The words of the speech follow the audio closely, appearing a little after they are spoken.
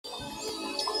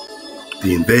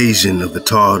The invasion of the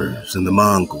Tatars and the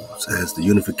Mongols as the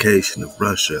unification of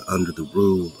Russia under the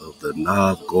rule of the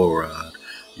Novgorod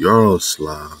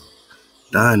Yaroslav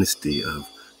dynasty of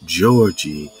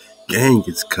Georgy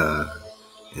Genghis Khan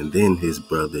and then his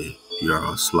brother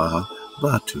Yaroslav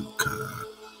Batu Khan,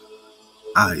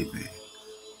 Ivan,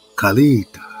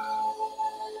 Khalida.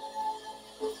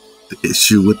 The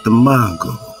issue with the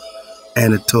Mongol,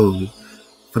 Anatoly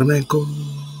Flamenco.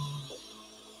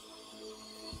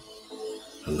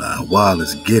 Halal HaWah,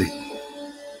 let's get it.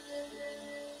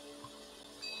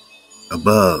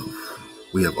 Above,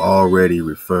 we have already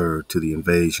referred to the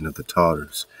invasion of the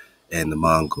Tatars and the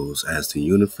Mongols as the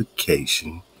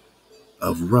unification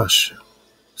of Russia.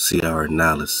 See our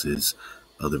analysis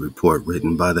of the report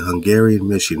written by the Hungarian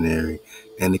missionary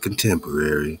and the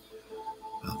contemporary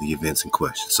of the events in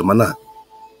question. So, Manat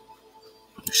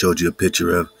showed you a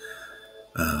picture of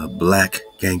Black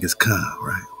Genghis Khan,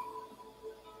 right?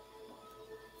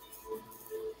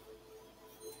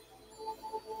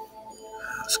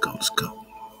 Let's go.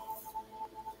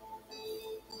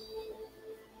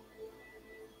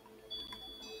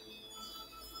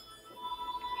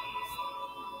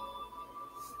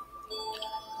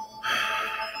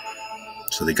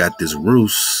 So they got this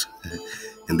Rus,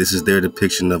 and this is their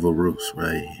depiction of a Rus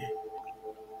right here.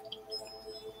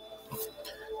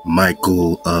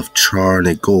 Michael of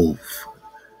Charnigov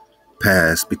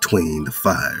passed between the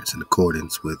fires in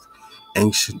accordance with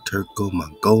ancient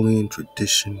Turco-Mongolian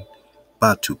tradition.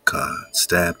 Batu Khan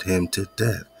stabbed him to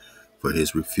death for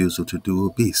his refusal to do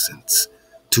obeisance,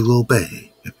 to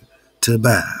obey, to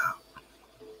bow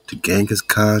to Genghis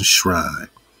Khan's shrine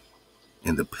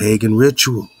in the pagan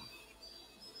ritual.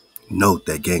 Note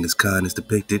that Genghis Khan is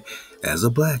depicted as a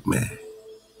black man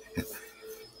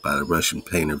by the Russian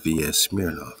painter V.S.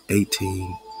 Smirnov,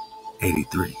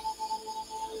 1883.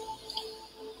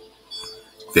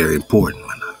 Very important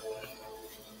one.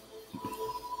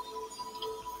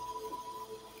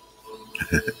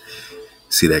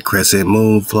 See that crescent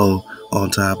moon flow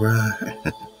on top, right?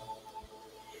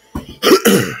 All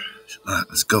right,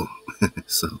 let's go.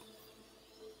 So,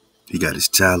 he got his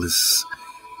chalice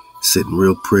sitting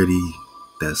real pretty.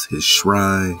 That's his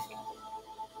shrine.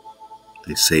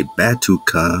 They say Batu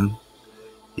Khan.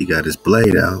 He got his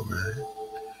blade out, right?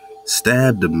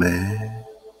 Stabbed a man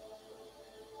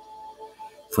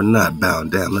for not bowing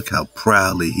down. Look how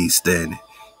proudly he's standing.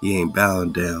 He ain't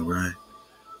bowing down, right?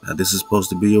 Now, this is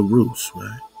supposed to be a Rus,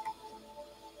 right?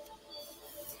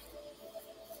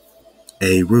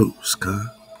 A Rus,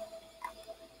 huh?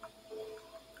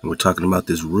 And we're talking about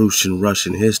this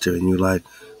Russian history, and you're like,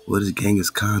 what is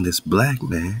Genghis Khan, this black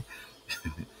man,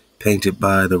 painted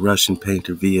by the Russian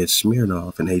painter V.S.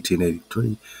 Smirnov in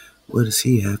 1883? What does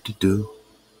he have to do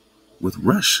with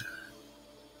Russia?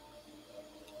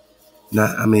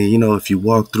 Now, I mean, you know, if you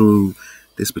walk through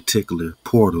this particular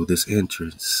portal, this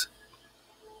entrance,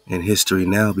 and history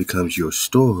now becomes your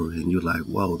story, and you're like,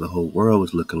 whoa, the whole world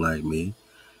is looking like me.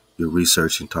 You're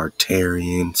researching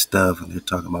Tartarian stuff, and they're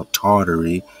talking about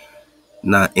Tartary,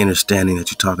 not understanding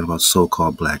that you're talking about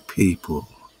so-called black people.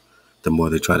 The more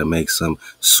they try to make some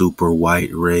super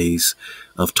white race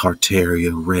of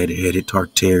Tartaria, red-headed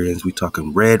Tartarians, we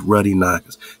talking red, ruddy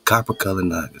Nagas, copper-colored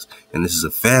Nagas, and this is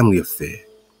a family affair.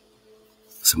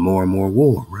 It's more and more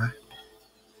war, right?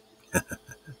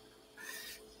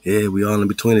 Yeah, we all in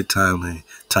between the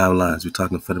timelines. We're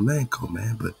talking for the Manco,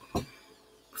 man. But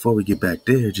before we get back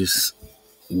there, just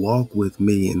walk with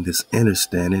me in this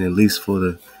understanding, at least for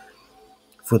the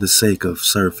sake of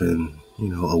surfing, you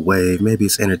know, a wave. Maybe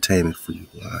it's entertainment for you,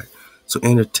 all right? So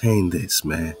entertain this,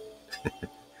 man.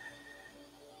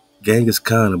 Genghis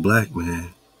Khan, a black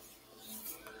man.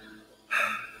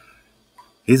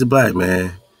 He's a black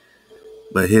man.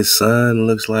 But his son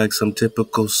looks like some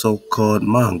typical so-called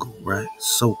Mongol, right?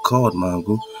 So-called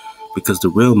Mongol, because the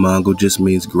real Mongol just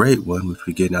means great one, which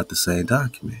we're getting out the same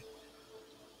document.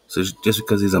 So just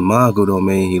because he's a Mongol don't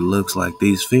mean he looks like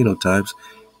these phenotypes.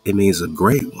 It means a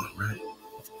great one, right?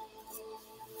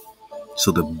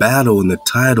 So the battle and the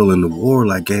title and the war,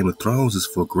 like Game of Thrones, is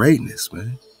for greatness,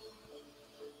 man.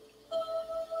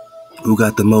 Who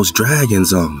got the most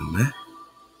dragons on them, man?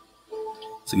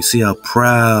 So you see how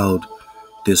proud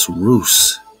this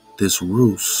Rus,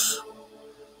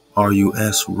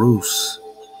 R-U-S, Rus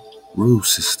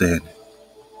is standing.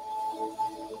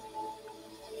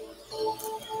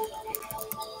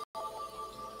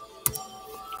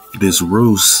 This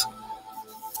Rus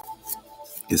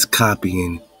is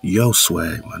copying your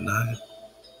swag, my nigga.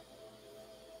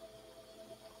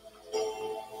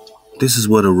 This is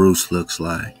what a Rus looks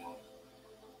like.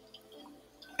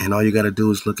 And all you got to do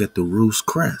is look at the Rus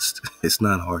crest. It's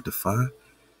not hard to find.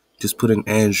 Just put in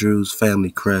Andrew's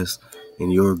family crest in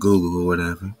your Google or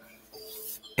whatever,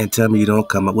 and tell me you don't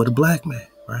come up with a black man,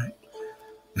 right?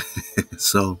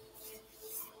 So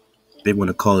they want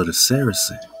to call it a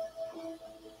Saracen,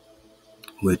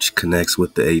 which connects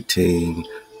with the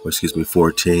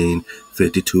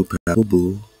 1452 parable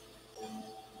bull.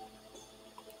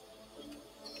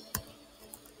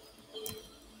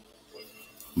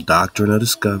 Doctrine of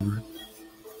discovery.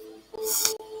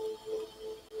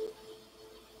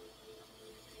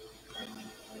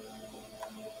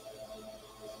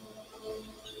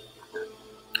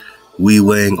 We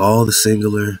weighing all the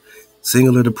singular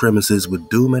the premises with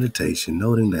due meditation,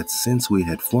 noting that since we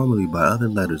had formerly by other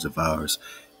letters of ours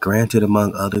granted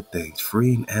among other things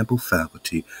free and ample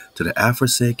faculty to the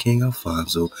aforesaid King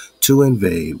Alfonso to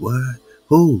invade what?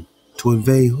 Who? To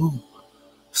invade who?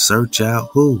 Search out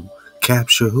who?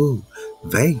 Capture who?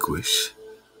 Vanquish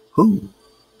who?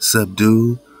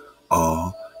 Subdue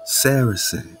all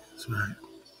Saracens, right?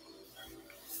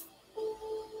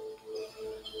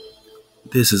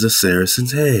 This is a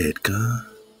Saracen's head, God.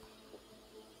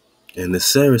 And the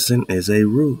Saracen is a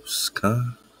Rus,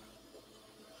 God.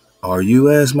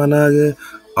 R-U-S, my nigga.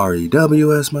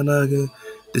 R-E-W-S, my nigga.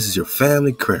 This is your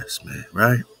family crest, man,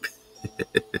 right?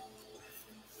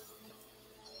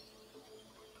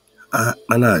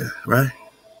 My nigga, right?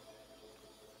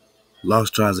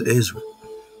 Lost tribes of Israel.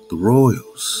 The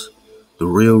royals. The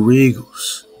real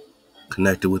regals.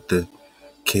 Connected with the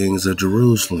kings of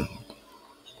Jerusalem.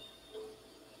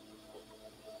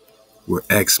 Where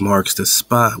X marks the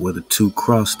spot where the two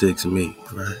cross sticks meet,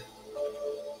 right?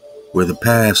 Where the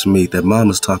paths meet that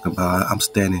mama's talking about. I'm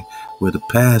standing where the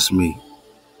paths meet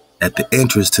at the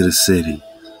entrance to the city,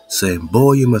 saying,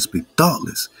 boy, you must be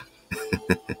thoughtless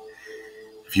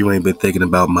if you ain't been thinking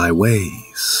about my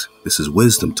ways. This is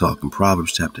wisdom talking,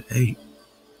 Proverbs chapter 8.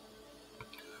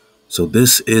 So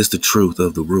this is the truth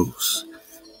of the Rus.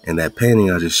 And that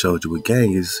painting I just showed you with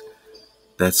gang is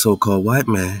that so-called white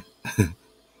man.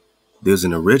 There's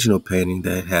an original painting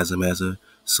that has him as a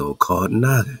so-called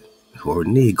Naga, or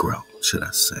Negro, should I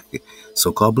say,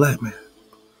 so-called black man.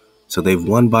 So they've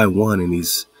one by one in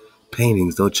these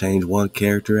paintings, they'll change one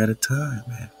character at a time,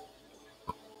 man.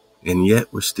 And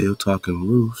yet we're still talking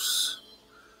Rus.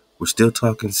 We're still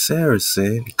talking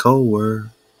Saracen, code word,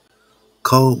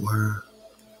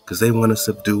 because they want to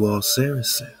subdue all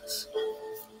Saracens.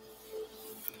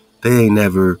 They ain't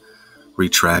never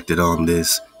retracted on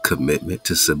this commitment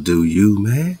to subdue you,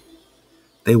 man.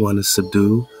 They want to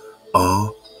subdue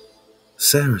all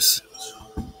Saracens.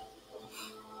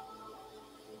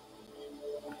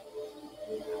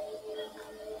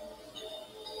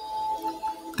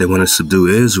 They want to subdue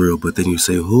Israel, but then you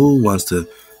say, who wants to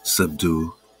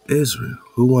subdue Israel?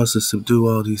 Who wants to subdue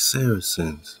all these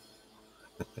Saracens?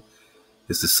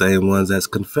 It's the same ones that's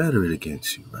confederate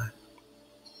against you, right?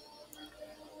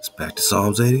 It's back to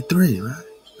Psalms 83, right?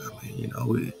 I mean,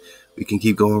 we can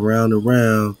keep going round and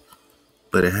round,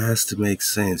 but it has to make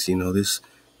sense. This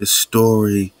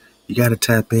story, you got to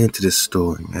tap into this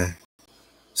story, man.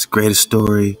 It's the greatest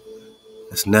story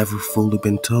that's never fully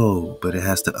been told, but it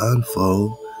has to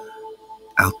unfold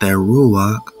out that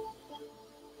ruach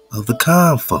of the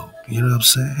confolk. You know what I'm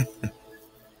saying?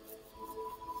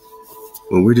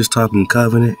 When we're just talking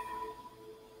covenant,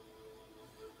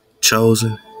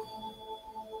 chosen,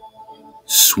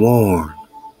 sworn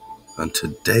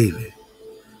unto David,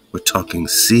 we're talking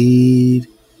seed,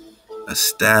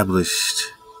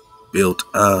 established, built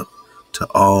up to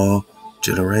all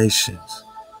generations.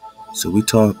 So we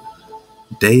talk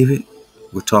David,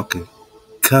 we're talking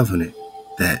covenant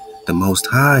that the Most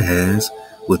High has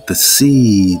with the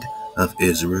seed of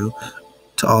Israel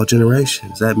to all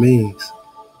generations. That means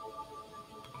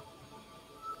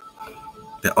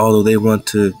that although they want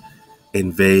to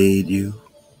invade you,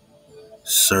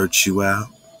 search you out,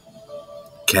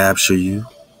 capture you,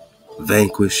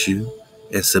 vanquish you,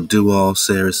 and subdue all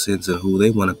Saracens and who they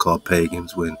want to call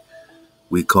pagans when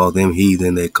we call them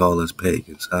heathen, they call us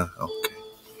pagans, huh? Okay.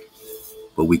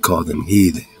 But we call them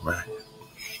heathen, right?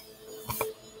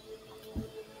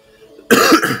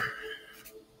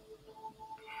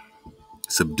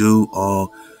 Subdue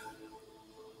all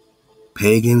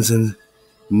pagans and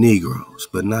Negroes,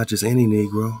 but not just any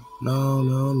Negro.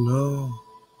 No.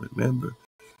 Remember,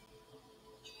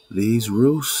 these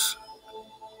Rus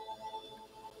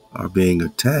are being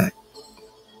attacked.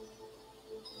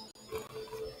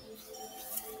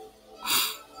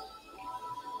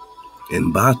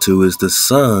 And Batu is the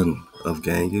son of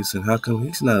Genghis, and how come he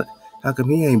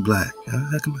ain't black?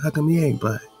 Huh? How come he ain't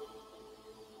black?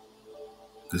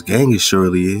 Because Genghis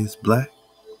surely is black.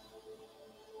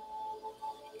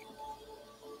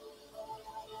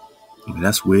 I mean,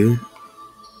 that's weird.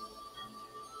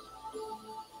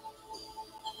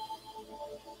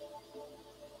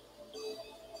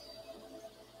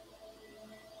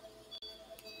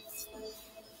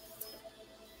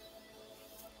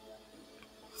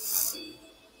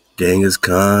 Genghis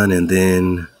Khan, and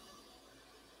then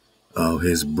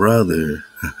his brother,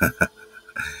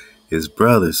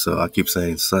 So I keep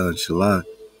saying son, Shalak.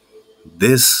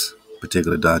 This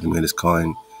particular document is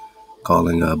calling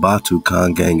Batu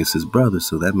Khan Genghis his brother.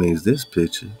 So that means this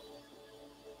picture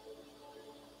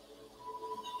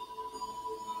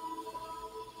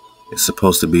is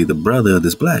supposed to be the brother of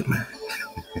this black man.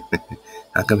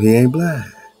 How come he ain't black?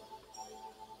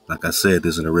 Like I said,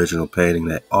 there's an original painting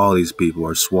that all these people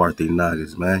are swarthy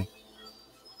Nagas, man.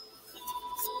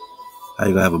 How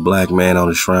you gonna have a black man on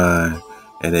the shrine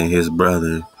and then his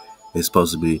brother is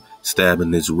supposed to be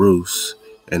stabbing this Roos,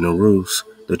 and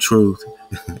the truth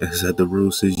is that the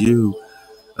Roos is you,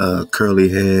 curly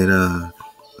head,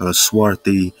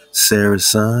 swarthy Sarah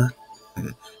son.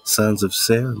 Sons of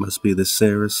Sarah must be the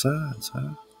Sarah sons,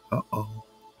 huh? Uh-oh.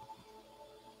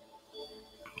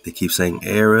 They keep saying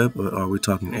Arab, or are we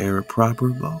talking Arab proper,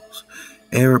 boss?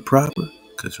 Arab proper?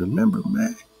 Because remember,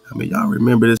 man, I mean, y'all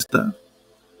remember this stuff.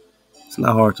 It's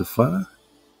not hard to find.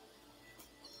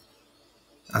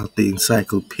 Out the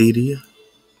encyclopedia.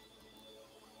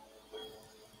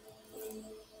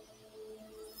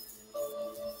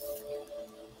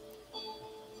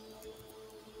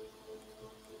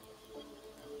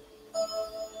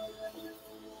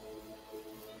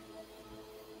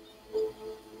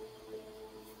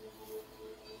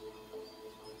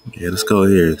 Yeah, let's go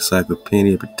here.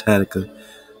 Encyclopedia Britannica.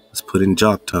 Let's put in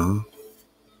Jock Tom.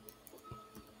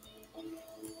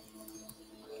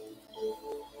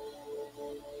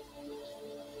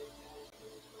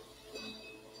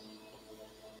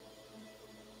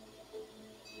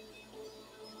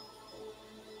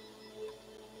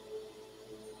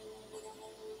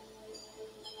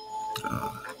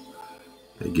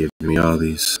 They give me all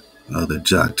these other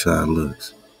Jock Time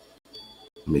looks.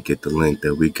 Let me get the link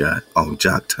that we got on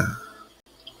Jock Time.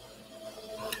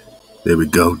 There we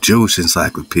go. Jewish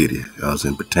Encyclopedia. I was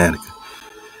in Britannica.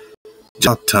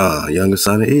 Jock Time, younger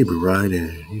son of Eber, right?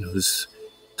 And, this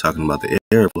talking about the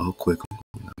airflow quickly.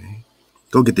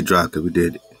 Go get the drop because we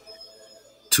did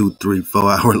 2, 3,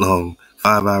 4 hour long,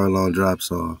 5 hour long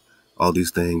drops on all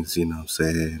these things, you know what I'm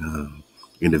saying?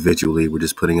 Individually, we're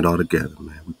just putting it all together,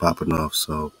 man. We popping off.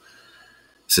 So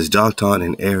this is Joktan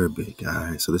in Arabic, all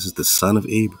right? So this is the son of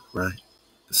Eber, right?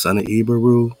 The son of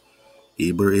Eberu.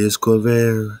 Eber is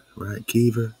Quaver, right?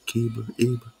 Kever,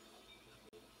 Eber.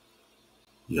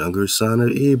 Younger son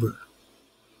of Eber.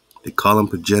 They call him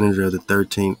progenitor of the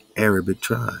 13 Arabic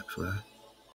tribes, right?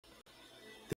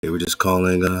 They were just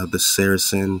calling the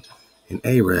Saracen an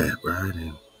Arab, right?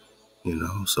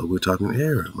 And, so we're talking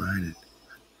Arab, right? And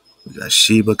we got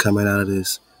Sheba coming out of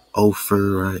this.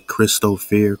 Ophir, right?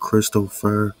 Christopher,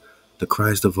 the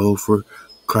Christ of Ophir.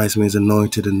 Christ means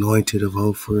anointed of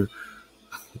Ophir.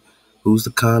 Who's the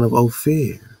Khan of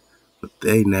Ophir? But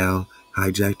they now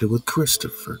hijacked it with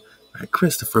Christopher. Right?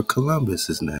 Christopher Columbus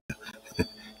is now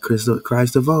Christ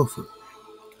of Ophir.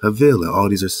 Havila, all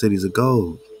these are cities of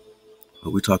gold.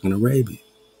 But we're talking Arabia.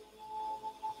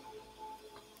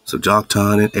 So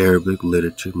Joktan in Arabic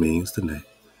literature means the name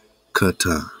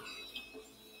Katan.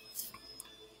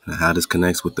 Now how this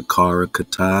connects with the Kara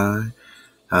Katai?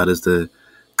 How does the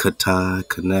Katai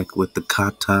connect with the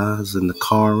Katas and the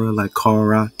Kara, like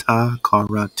Karata,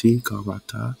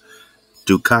 Karata?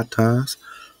 Do Katas?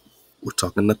 We're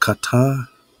talking the Kata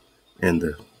and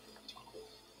the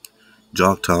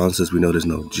Joktan, since we know there's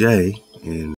no J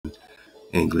in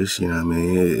English, you know what I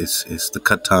mean? It's the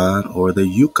Katan or the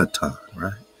Yucatan,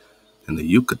 right? And the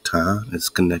Yucatan is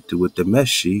connected with the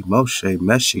Moshe,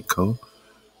 Mexico,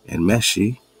 and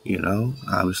Meshi,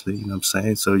 obviously, you know what I'm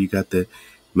saying? So you got the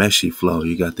Meshi flow,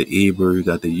 you got the Eber, you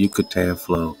got the Yucatan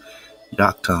flow,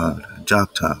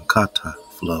 Joktan, Kata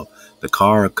flow, the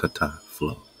Karakata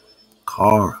flow,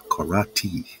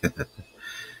 Karati.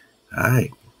 All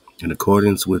right. In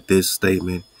accordance with this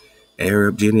statement,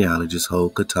 Arab genealogists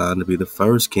hold Katan to be the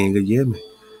first king of Yemen.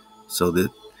 So that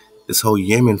this whole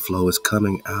Yemen flow is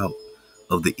coming out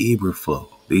of the Eber flow.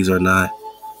 These are not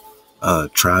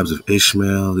tribes of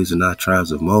Ishmael. These are not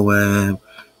tribes of Moab.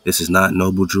 This is not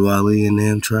Noble Drew Ali and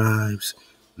them tribes.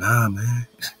 Nah, man.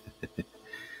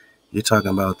 You're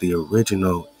talking about the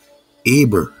original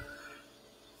Eber,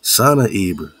 son of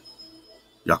Eber,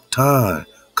 Yoktan,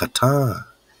 Katan,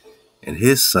 and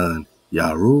his son,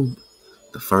 Yarub,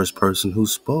 the first person who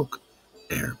spoke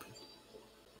Arabic.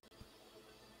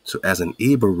 So as an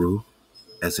Eberu,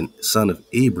 as a son of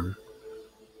Eber,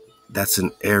 That's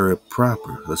an Arab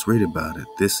proper. Let's read about it.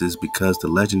 This is because the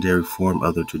legendary form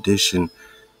of the tradition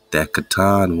that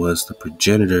Qatan was the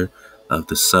progenitor of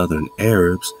the southern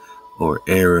Arabs, or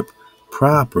Arab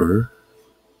proper.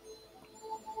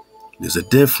 There's a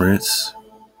difference.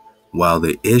 While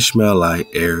the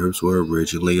Ishmaelite Arabs were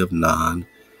originally of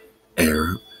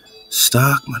non-Arab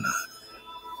stock,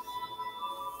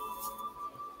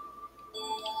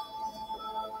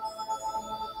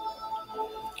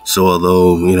 so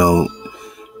although,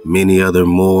 many other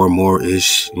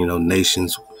more-ish,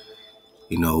 nations,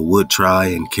 would try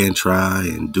and can try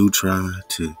and do try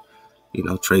to,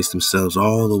 trace themselves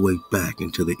all the way back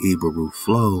into the Hebrew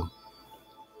flow,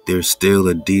 there's still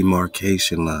a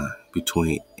demarcation line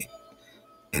between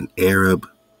an Arab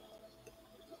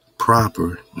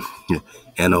proper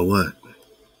and a what?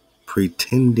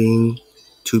 Pretending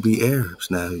to be Arabs.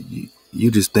 Now,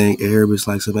 you just think Arab is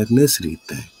like some ethnicity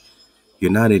thing.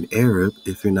 You're not an Arab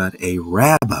if you're not a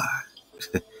rabbi,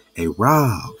 a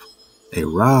Rav. A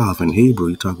Rav in Hebrew,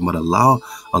 you're talking about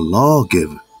a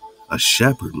lawgiver, a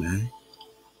shepherd, man.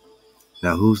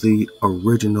 Now, who's the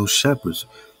original shepherds?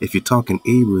 If you're talking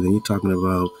Hebrew, then you're talking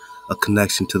about a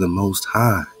connection to the Most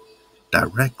High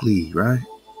directly, right?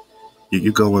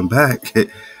 You're going back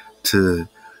to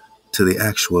the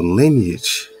actual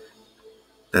lineage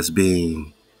that's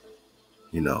being,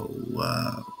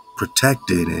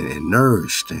 protected and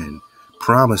nourished and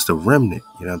promised a remnant.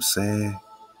 You know what I'm saying?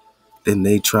 Then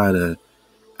they try to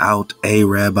out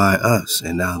Arab-by us,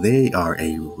 and now they are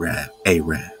Arab.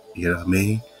 You know what I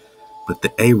mean? But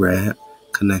the Arab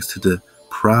connects to the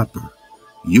proper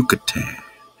Yucatan,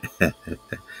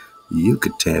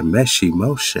 Meshi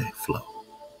Moshe flow.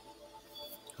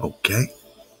 Okay?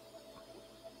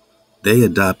 They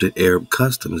adopted Arab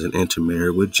customs and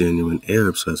intermarried with genuine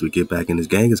Arabs. So as we get back in this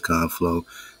Genghis Khan flow,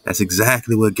 that's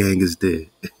exactly what Genghis did.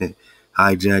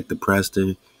 Hijacked the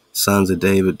Prester, sons of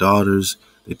David, daughters.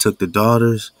 They took the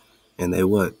daughters and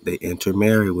they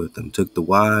intermarried with them. Took the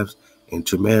wives,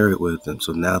 intermarried with them.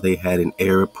 So now they had an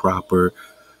Arab proper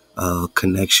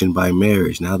connection by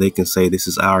marriage. Now they can say this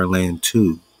is our land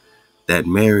too. That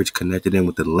marriage connected them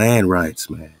with the land rights,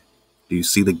 man. Do you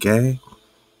see the gang?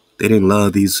 They didn't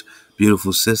love these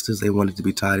beautiful sisters. They wanted to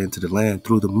be tied into the land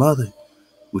through the mother,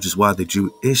 which is why the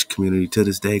Jewish community to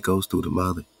this day goes through the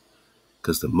mother.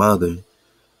 Because the mother,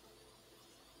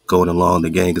 going along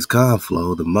the Genghis Khan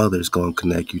flow, the mother is going to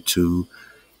connect you to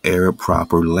Arab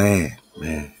proper land,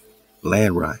 man.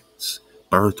 Land rights,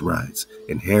 birthrights,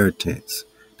 inheritance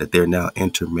that they're now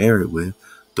intermarried with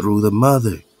through the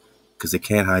mother. Because they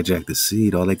can't hijack the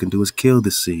seed. All they can do is kill the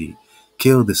seed.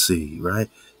 Kill the seed, right?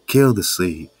 Kill the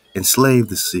seed. Enslave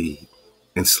the seed.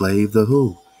 Enslave the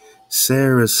who?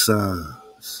 Sarah's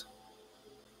sons,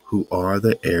 who are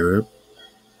the Arab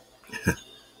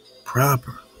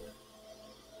proper.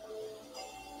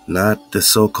 Not the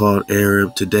so-called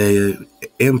Arab today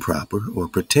improper or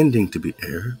pretending to be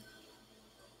Arab.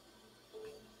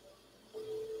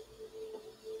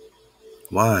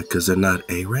 Why? Because they're not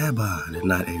a rabbi. They're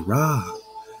not a Rab.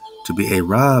 To be a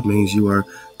Rab means you are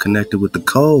connected with the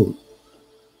code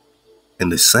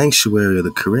and the sanctuary of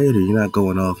the Creator. You're not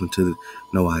going off into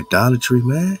no idolatry,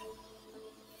 man.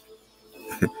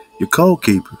 You're code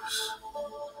keepers.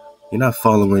 You're not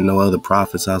following no other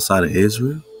prophets outside of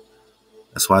Israel.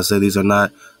 That's why I say these are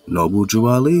not noble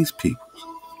Jubilees people,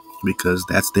 because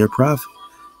that's their prophet.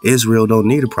 Israel don't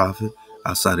need a prophet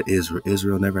outside of Israel.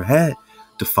 Israel never had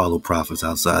to follow prophets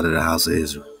outside of the house of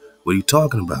Israel. What are you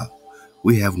talking about?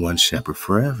 We have one shepherd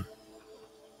forever.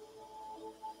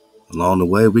 Along the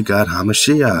way, we got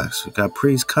Hamashiachs, we got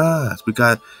priest Khans, we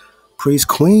got priest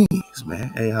queens,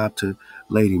 man. Ahab to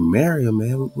Lady Miriam,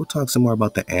 man. We'll talk some more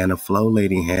about the Anna flow,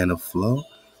 Lady Hannah flow,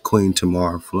 Queen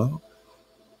Tamar flow.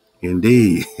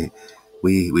 Indeed,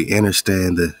 we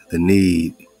understand the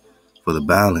need for the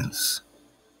balance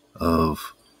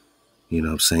of,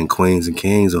 queens and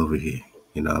kings over here.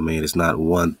 It's not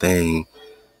one thing.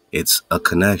 It's a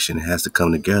connection. It has to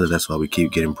come together. That's why we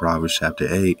keep getting Proverbs chapter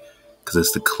 8, because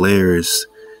it's the clearest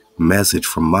message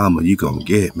from mama you gonna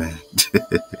get, man.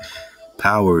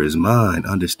 Power is mine.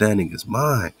 Understanding is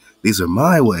mine. These are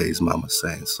my ways, mama's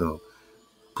saying. So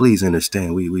please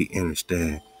understand. We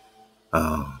understand,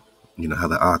 how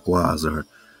the HaWahs are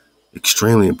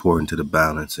extremely important to the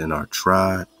balance in our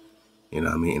tribe, in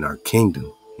our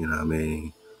kingdom,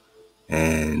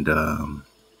 And,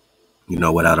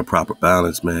 without a proper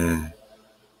balance, man,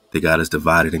 they got us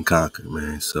divided and conquered,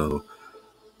 man. So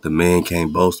the men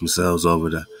can't boast themselves over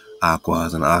the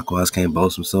HaWahs, and the HaWahs can't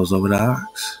boast themselves over the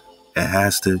ox. It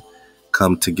has to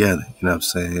come together, you know what I'm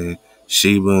saying?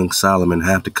 Sheba and Solomon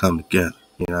have to come together,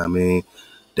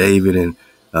 David and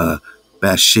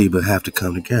Bathsheba have to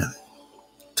come together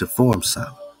to form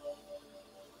Solomon.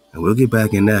 And we'll get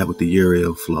back in that with the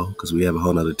Uriel flow, because we have a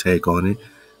whole nother take on it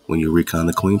when you recon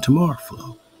the Queen Tamar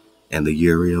flow and the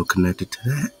Uriel connected to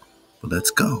that. But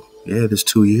let's go. Yeah, there's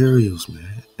two Uriels,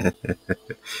 man.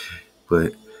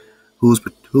 But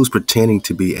who's pretending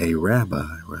to be a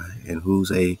rabbi, right? And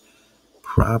who's a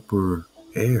proper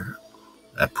Arab,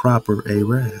 a proper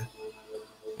Arab?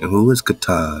 And who is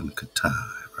Katan,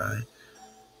 right?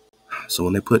 So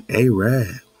when they put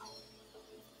Arab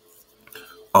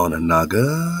on a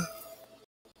Naga,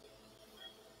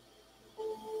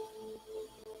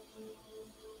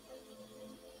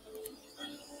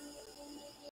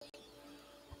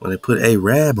 when they put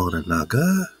Arab on a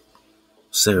Naga,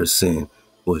 Saracen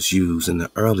was used in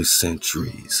the early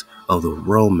centuries of the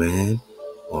Roman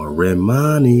or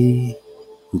Remani,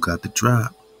 who got the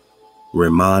drop.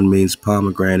 Rimmon means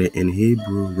pomegranate in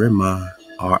Hebrew. Rimmon,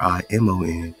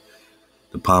 R-I-M-O-N.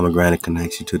 The pomegranate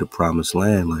connects you to the promised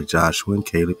land, like Joshua and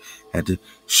Caleb had to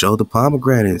show the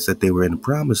pomegranates that they were in the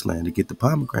promised land to get the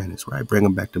pomegranates, right? Bring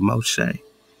them back to Moshe.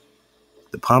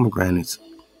 The pomegranates,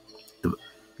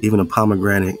 even a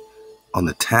pomegranate on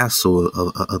the tassel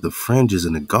of the fringes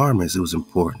and the garments, it was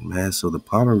important, man. So the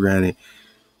pomegranate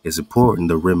is important.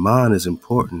 The Rimmon is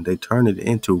important. They turn it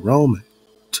into Roman.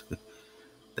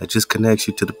 That just connects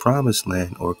you to the promised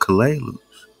land, or Kalelu.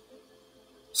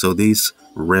 So these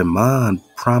Rimmon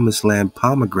promised land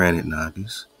pomegranate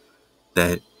nagas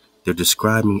that they're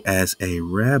describing as a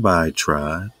rabbi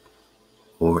tribe,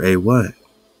 or a what?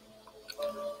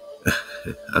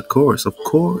 Of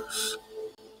course,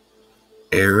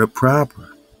 Arab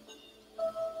proper.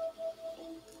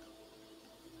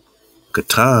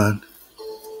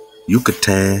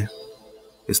 Yucatan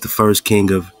is the first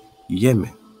king of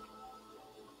Yemen.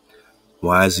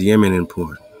 Why is Yemen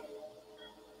important?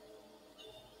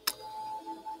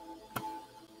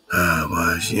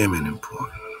 Why is Yemen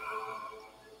important?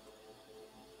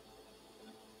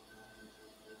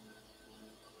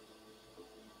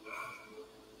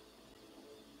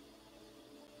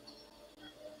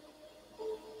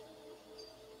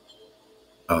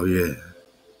 Oh yeah,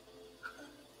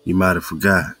 you might have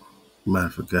forgot.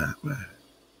 Man.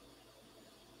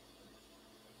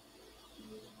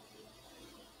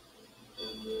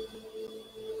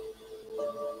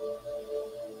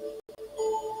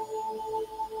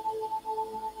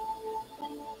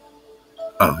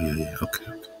 Oh yeah, okay.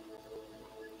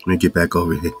 Let me get back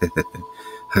over here.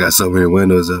 I got so many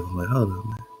windows up. I'm like, hold on,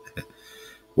 man.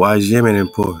 Why is Yemen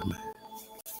important, man?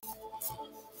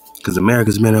 Because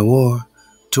America's been at war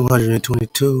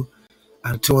 222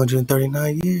 out of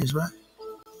 239 years, right?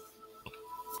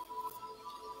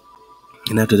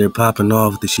 And after they're popping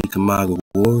off with the Chickamauga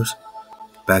Wars,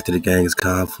 back to the Genghis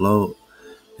Khan flow,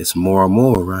 it's more and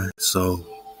more, right? So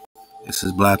this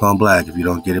is black on black if you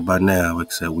don't get it by now,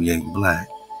 except we ain't black.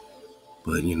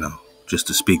 But, just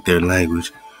to speak their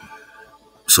language,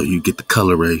 so you get the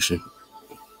coloration.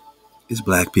 It's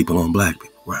black people on black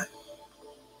people, right?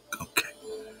 Okay.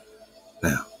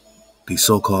 Now, these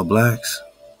so-called blacks,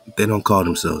 they don't call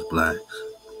themselves blacks.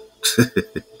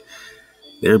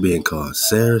 They're being called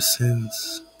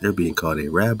Saracens. They're being called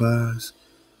Arabis,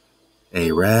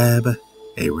 Arab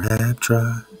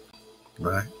tribe,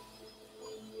 right?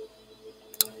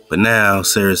 But now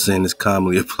Saracen is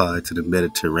commonly applied to the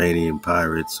Mediterranean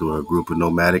pirates, who are a group of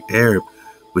nomadic Arab,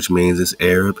 which means it's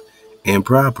Arab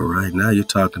improper, right? Now you're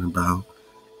talking about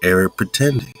Arab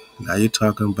pretending. Now you're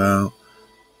talking about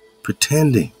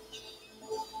pretending.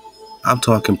 I'm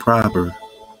talking proper.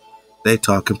 They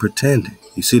talking pretending.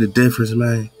 You see the difference,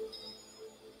 man?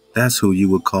 That's who you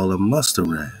would call a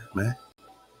musterad, man.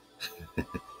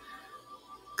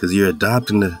 Because you're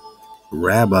adopting the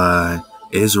rabbi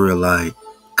Israelite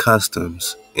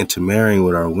customs into marrying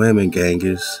with our women,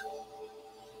 Genghis.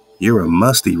 You're a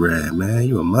musty rad, man.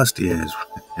 You're a musty ass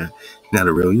rad. Not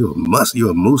a real, you're a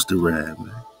mooster rad,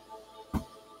 man.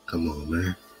 Come on,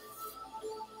 man.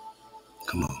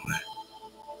 Come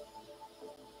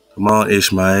on,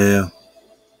 Ishmael.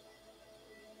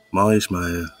 Come on,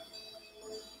 Ishmael.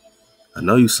 I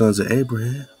know you sons of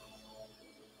Abraham.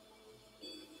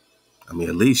 I mean,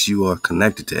 at least you are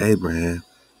connected to Abraham.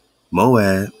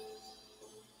 Moab,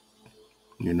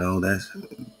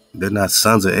 they're not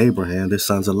sons of Abraham, they're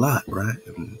sons of Lot, right?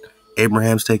 And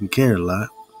Abraham's taking care of Lot,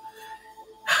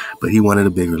 but he wanted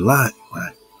a bigger Lot,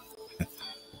 right?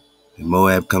 And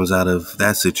Moab comes out of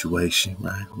that situation,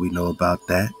 right? We know about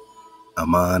that.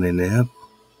 Ammon and them.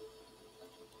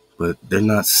 But they're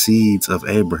not seeds of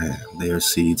Abraham. They are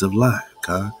seeds of Lot,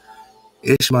 God.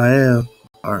 Ishmael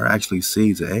are actually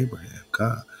seeds of Abraham,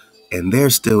 God. And they're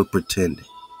still pretending.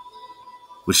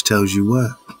 which tells you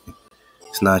what?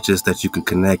 It's not just that you can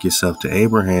connect yourself to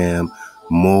Abraham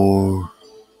more.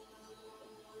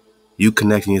 You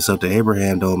connecting yourself to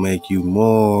Abraham don't make you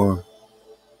more.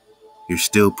 You're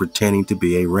still pretending to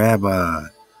be a rabbi,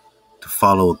 to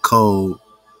follow a code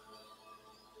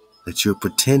that you're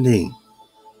pretending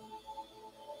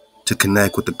to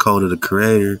connect with the code of the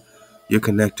Creator. You're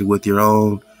connected with your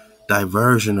own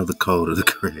diversion of the code of the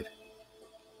Creator.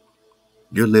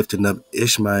 You're lifting up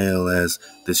Ishmael as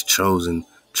this chosen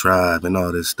tribe and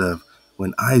all this stuff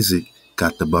when Isaac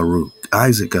got the Baruch.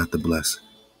 Isaac got the blessing.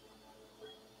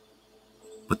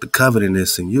 But the covenant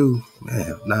is in you,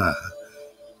 man, nah.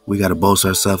 We got to boast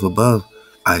ourselves above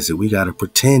Isaac. We got to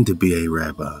pretend to be a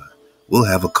rabbi. We'll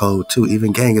have a code too.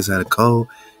 Even Genghis had a code.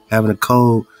 Having a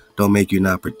code don't make you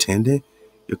not pretending.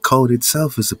 Your code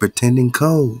itself is a pretending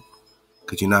code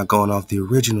because you're not going off the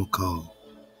original code,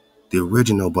 the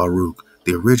original Baruch,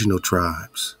 the original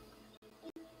tribes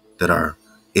that are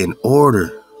in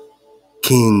order,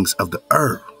 kings of the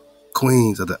earth,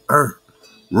 queens of the earth,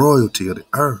 royalty of the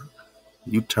earth.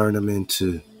 You turn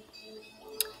us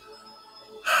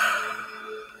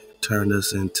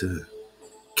into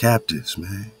captives,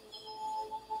 man.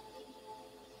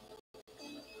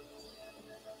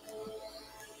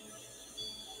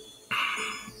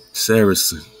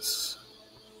 Saracens.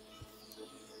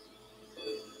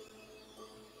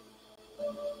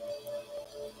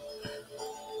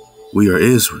 We are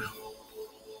Israel.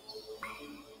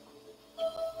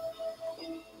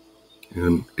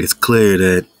 And it's clear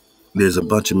that there's a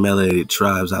bunch of melanated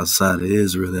tribes outside of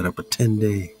Israel that are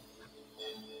pretending,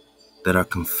 that are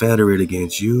confederate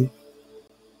against you,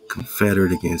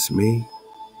 confederate against me,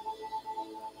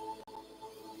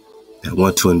 that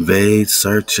want to invade,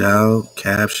 search out,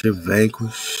 capture,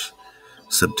 vanquish,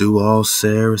 subdue all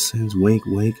Saracens, wink,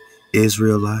 wink,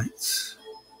 Israelites.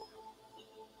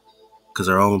 Because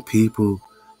our own people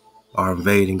are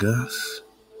invading us.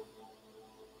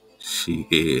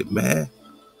 Shit, man.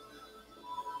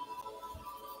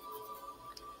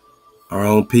 Our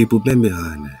own people been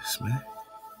behind this, man.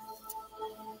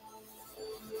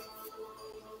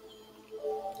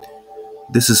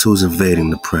 This is who's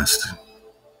invading the Prester.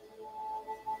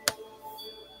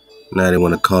 Now they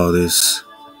want to call this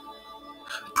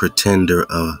pretender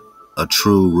a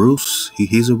true Rus.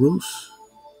 He's a Rus.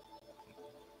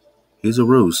 He's a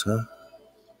Rus, huh?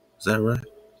 Is that right?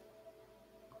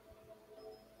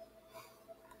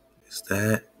 Is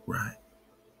that right?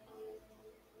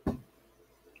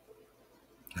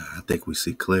 I think we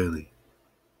see clearly.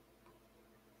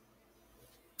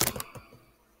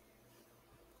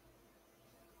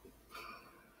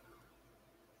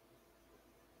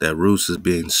 That Rus is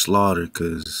being slaughtered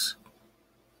because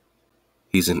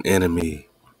he's an enemy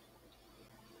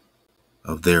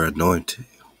of their anointed.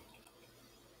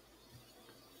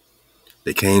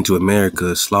 They came to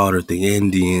America, slaughtered the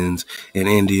Indians in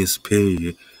India's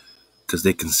period because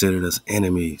they considered us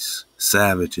enemies,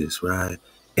 savages, right?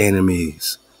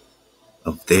 Enemies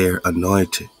of their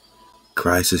anointed.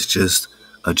 Christ is just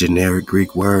a generic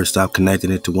Greek word. Stop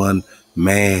connecting it to one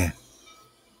man.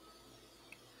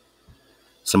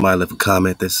 Somebody left a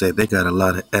comment that said they got a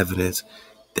lot of evidence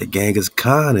that Genghis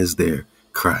Khan is their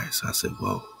Christ. I said,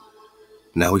 whoa.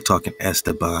 Now we're talking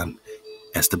Esteban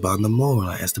the Moor,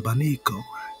 like Estebanico,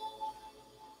 right?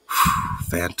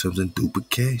 Phantoms and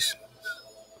duplication.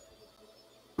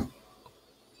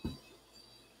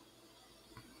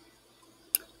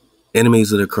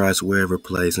 Enemies of the Christ wherever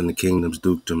placed in the kingdoms,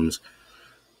 dukedoms,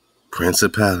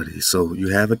 principalities. So you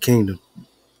have a kingdom,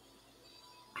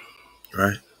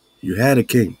 right? You had a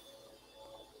king.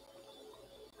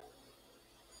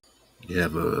 You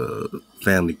have a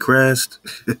family crest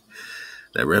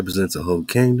that represents a whole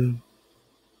kingdom.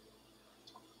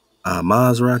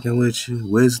 Ma's rocking with you.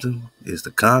 Wisdom is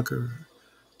the conqueror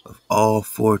of all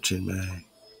fortune, man.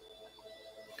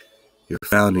 You're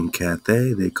found in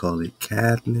Cathay. They call it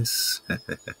Cadmus.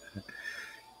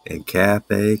 And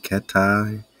Cathay,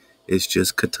 Katai, it's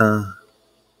just Katan.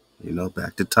 You know,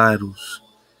 back to titles.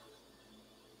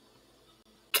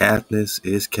 Katniss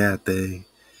is Cathay.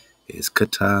 It's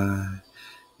Katai.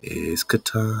 It's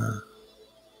Katan.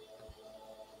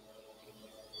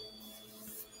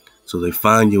 So they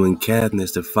find you in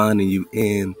Katniss. They're finding you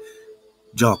in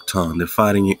Joktan. They're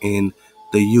finding you in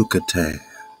the Yucatan.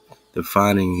 They're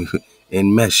finding you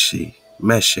in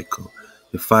Mexico.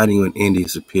 They're finding you in Indian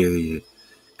Superior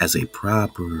as a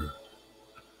proper,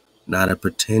 not a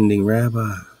pretending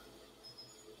rabbi.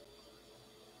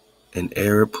 An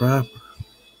Arab proper.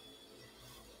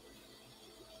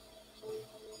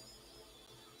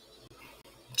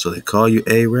 So they call you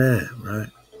Arab, right?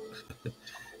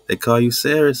 They call you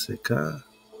Saracen, huh?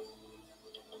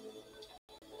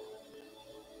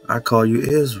 I call you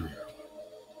Israel.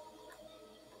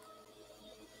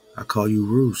 I call you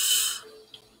Rus.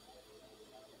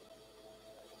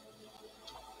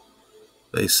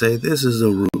 They say this is a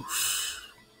Rus.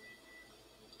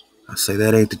 I say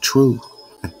that ain't the truth.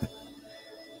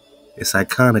 It's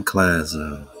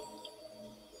iconoclasm.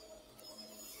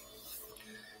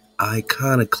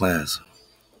 Iconoclasm.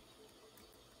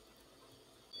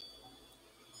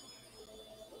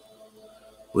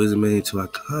 What does it mean to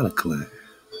iconoclast?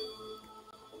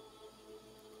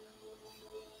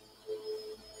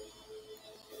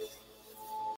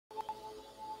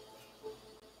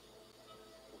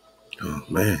 Oh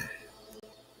man.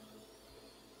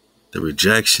 The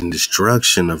rejection,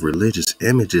 destruction of religious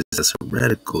images is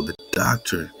heretical. The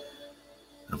doctrine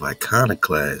of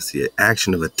iconoclast, the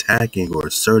action of attacking or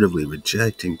assertively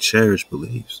rejecting cherished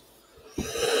beliefs.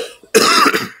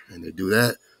 And they do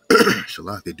that,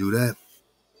 Shalak, they do that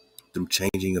through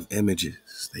changing of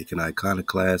images. They can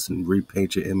iconoclast and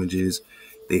repaint your images.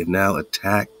 They have now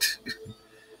attacked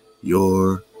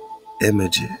your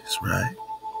images, right?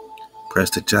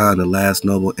 Prester John, the last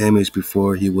noble image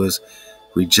before he was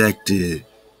rejected,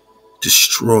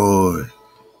 destroyed.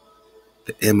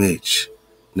 The image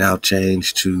now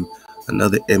changed to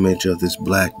another image of this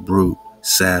black brute,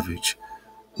 savage.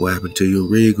 What happened to your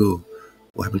regal?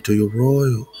 What happened to your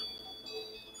royal?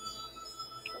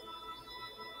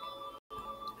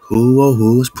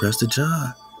 Who is Prester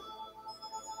John?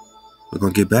 We're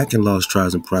going to get back in Lost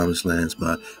Tribes and Promised Lands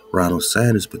by Ronald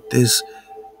Sanders, but this,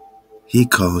 he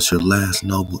calls your last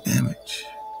noble image.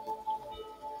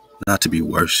 Not to be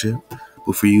worshipped,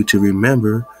 but for you to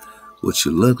remember what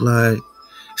you look like,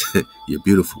 your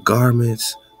beautiful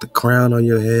garments, the crown on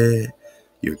your head,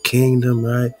 your kingdom,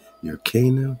 right? Your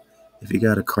kingdom. If you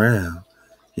got a crown,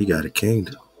 you got a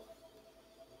kingdom.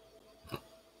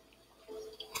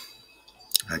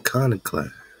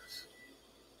 Iconoclast.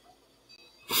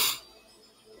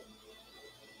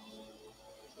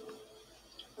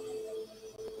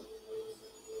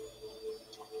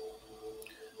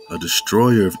 A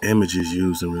destroyer of images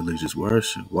used in religious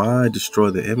worship. Why destroy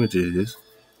the images?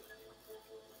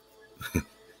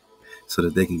 So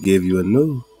that they can give you a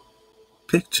new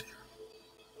picture.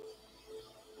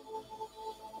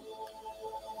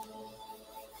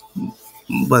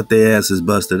 But their ass is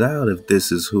busted out if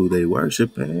this is who they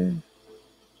worship, man.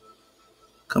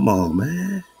 Come on,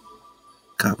 man.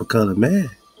 Copper colored man.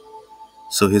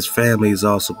 So his family's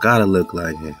also gotta look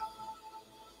like him.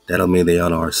 That don't mean they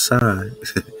on our side.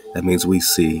 That means we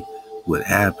see what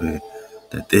happened.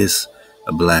 That this,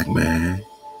 a black man,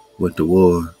 went to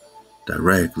war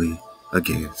directly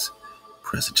against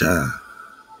Prester John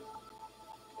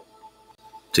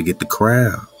to get the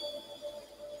crown.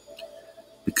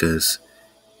 Because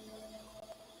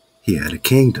he had a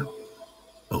kingdom,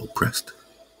 old Prester.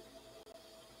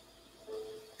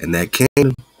 And that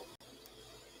kingdom,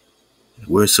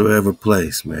 wheresoever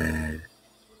place, man,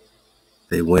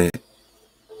 they went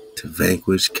to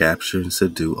vanquish, capture, and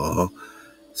subdue all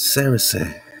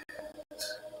Saracens.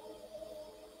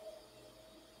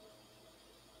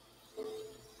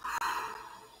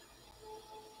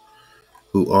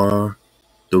 Who are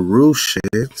the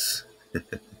Russians.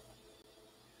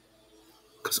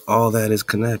 Because all that is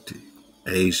connected.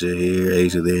 Asia here,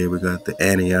 Asia there. We got the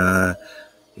Anion,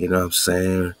 you know what I'm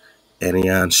saying?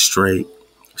 Anion Strait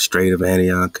of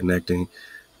Anion connecting.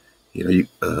 You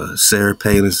know, Sarah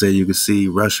Palin said you can see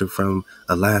Russia from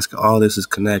Alaska. All this is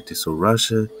connected. So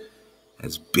Russia,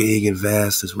 as big and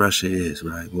vast as Russia is,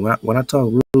 right? When I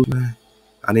talk rules, man,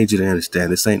 I need you to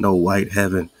understand this ain't no white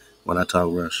heaven when I talk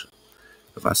Russia.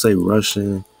 If I say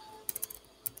Russia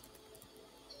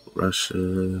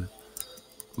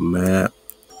map,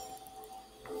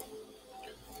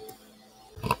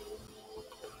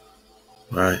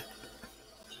 right?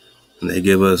 And they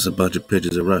give us a bunch of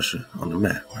pictures of Russia on the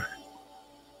map, right?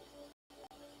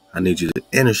 I need you to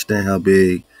understand how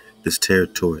big this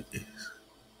territory is.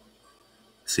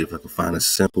 See if I can find a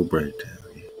simple breakdown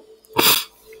here.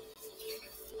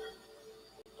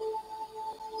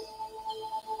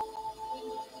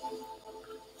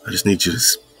 I just need you to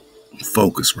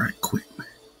focus right quick, man.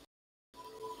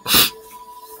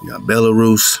 You got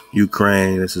Belarus,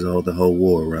 Ukraine. This is the whole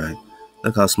war, right?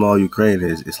 Look how small Ukraine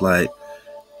is. It's like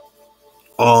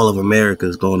all of America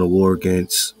is going to war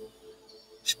against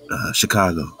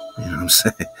Chicago. You know what I'm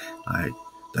saying? Like,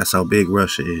 that's how big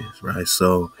Russia is, right?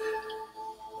 So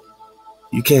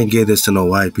you can't give this to no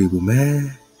white people,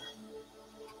 man.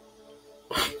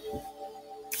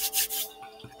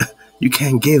 You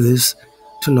can't give this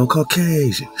to no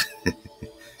Caucasian.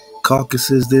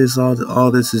 Caucasus this,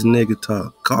 all this is nigga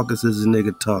talk. Caucasus is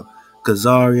nigga talk.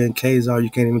 Khazarian, Khazar, you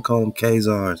can't even call them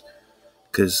Khazars.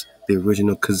 Because the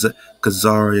original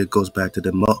Khazaria goes back to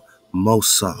the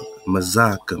Mosak,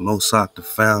 Mosak, the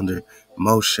founder,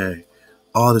 Moshe.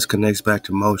 All this connects back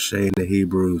to Moshe and the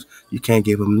Hebrews. You can't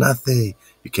give them nothing.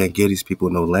 You can't give these people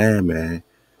no land, man. I'm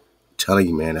telling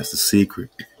you, man, that's the secret.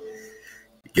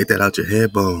 Get that out your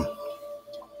head, bone.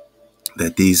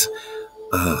 That these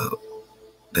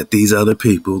other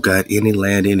people got any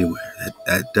land anywhere.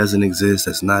 That doesn't exist.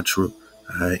 That's not true.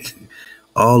 All right.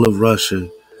 All of Russia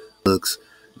looks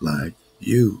like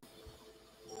you,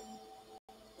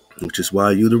 which is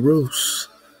why you the Rus.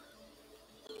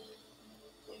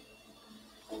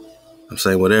 I'm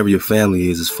saying whatever your family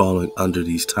is falling under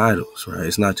these titles, right?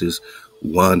 It's not just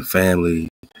one family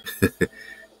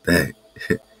that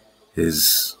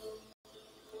is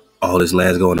all this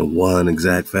land's going to one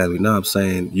exact family. No, I'm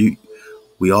saying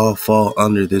we all fall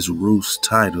under this Rus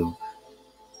title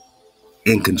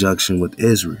in conjunction with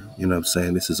Israel. You know what I'm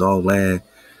saying? This is all land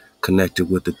connected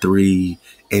with the three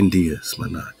Indias,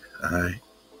 Manak. All right.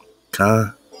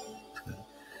 Khan.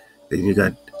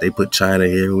 Then they put China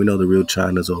here. We know the real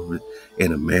China's over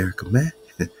in America, man.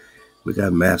 We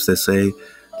got maps that say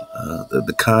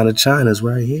the Khan of China's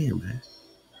right here, man.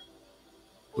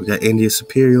 We got India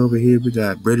Superior over here. We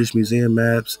got British Museum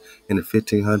maps in the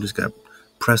 1500s. Got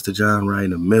Prester John right in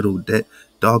the middle,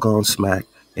 doggone smack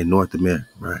in North America,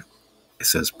 right? It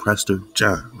says Prester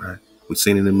John, right? We've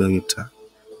seen it a million times.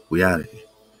 We out of here.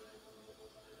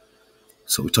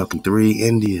 So we're talking three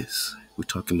Indias. We're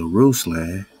talking the Rus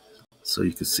land, so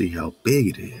you can see how big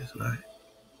it is, right?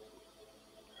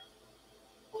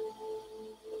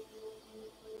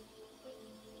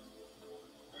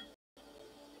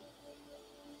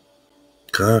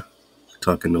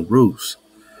 Talking to Rus.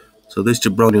 So this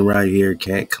jabroni right here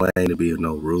can't claim to be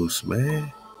no Rus,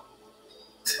 man.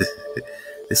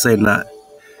 This ain't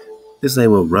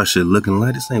what Russia looking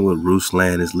like. This ain't what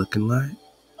Rusland is looking like.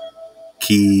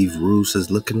 Kiev, Rus is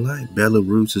looking like.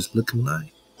 Belarus is looking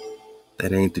like.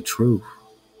 That ain't the truth.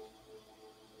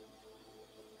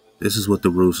 This is what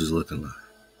the Rus is looking like.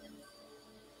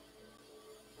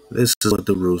 This is what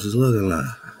the Rus is looking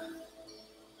like.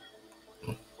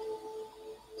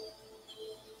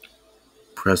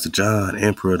 Prester John,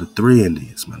 Emperor of the Three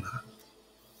Indians, man.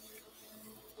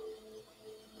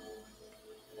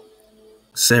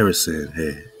 Saracen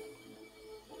head.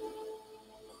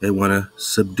 They want to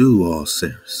subdue all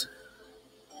Saracens.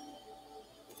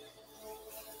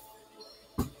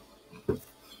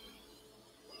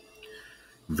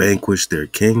 Vanquish their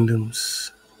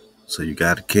kingdoms. So you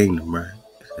got a kingdom, right?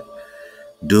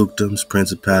 Dukedoms,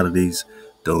 principalities,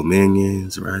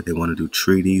 dominions, right? They want to do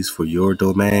treaties for your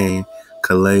domain.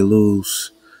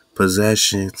 Kalelus,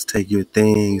 possessions, take your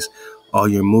things, all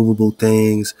your movable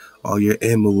things, all your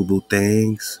immovable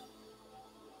things,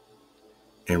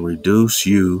 and reduce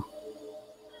you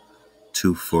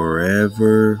to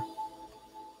forever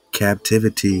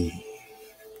captivity.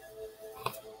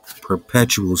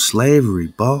 Perpetual slavery,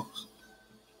 boss.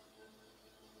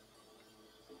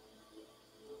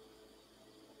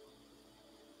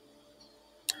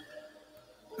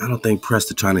 I don't think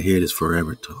Prester trying to hear this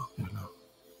forever talk, you know.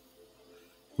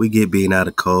 We get being out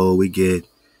of code. We get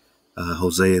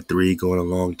Hosea 3 going a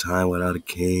long time without a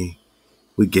king.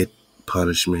 We get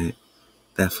punishment.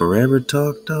 That forever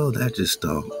talk, though, that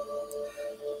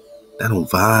don't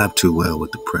vibe too well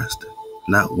with the Prester.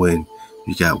 Not when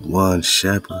you got one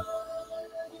shepherd,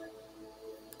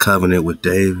 covenant with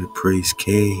David, priest,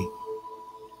 king.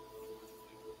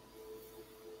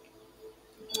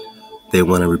 They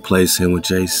want to replace him with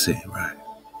JC, right?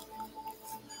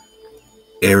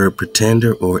 Arab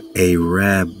pretender or a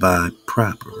rabbi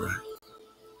proper, right?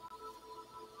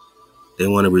 They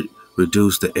want to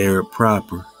reduce the Arab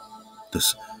proper,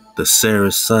 the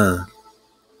Sarah's son,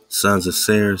 sons of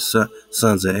Sarah,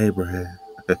 sons of Abraham,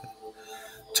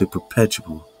 to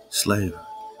perpetual slavery.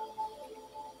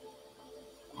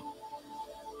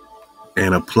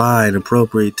 And apply and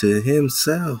appropriate to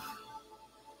himself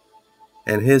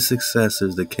and his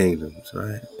successors the kingdoms,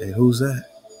 right? And who's that?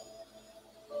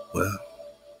 Well,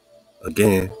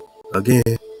 again,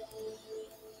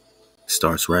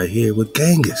 starts right here with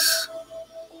Genghis.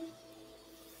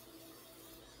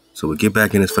 So we get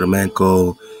back in this for the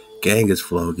Manco Genghis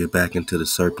flow, get back into the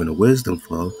serpent of wisdom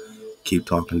flow, keep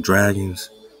talking dragons,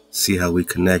 see how we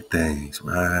connect things,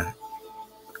 right?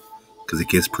 Because it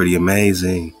gets pretty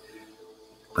amazing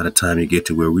by the time you get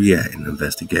to where we at in the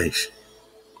investigation.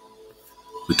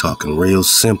 We're talking real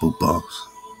simple, boss.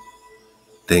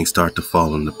 Things start to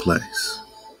fall into place.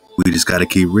 We just got to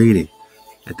keep reading.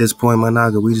 At this point, my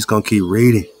naga, we just going to keep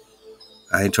reading.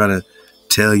 I ain't trying to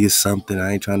tell you something.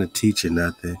 I ain't trying to teach you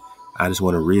nothing. I just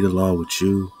want to read along with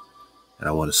you, and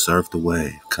I want to surf the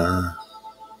wave. Con.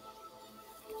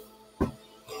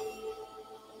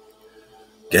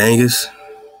 Genghis,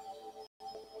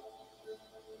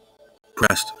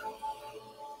 Prester.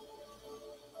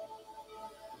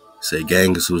 Say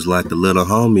Genghis was like the little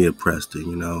homie of Prester,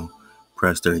 you know.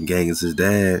 Prester and Genghis'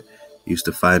 dad used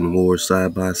to fight in wars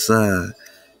side by side.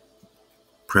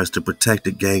 Prester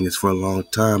protected Genghis for a long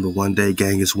time, but one day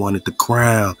Genghis wanted the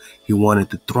crown. He wanted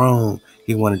the throne.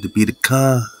 He wanted to be the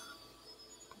Khan.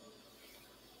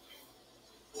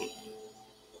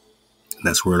 And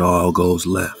that's where it all goes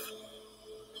left.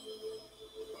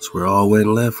 That's where it all went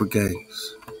left for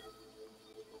Genghis.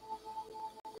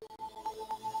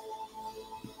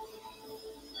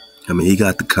 I mean, he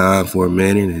got the Khan for a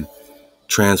minute and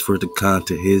transferred the Khan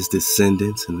to his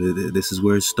descendants, and this is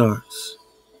where it starts.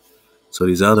 So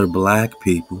these other black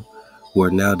people who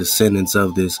are now descendants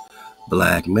of this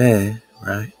black man,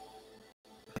 right?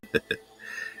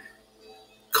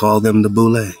 Call them the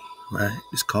Boule, right?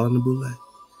 Just call them the Boule.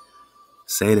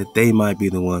 Say that they might be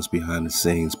the ones behind the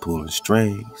scenes pulling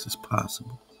strings. It's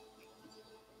possible.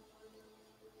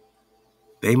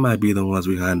 They might be the ones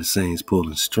behind the scenes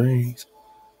pulling strings,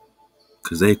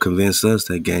 because they convinced us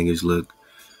that Genghis look,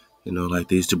 you know, like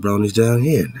these jabronis down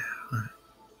here now, right?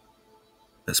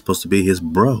 That's supposed to be his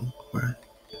bro, right?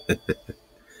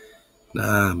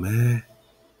 Nah, man.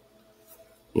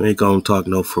 You ain't gonna talk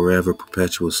no forever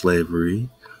perpetual slavery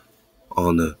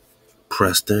on the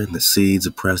Prester and the seeds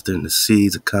of Prester and the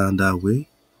seeds of Kondawi.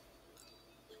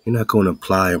 You're not going to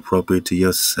apply appropriate to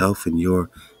yourself and your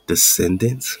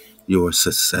descendants, your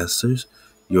successors,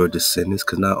 your descendants,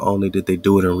 because not only did they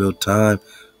do it in real time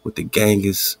with the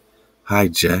Genghis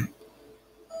hijack,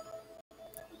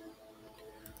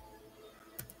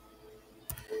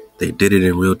 they did it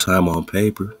in real time on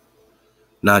paper,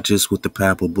 not just with the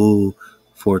Papal Bull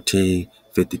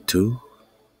 1452.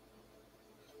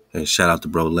 And shout out to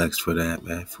Bro Lex for that,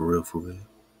 man. For real, for real.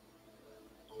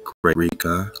 Great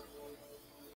recon.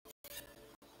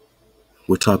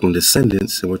 We're talking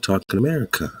descendants and we're talking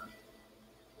America.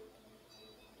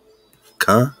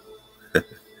 Ka?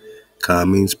 Ka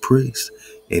means priest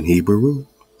in Hebrew.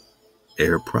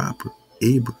 Air proper.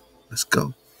 Hebrew. Let's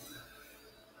go.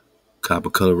 Copper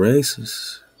color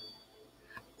races.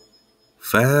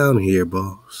 Found here,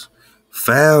 boss.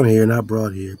 Found here, not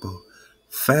brought here, boss.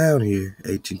 Found here.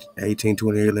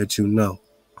 1828 let you know.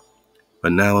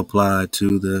 But now applied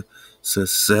to the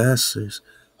successors,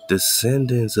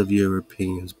 descendants of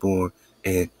Europeans born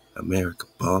in America,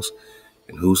 boss.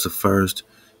 And who's the first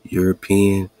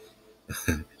European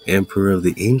emperor of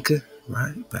the Inca?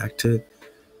 Right? Back to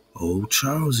old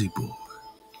Charlesy boy.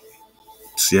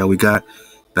 See how we got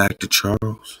back to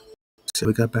Charles? See how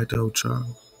we got back to old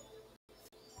Charles?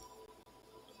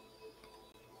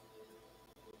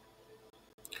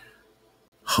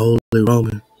 Holy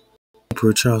Roman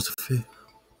Emperor Charles V.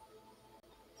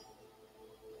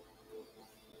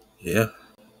 Yeah.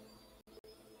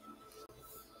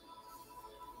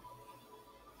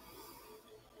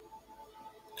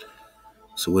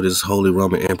 So what does Holy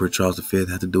Roman Emperor Charles V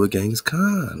have to do with Genghis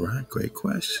Khan, right? Great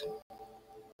question.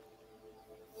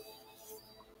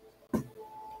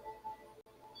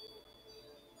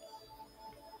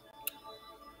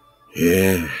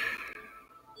 Yeah.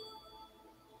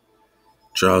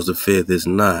 Charles V is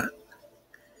not.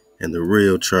 And the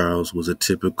real Charles was a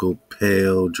typical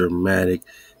pale, dramatic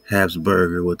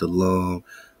Habsburger with a long,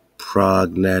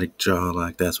 prognatic jaw.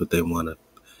 Like that's what they want to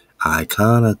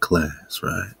iconoclast,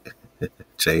 right?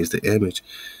 Change the image.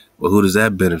 Well, who does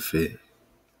that benefit?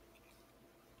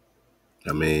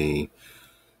 I mean,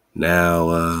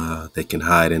 now they can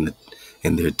hide in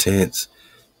their tents,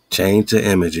 change the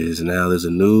images. Now there's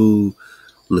a new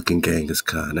looking Genghis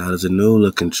Khan. Now there's a new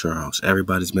looking Charles.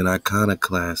 Everybody's been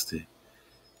iconoclasted.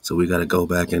 So we got to go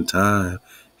back in time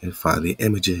and find the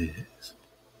images.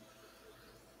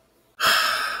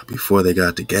 Before they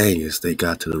got to Genghis, they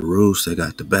got to the Rus, they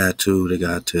got to Batu, they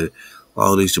got to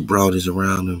all these jabronis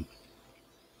around them.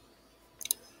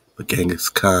 But Genghis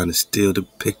Khan is still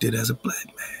depicted as a black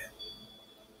man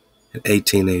in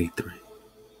 1883.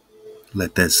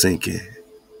 Let that sink in.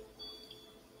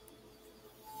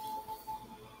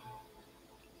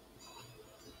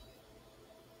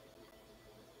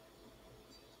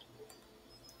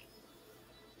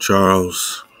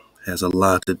 Charles has a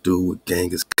lot to do with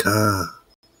Genghis Khan.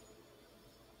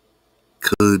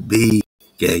 Could be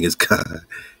Genghis Khan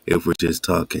if we're just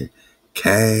talking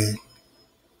Kang,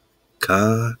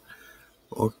 Khan,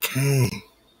 or Kang.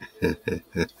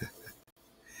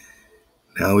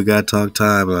 Now we gotta talk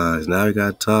timelines. Now we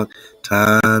gotta talk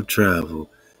time travel.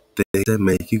 Things that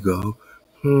make you go,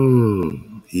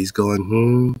 He's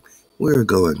going, We're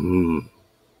going,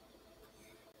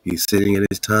 He's sitting in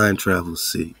his time travel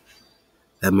seat.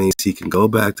 That means he can go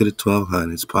back to the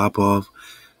 1200s, pop off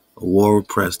a war with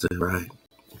Prester, right?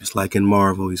 Just like in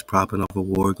Marvel, he's popping off a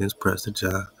war against Prester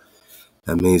John.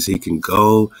 That means he can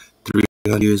go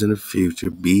 300 years in the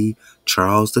future, be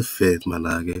Charles V, my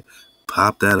nigga.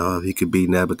 Pop that off. He could be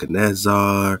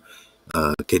Nebuchadnezzar,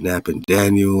 kidnapping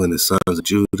Daniel and the sons of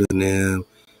Judah and them,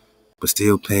 but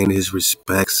still paying his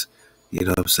respects, you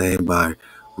know what I'm saying, by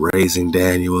raising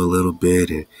Daniel a little bit.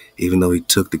 And even though he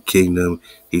took the kingdom,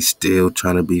 he's still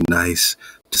trying to be nice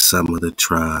to some of the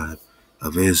tribe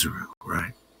of Israel,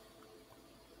 right?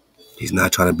 He's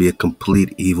not trying to be a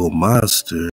complete evil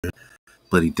monster,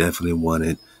 but he definitely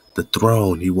wanted the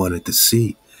throne. He wanted the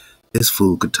seat. This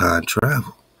fool could time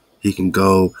travel. He can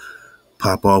go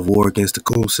pop off war against the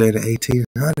Kumse in the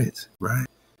 1800s, right?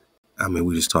 I mean,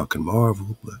 we're just talking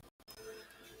Marvel, but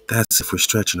that's if we're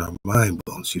stretching our mind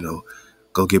bones, you know.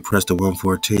 Go get Prester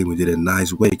 114. We did a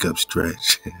nice wake-up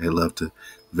stretch. I love to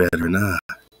veteran eye.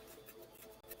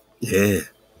 Yeah,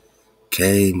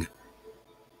 Kang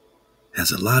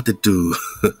has a lot to do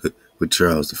with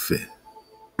Charles V.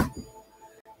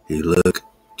 He looked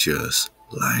just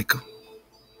like him.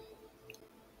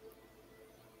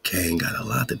 Kang got a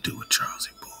lot to do with Charles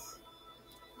boy.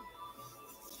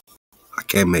 I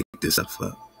can't make this stuff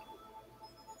up.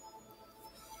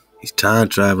 He's time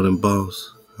traveling,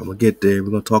 boss. I'm gonna get there.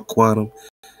 We're gonna talk quantum.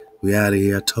 We out of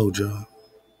here. I told y'all.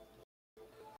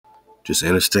 Just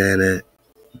understand that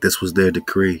this was their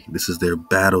decree. This is their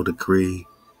battle decree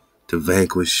to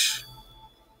vanquish.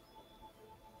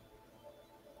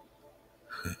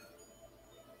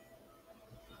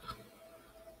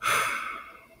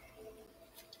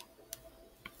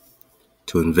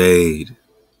 To invade.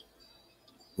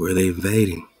 Where are they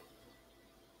invading?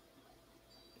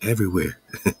 Everywhere.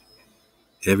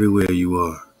 Everywhere you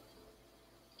are.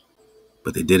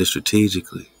 But they did it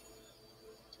strategically.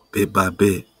 Bit by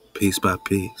bit. Piece by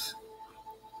piece.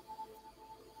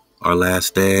 Our last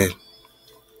stand.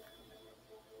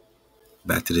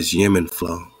 Back to this Yemen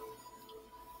flow.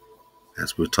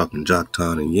 As we're talking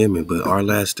Joktan and Yemen, but our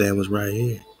last stand was right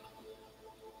here.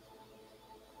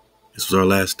 This was our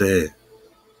last stand.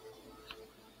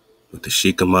 With the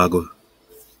Chickamauga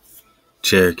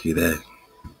Cherokee that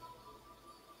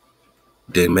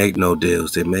didn't make no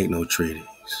deals, didn't make no treaties.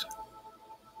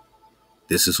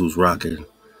 This is who's rocking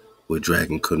with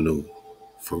Dragon Canoe.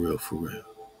 For real, for real.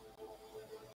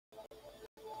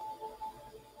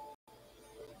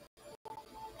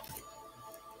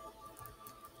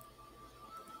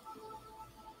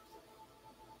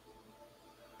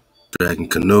 Dragon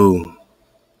Canoe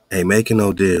ain't making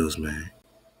no deals, man.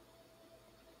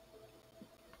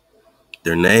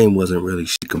 Their name wasn't really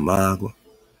Chickamauga.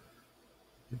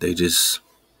 They just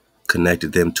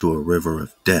connected them to a river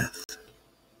of death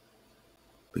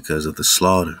because of the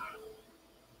slaughter.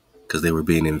 Because they were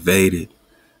being invaded,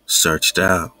 searched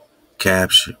out,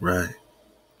 captured, right?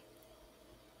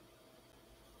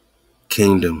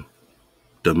 Kingdom,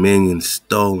 dominion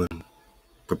stolen,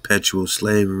 perpetual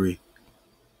slavery.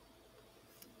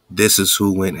 This is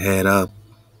who went head up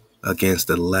against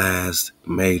the last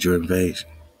major invasion.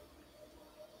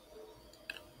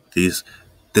 This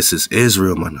is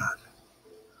Israel, Manat.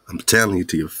 I'm telling you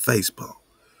to your face, bone.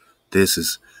 This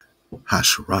is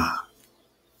Hasharah.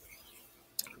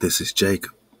 This is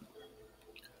Jacob.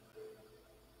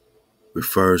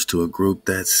 Refers to a group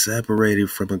that's separated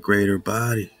from a greater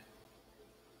body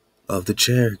of the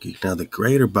Cherokee. Now, the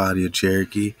greater body of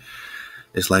Cherokee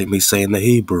is like me saying the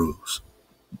Hebrews.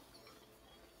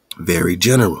 Very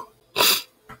general.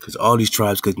 Because all these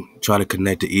tribes could try to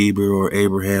connect to Eber or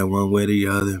Abraham one way or the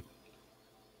other.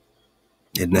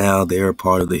 And now they're a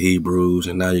part of the Hebrews.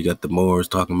 And now you got the Moors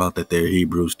talking about that they're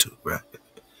Hebrews too, right?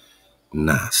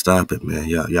 Nah, stop it, man.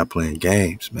 Y'all playing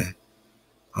games, man.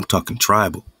 I'm talking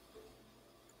tribal.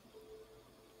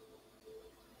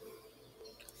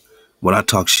 When I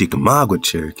talk Chickamauga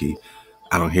Cherokee,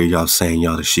 I don't hear y'all saying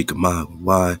y'all the Chickamauga.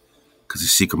 Why? Because the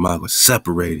Chickamauga is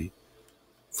separated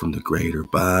from the greater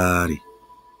body.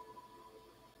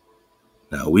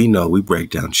 Now, we know we break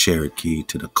down Cherokee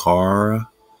to the Kara,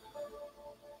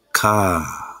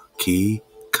 Ka, Ki,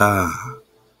 Ka,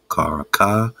 Kara,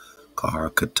 Ka, Kara,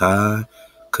 Katai,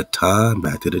 Katan,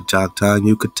 back to the Joktan,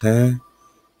 Yucatan.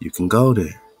 You can go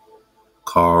there.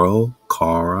 Karo,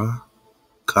 Kara,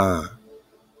 Ka.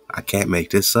 I can't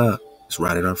make this up. It's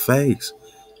right in our face.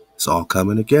 It's all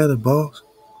coming together, boss.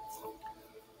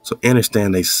 So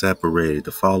understand they separated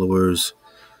the followers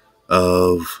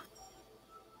of,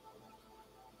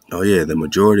 oh yeah, the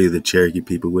majority of the Cherokee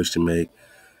people wish to make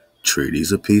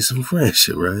treaties of peace and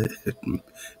friendship, right?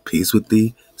 Peace with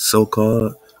the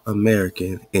so-called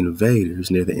American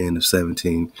invaders near the end of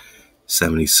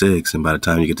 1776. And by the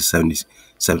time you get to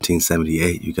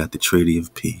 1778, you got the Treaty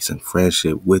of Peace and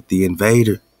Friendship with the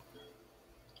invader.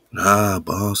 Nah,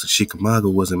 boss, the Chickamauga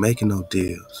wasn't making no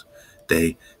deals.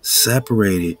 They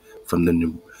separated from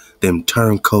them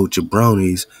turncoat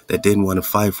jabronis that didn't want to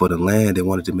fight for the land. They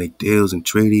wanted to make deals and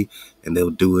treaty, and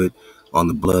they'll do it on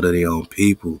the blood of their own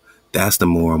people. That's the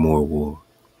more and more war.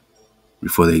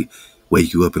 Before they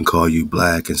wake you up and call you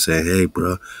black and say, hey,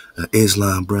 bro,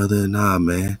 Islam, brother. Nah,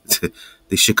 man.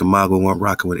 The Chickamauga weren't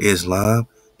rocking with Islam.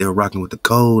 They were rocking with the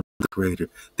code creator.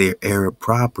 They're Arab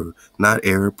proper, not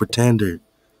Arab pretender.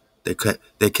 They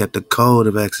kept the code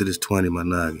of Exodus 20, my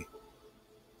nigga.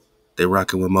 They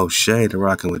rocking with Moshe. They're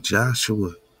rocking with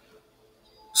Joshua.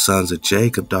 Sons of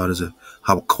Jacob, daughters of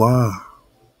HaWah.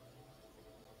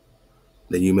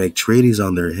 Then you make treaties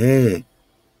on their head.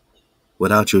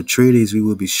 Without your treaties, we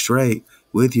would be straight.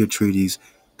 With your treaties,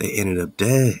 they ended up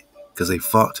dead because they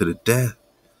fought to the death.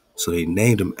 So they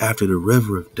named them after the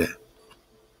river of death.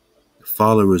 The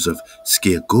followers of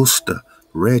Skiagusta,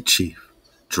 Red Chief,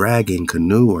 Dragon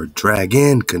Canoe or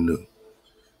Dragon Canoe,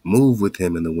 moved with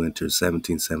him in the winter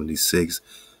 1776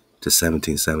 to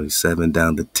 1777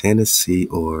 down the Tennessee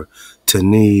or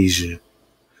Tunisia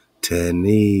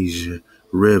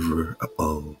River,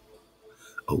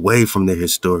 away from their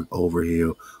historic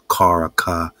overhill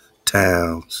Caraca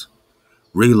towns.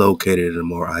 Relocated in a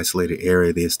more isolated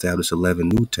area, they established 11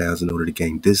 new towns in order to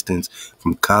gain distance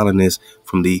from colonists,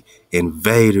 from the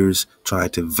invaders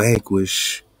trying to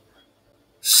vanquish,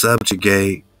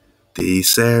 subjugate the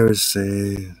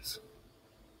Saracens.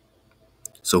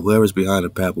 So whoever's behind the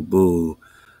Papal Bull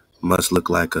must look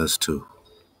like us too,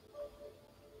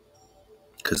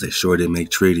 because they sure did make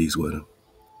treaties with them.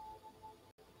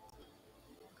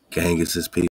 Genghis'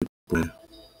 people,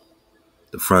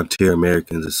 the frontier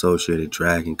Americans associated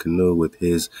Dragon Canoe with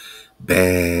his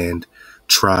band,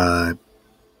 tribe,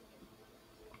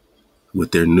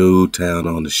 with their new town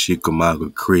on the Chickamauga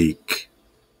Creek.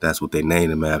 That's what they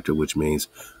named him after, which means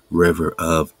River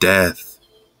of Death.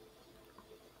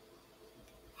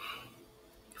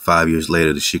 5 years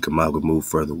later, the Chickamauga moved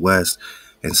further west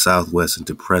and southwest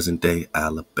into present-day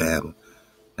Alabama.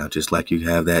 Now, just like you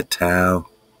have that town,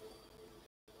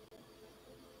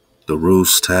 the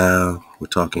Roost town, we're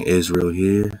talking Israel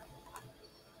here.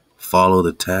 Follow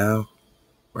the town,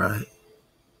 right?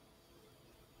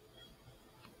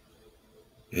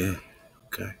 Yeah,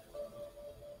 okay.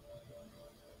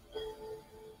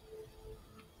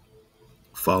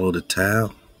 Follow the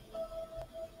town.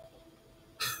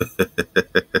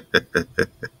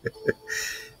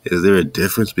 Is there a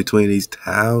difference between these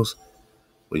towns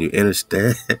when you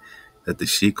understand that the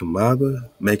Chickamauga,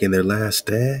 making their last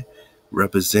stand,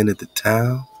 represented the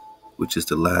tau, which is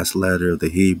the last letter of the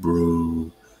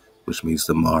Hebrew, which means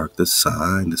the mark, the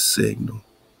sign, the signal.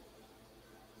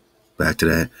 Back to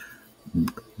that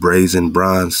brazen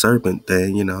bronze serpent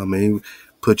thing, you know what I mean?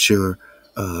 Put a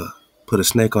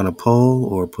snake on a pole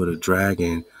or put a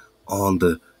dragon on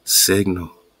the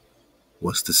signal.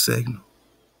 What's the signal?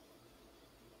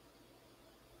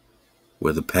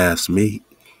 Where the paths meet.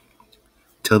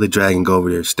 Tell the dragon go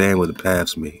over there, stand where the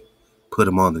paths meet. Put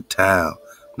him on the towel,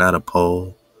 not a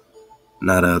pole,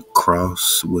 not a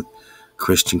cross with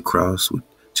Christian cross with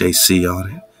JC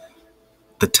on it.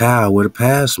 The towel where the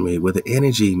paths meet, where the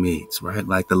energy meets, right?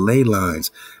 Like the ley lines,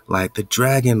 like the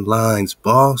dragon lines,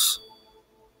 boss.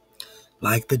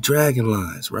 Like the dragon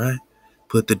lines, right?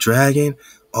 Put the dragon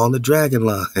on the dragon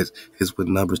lines is what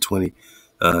numbers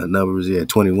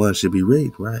 21 should be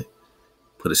read, right?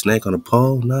 Put a snake on a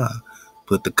pole? Nah.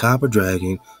 Put the copper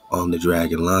dragon on the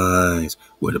dragon lines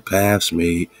where the paths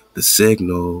meet, the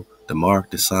signal, the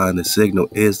mark, the sign, the signal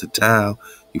is the tau.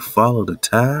 You follow the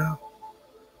tau?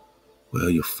 Well,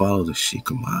 you follow the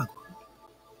Chickamauga.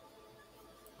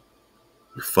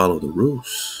 You follow the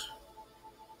roost.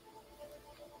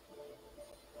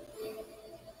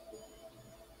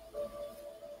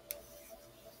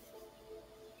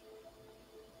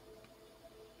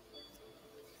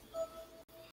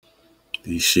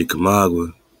 These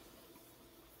Chickamauga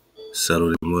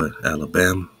settled in what?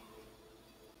 Alabama?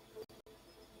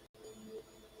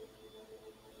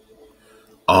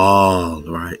 All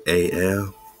right,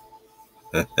 A-L.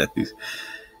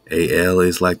 A-L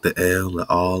is like the L, the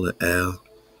all, the L.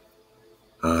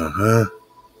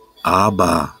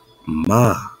 Abba,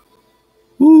 Ma.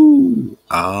 Woo.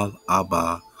 Al,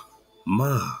 Abba,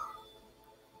 Ma.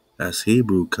 That's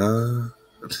Hebrew, Khan.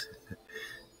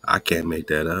 I can't make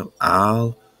that up.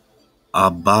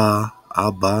 Abba,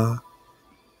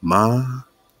 Ma,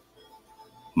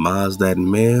 Ma's that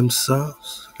ma'am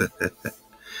sauce.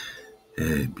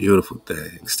 Hey, beautiful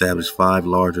thing. Established 5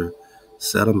 larger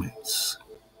settlements.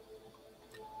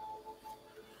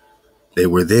 They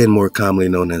were then more commonly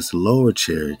known as the Lower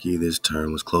Cherokee. This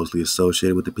term was closely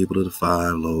associated with the people of the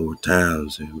 5 lower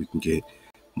towns, and we can get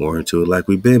more into it like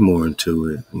we've been more into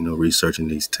it, researching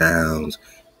these towns,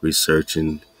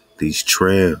 researching these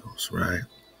trails, right?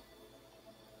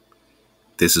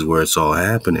 This is where it's all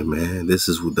happening, man. This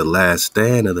is the last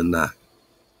stand of the knot.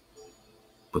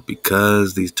 But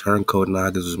because these turncoat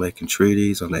Nagas was making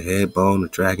treaties on the headbone, the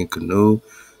dragon canoe,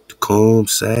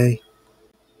 Tecumseh,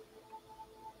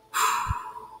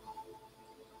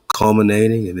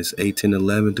 culminating in this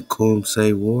 1811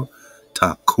 Tecumseh War,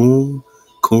 Takum,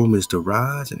 Kum is to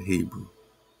rise in Hebrew.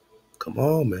 Come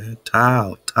on, man.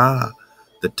 Tau, Ta.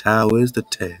 The Tau is the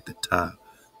Te, the Tau.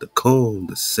 The Kum,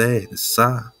 the Se, the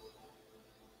Sa.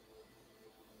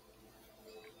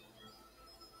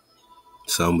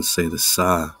 Some would say the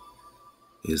Sa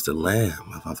is the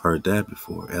Lamb. I've heard that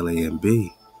before. Lamb.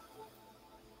 The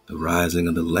rising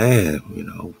of the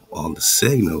Lamb, on the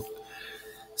signal.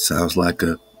 Sounds like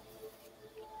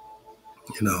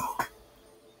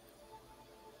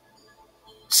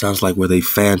sounds like where they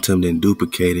phantomed and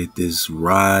duplicated this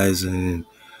rising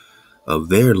of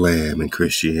their Lamb in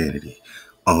Christianity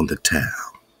on the town.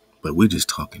 But we just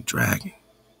talking dragon,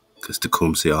 because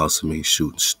Tecumseh also means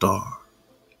shooting star.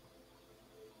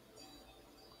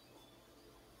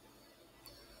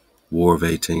 War of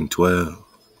 1812,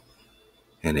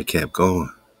 and it kept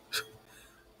going.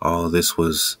 All this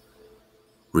was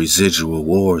residual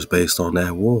wars based on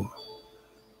that war.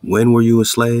 When were you a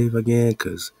slave again?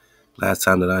 Because last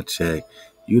time that I checked,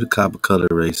 you the copper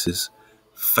colored races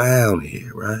found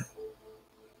here, right?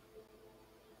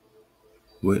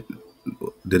 When,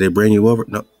 did they bring you over?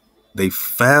 No, they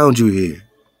found you here.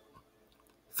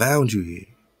 Found you here.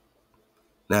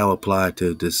 Now apply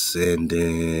to descendants.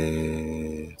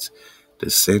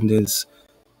 Descendants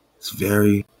is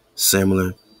very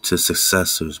similar to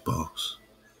successors, boss.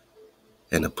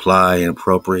 And apply and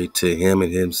appropriate to him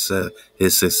and himself,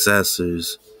 his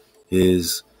successors,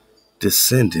 his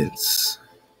descendants.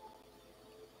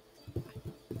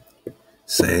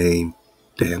 Same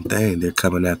damn thing. They're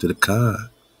coming after the Khan.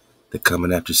 They're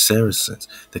coming after Saracens.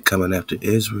 They're coming after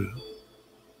Israel.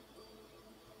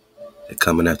 They're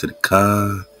coming after the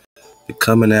Khan. They're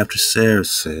coming after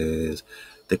Saracens.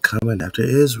 They're coming after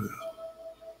Israel.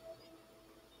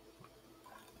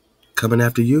 Coming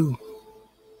after you.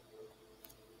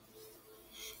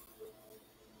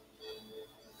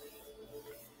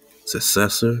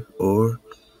 Successor or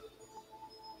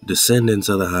descendants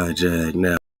of the hijack.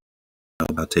 Now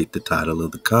I'll take the title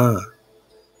of the Khan.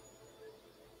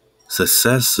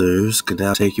 Successors can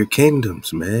now take your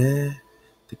kingdoms, man.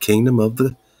 The kingdom of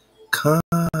the Khan.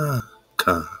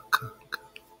 Khan.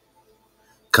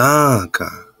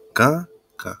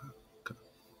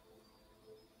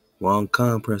 Wong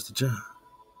Khan, Prester John.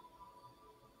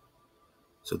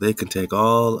 So they can take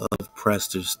all of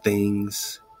Prester's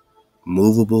things,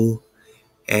 movable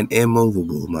and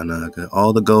immovable, my naga.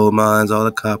 All the gold mines, all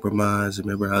the copper mines.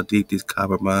 Remember how deep these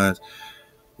copper mines?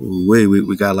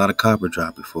 We got a lot of copper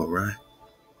drop before, right?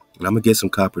 And I'm gonna get some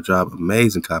copper drop,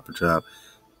 amazing copper drop.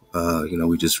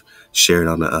 We just shared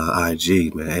on the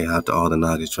IG, man. Hey, out to all the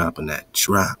nagas dropping that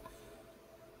drop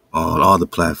on all the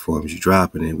platforms you're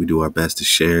dropping it. We do our best to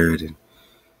share it, and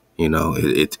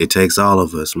it takes all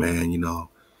of us, man.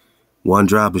 One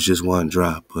drop is just one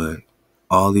drop, but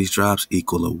all these drops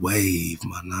equal a wave,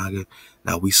 my naga.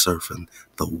 Now we surfing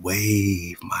the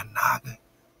wave, my naga.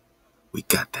 We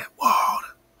got that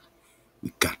water.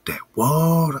 We got that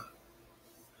water.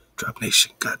 Drop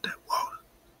Nation got that water.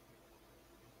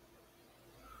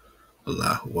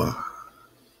 Halal HaWah.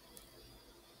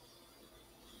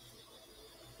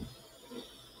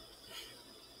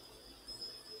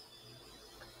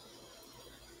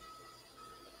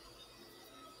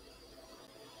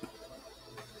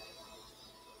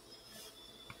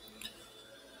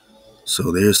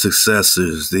 So their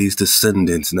successors, these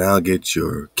descendants, now get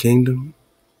your kingdom,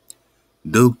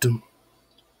 dukedom,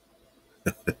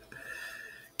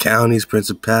 counties,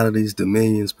 principalities,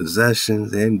 dominions,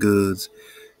 possessions, and goods,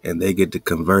 and they get to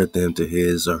convert them to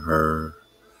his or her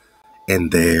and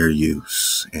their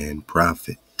use and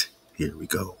profit. Here we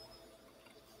go.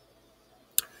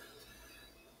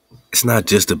 It's not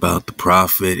just about the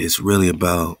profit, it's really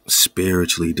about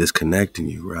spiritually disconnecting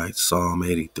you, right? Psalm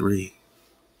 83.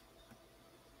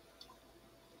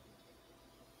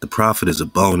 The profit is a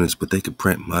bonus, but they could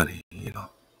print money,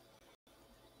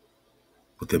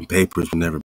 But them papers will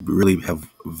never really have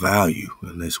value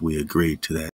unless we agree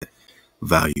to that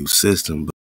value system.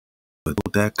 But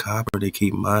with that copper they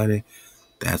keep mining,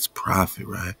 that's profit,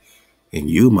 right? And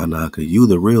you, my knocker, you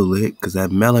the real lick, because that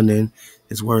melanin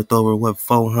is worth over, what,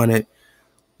 $400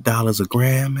 a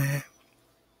gram, man?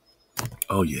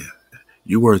 Oh, yeah.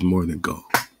 You worth more than gold.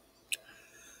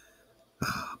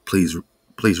 Please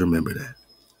remember that.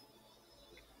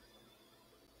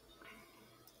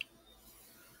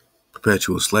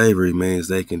 Perpetual slavery means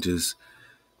they can just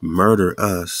murder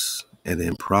us and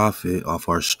then profit off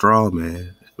our straw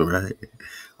man, right?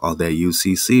 All that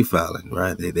UCC filing,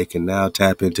 right? They can now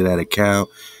tap into that account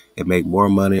and make more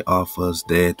money off us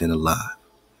dead than alive.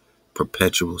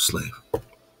 Perpetual slavery.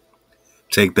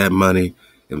 Take that money,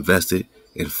 invest it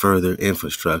in further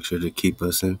infrastructure to keep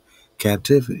us in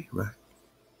captivity, right?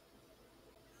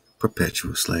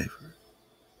 Perpetual slavery.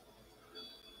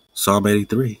 Psalm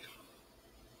 83.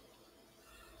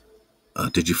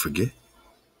 Did you forget?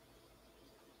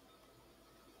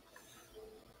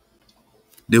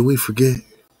 Did we forget?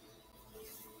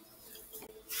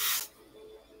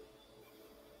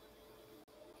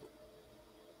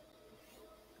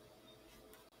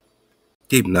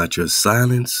 Keep not your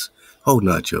silence, hold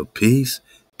not your peace,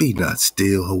 be not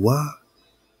still, HaWah,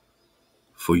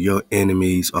 for your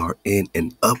enemies are in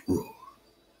an uproar.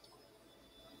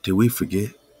 Did we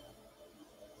forget?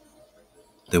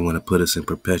 They want to put us in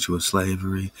perpetual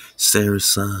slavery. Sarah's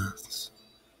sons,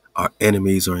 our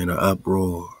enemies are in an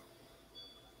uproar.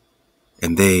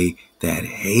 And they that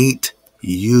hate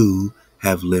you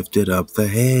have lifted up the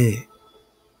head.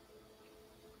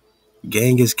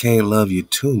 Genghis can't love you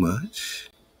too much.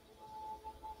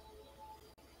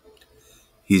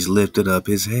 He's lifted up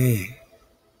his head.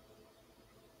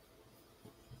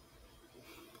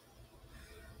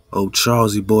 Oh,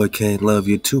 Charlesy boy can't love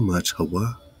you too much,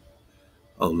 HaWah.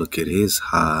 Oh, look at his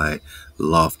high,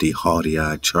 lofty,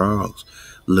 haughty-eyed Charles.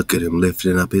 Look at him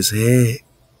lifting up his head.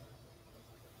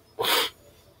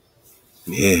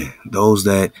 Yeah, those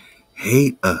that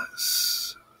hate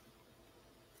us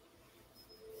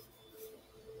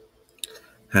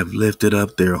have lifted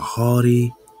up their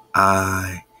haughty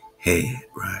eye head,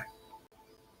 right?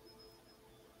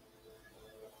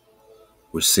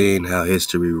 We're seeing how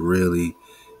history really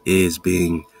is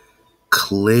being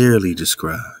clearly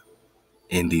described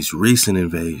in these recent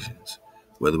invasions,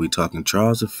 whether we're talking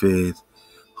Charles V,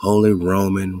 Holy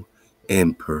Roman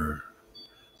Emperor,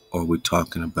 or we're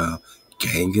talking about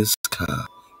Genghis Khan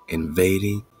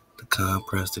invading the Khan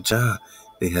Prester John.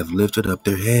 They have lifted up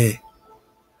their head.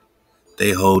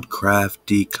 They hold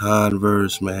crafty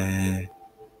converse, man.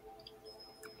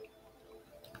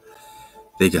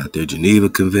 They got their Geneva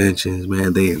Conventions,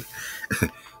 man. They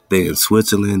in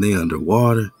Switzerland. They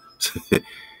underwater.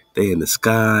 They in the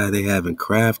sky. They having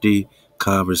crafty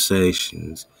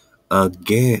conversations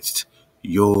against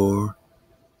your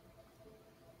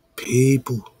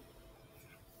people.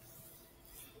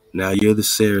 Now you're the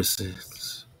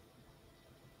Saracens.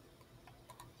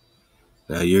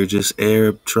 Now you're just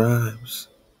Arab tribes.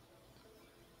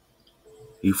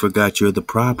 You forgot you're the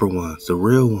proper ones, the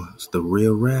real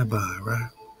rabbi,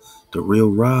 right? The real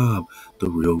Rob, the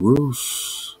real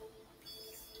Roos.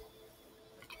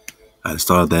 I just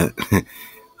thought of that.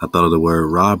 I thought of the word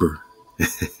robber.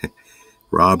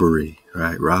 Robbery,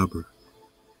 right? Robber.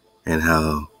 And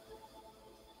how,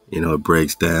 it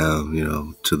breaks down,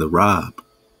 to the Rob.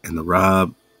 And the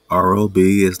Rob,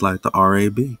 R-O-B, is like the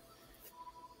R-A-B.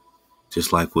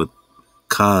 Just like with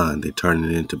con, they turn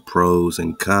it into pros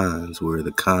and cons, where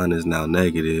the con is now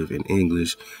negative in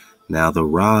English. Now the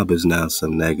rob is now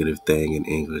some negative thing in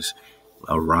English.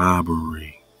 A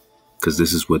robbery. Because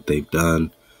this is what they've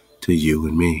done to you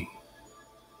and me.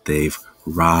 They've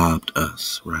robbed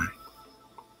us, right?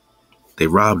 They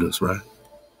robbed us, right?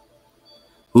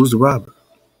 Who's the robber?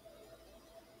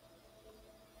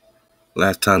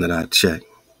 Last time that I checked,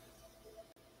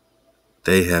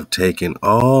 they have taken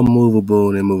all movable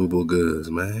and immovable goods,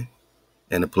 man,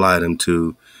 and applied them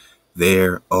to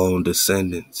their own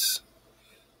descendants.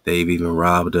 They've even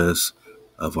robbed us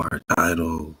of our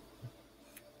title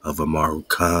of Amaru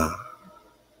Khan.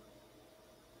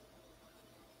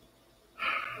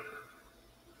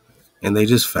 And they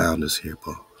just found us here,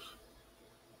 boss,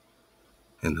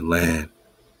 in the land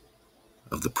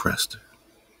of the Prester.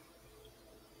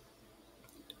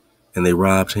 And they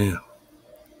robbed him.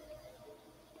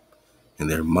 And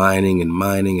they're mining and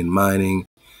mining and mining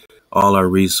all our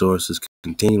resources,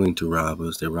 continuing to rob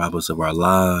us. They rob us of our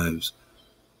lives,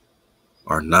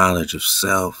 our knowledge of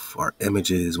self, our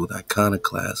images with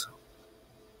iconoclasm.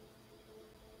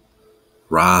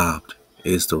 Robbed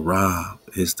is the rob,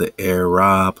 is the air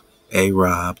rob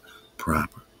Arab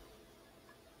proper.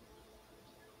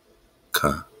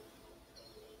 Con.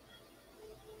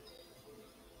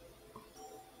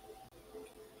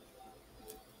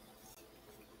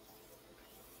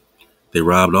 They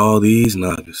robbed all these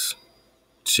Nagas.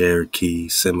 Cherokee,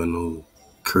 Seminole,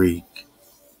 Creek,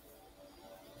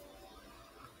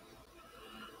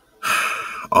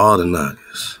 all the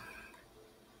Nagas.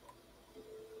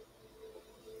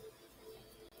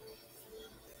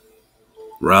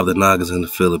 Robbed the Nagas in the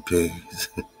Philippines.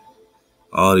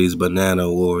 All these banana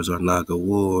wars are Naga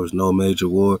wars, no major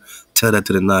war. Tell that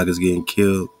to the Nagas getting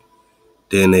killed.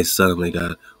 Then they suddenly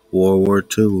got World War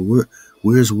II.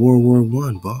 Where's World War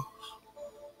I, boss?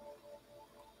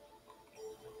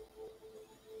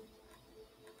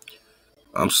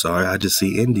 I'm sorry, I just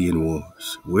see Indian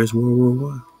wars. Where's World War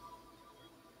One?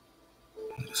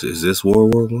 Is this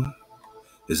World War One?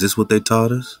 Is this what they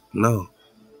taught us? No.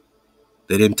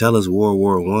 They didn't tell us World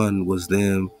War One was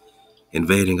them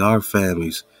invading our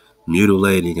families,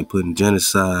 mutilating and putting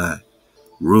genocide,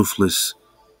 ruthless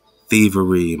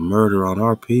thievery and murder on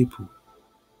our people,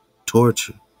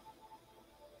 torture.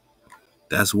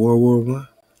 That's World War One.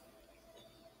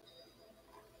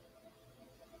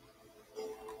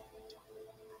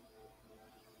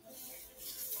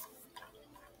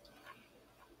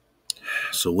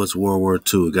 So what's World War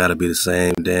II? It gotta be the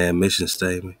same damn mission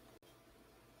statement.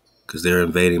 Because they're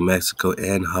invading Mexico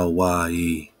and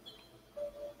Hawaii.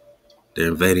 They're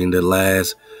invading the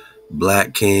last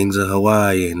black kings of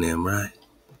Hawaii and them, right?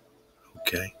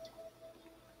 Okay.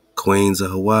 Queens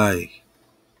of Hawaii.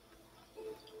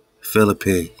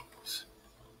 Philippines.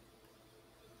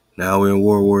 Now we're in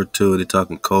World War II. They're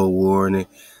talking Cold War. And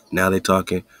now they're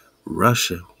talking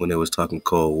Russia when they was talking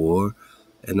Cold War.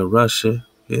 And the Russia,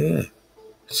 yeah.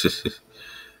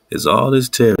 It's all this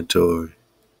territory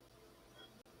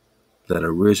that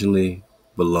originally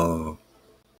belonged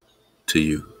to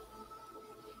you.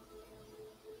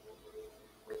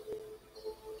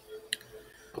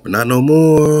 But not no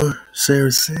more,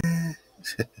 Saracen.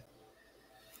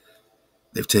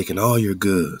 They've taken all your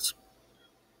goods.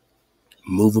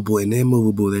 Movable and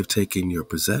immovable, they've taken your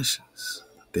possessions.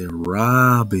 They're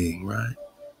robbing, right?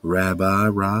 Rabbi,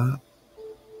 rob.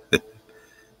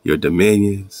 Your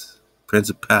dominions,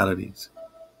 principalities,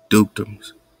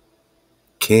 dukedoms,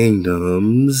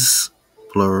 kingdoms,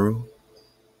 plural.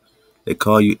 They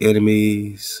call you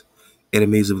enemies,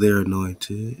 enemies of their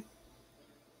anointed.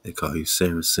 They call you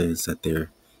Saracens that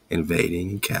they're invading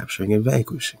and capturing and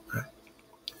vanquishing, right?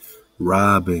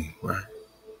 Robbing, right?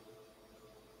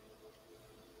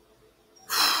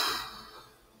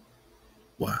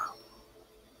 Wow.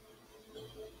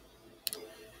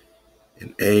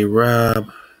 An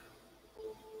Arab.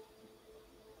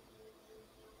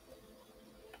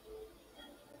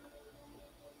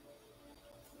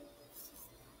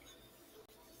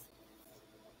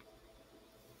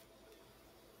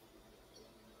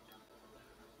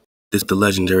 This is the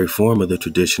legendary form of the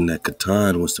tradition that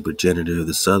Catan was the progenitor of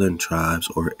the southern tribes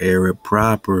or Arab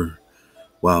proper,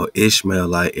 while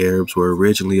Ishmaelite Arabs were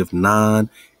originally of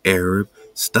non-Arab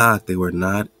stock. They were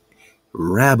not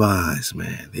rabbis,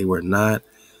 man. They were not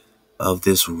of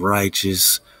this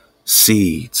righteous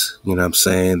seeds, you know what I'm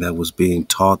saying, that was being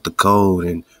taught the code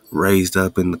and raised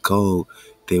up in the code.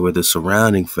 They were the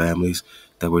surrounding families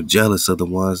that were jealous of the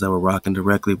ones that were rocking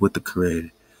directly with the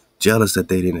Creator. Jealous that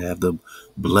they didn't have the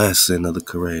blessing of the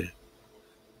Creator.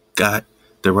 Got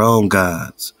their own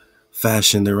gods,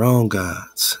 fashioned their own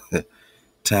gods,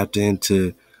 tapped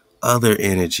into other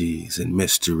energies and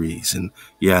mysteries and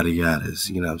yada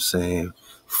yadas, you know what I'm saying?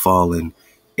 Fallen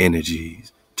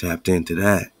energies, tapped into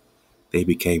that. They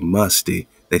became musty.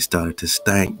 They started to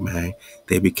stank, man.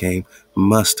 They became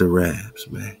muster rabs,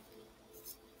 man.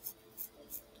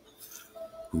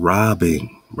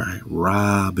 Robbing, right?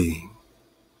 Robbing.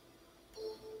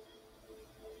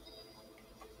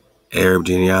 Arab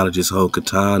genealogists hold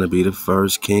Catan to be the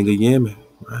first king of Yemen,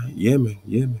 right?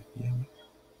 Yemen.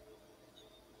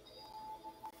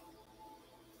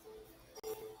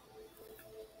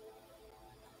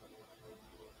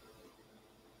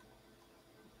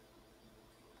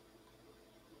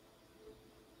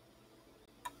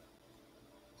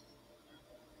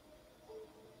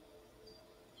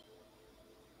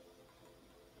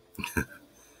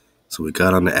 So we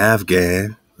got on the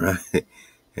Afghan, right?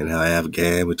 And how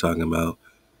Afghan, we're talking about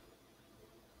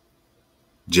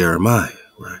Jeremiah,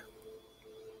 right?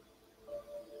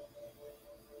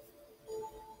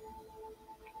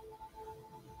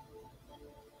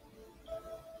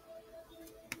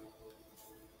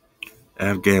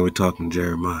 Afghan, we're talking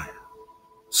Jeremiah.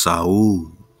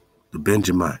 Saul, the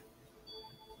Benjamite.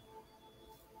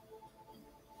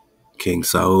 King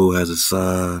Saul has a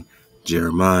son,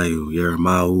 Jeremiah,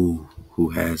 who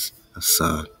has a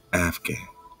son, Afghan.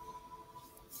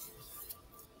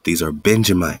 These are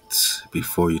Benjamites.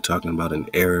 Before you're talking about an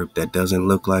Arab that doesn't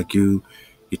look like you,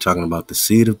 you're talking about the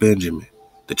seed of Benjamin,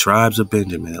 the tribes of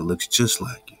Benjamin that looks just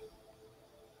like you.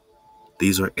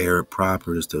 These are Arab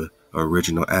propers, the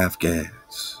original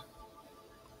Afghans.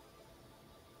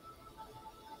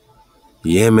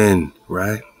 Yemen,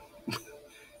 right?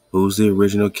 Who's the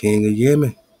original king of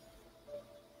Yemen?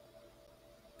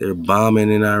 They're bombing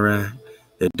in Iraq.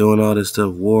 They're doing all this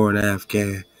stuff, war in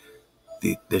Afghan.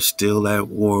 They're still at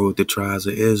war with the tribes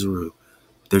of Israel.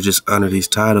 They're just under these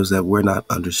titles that we're not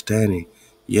understanding.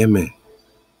 Yemen,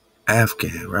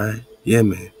 Afghan, right?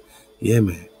 Yemen.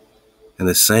 And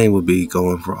the same would be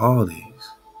going for all these.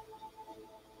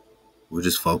 We're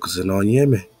just focusing on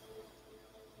Yemen.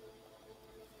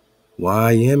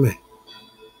 Why Yemen?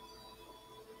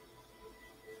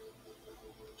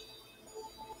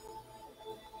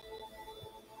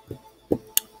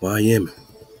 Why Yemen?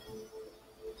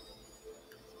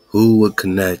 Who would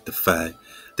connect the fact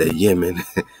that Yemen,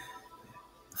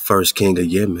 first king of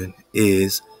Yemen,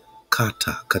 is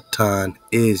Katan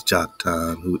is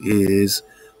Joktan, who is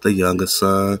the youngest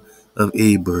son of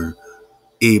Iberu.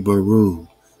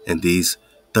 And these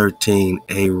 13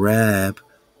 Arab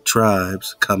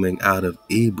tribes coming out of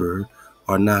Eber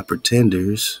are not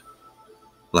pretenders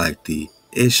like the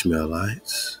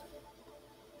Ishmaelites,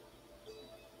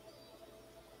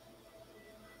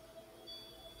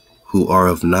 who are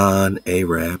of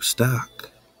non-Arab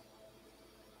stock.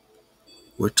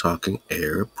 We're talking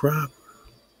Arab proper.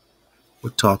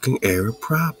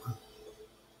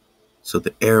 So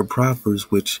the Arab propers,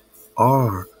 which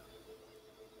are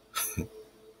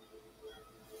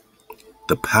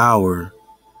the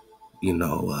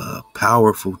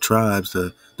powerful tribes,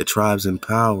 the tribes in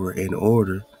power in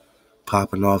order,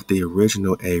 popping off the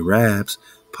original Arabs,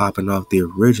 popping off the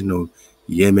original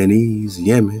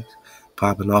Yemen,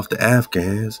 popping off the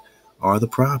Afghans, are the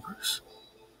propers.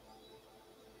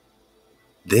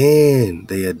 Then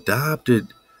they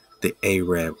adopted the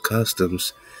Arab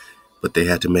customs, but they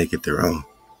had to make it their own.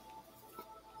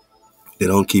 They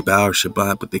don't keep our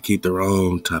Shabbat, but they keep their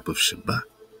own type of Shabbat.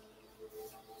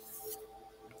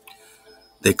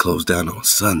 They close down on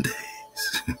Sundays,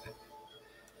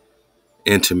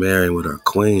 intermarrying with our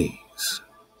queens,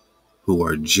 who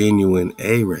are genuine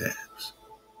Arabs.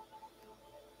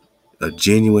 A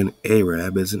genuine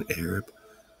Arab is an Arab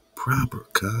proper,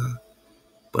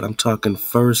 but I'm talking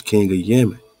first king of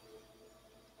Yemen.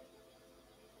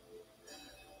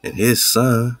 And his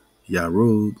son,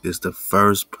 Yarub, is the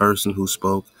first person who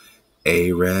spoke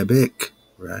Arabic,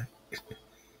 right?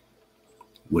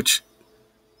 Which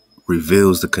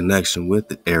reveals the connection with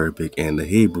the Arabic and the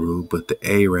Hebrew, but the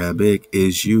Arabic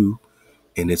is you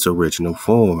in its original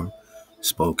form,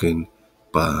 spoken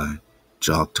by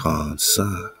Joktan's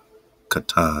son,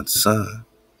 Katan's son,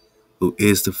 who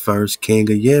is the first king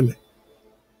of Yemen.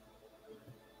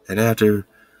 And after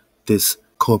this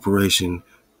corporation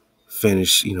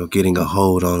finished, getting a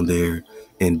hold on their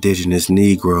indigenous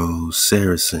Negroes,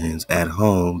 Saracens at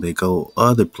home, they go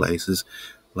other places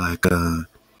like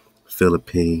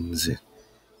Philippines and,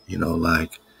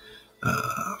 like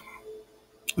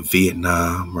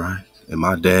Vietnam, right? And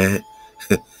my dad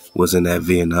was in that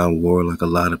Vietnam War, like a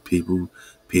lot of people,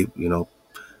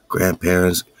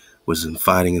 grandparents was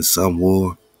fighting in some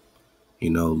war,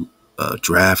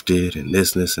 drafted and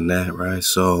this and that, right?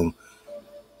 So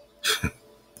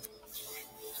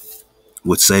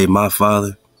what saved my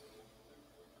father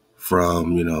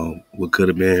from, what could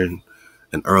have been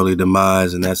an early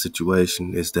demise in that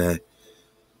situation is that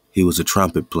he was a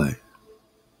trumpet player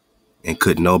and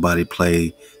couldn't nobody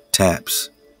play taps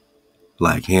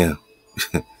like him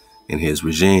in his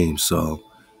regime. So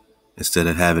instead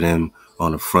of having him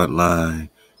on the front line,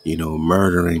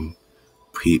 murdering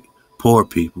poor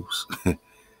peoples,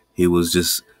 he was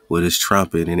just with his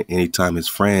trumpet, and anytime his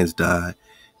friends died,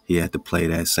 he had to play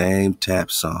that same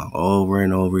tap song over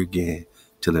and over again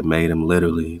till it made him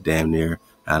literally damn near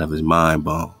out of his mind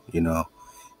bone. He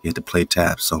had to play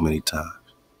taps so many times.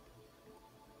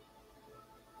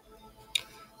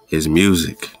 His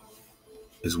music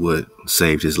is what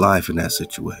saved his life in that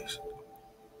situation.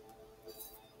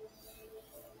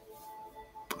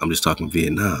 I'm just talking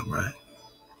Vietnam, right?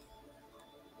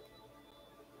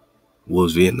 What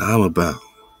was Vietnam about?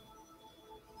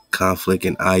 Conflict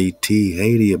in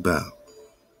Haiti about?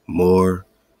 More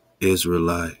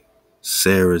Israelite,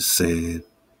 Saracen,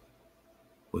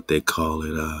 what they call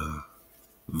it,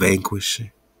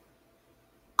 vanquishing.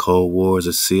 Cold War is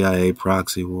a CIA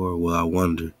proxy war. Well, I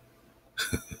wonder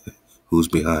Who's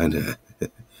behind that?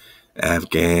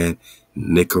 Afghan,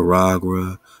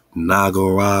 Nicaragua,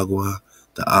 Nicaragua.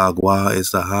 The agua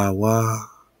is the HaWah.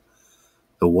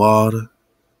 The water,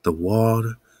 the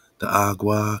water. The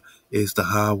agua is the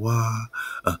HaWah.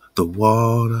 The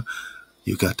water,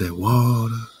 you got that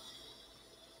water.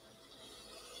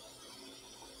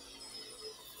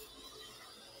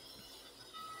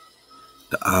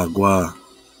 The agua.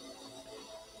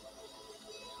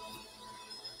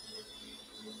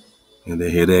 And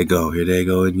then here they go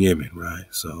in Yemen, right?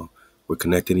 So we're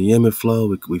connecting the Yemen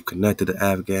flow. We've connected the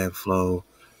Afghan flow.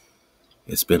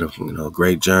 It's been a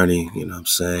great journey, you know what I'm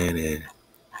saying? And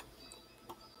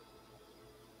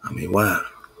I mean, wow.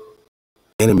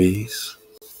 Enemies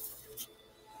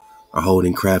are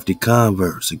holding crafty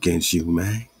converse against you,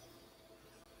 man.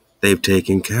 They've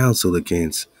taken counsel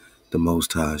against the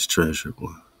Most High's treasured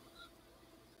one.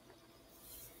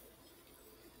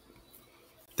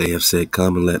 They have said,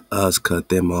 come and let us cut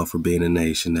them off for being a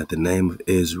nation, that the name of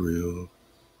Israel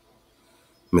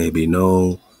may be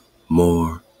no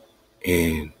more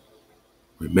in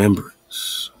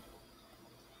remembrance.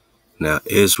 Now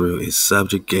Israel is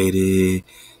subjugated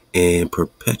in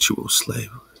perpetual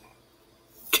slavery.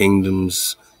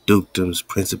 Kingdoms, dukedoms,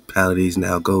 principalities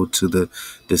now go to the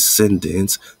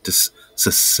descendants, the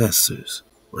successors,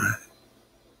 right?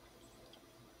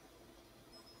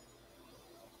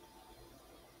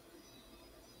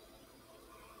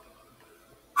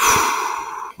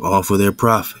 All for their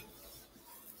profit.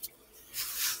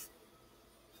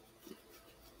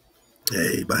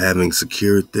 Hey, by having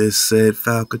secured this said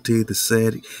faculty, the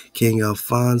said King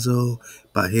Alfonso,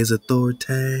 by his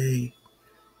authority,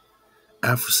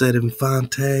 aforesaid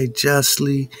Infante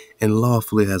justly and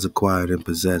lawfully has acquired and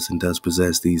possessed and does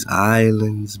possess these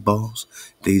islands, boss,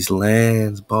 these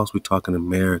lands, boss. We're talking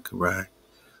America, right?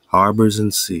 Harbors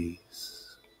and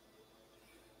seas.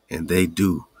 And they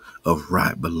do of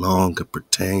right belong and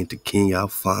pertain to King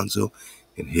Alfonso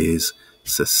and his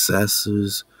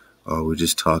successors. Or we're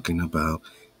just talking about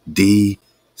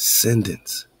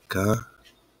descendants, okay?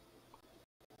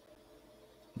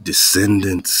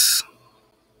 Descendants.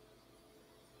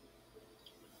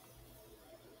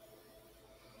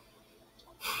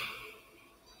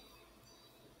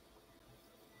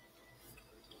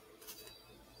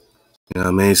 You know what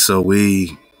I mean? So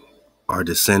we are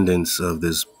descendants of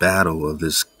this battle, of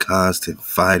this constant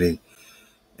fighting.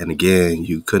 And again,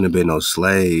 you couldn't have been no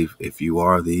slave if you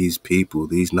are these people,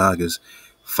 these Nagas,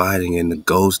 fighting in the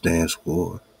Ghost Dance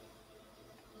War,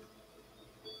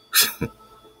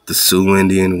 the Sioux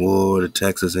Indian War, the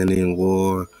Texas Indian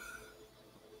War,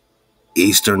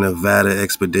 Eastern Nevada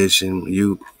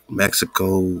Expedition,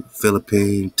 Mexico,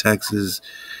 Philippines, Texas,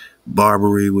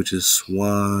 Barbary, which is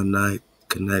Swan Night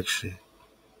connection,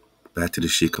 back to the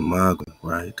Chickamauga,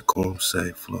 right? The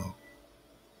Tecumseh flow.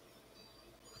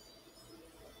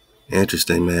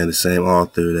 Interesting, man. The same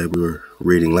author that we were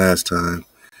reading last time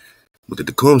with the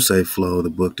Tecumseh flow, the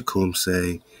book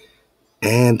Tecumseh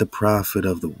and the Prophet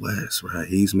of the West, right?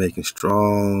 He's making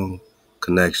strong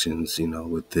connections,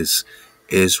 with this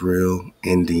Israel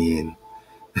Indian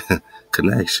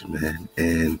connection, man.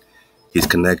 And he's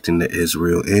connecting the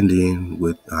Israel Indian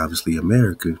with obviously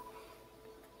America.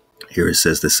 Here it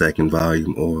says the second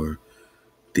volume, or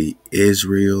the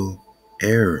Israel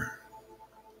era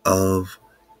of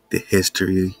the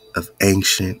history of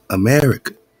ancient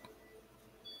America.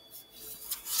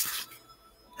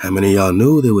 How many of y'all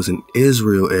knew there was an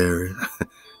Israel era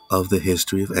of the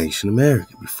history of ancient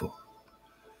America before?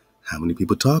 How many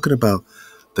people talking about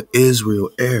the Israel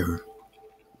era,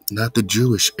 not the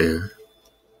Jewish era?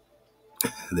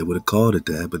 They would have called it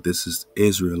that, but this is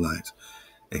Israelites.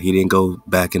 And he didn't go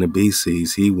back in the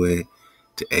BCs. He went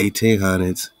to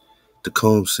 1800s,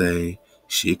 Tecumseh,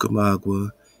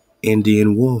 Chickamauga,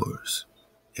 Indian Wars.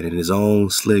 And in his own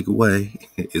slick way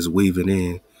is weaving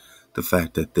in the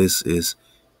fact that this is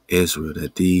Israel,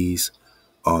 that these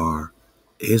are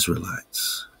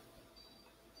Israelites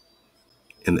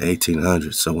in the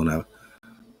 1800s. So when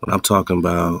I'm talking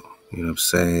about, what I'm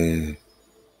saying,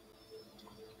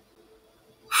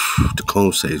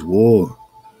 Tecumseh's war,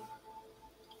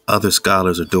 other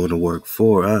scholars are doing the work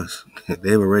for us.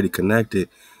 They've already connected,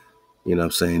 what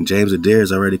I'm saying, James Adair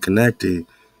has already connected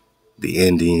the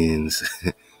Indians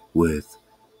with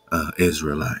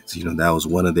Israelites. That was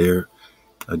one of their,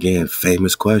 again,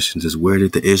 famous questions is, where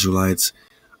did the Israelites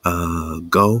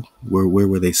go? Where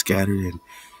were they scattered? And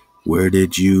where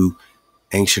did you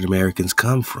ancient Americans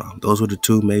come from? Those were the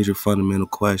two major fundamental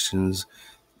questions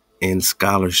in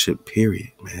scholarship,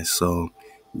 period, man. So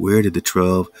where did the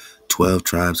 12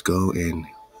 tribes go, and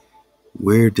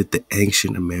where did the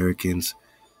ancient Americans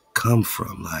come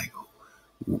from? Like,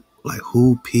 Like,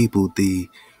 who peopled the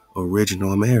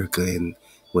original America? And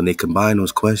when they combine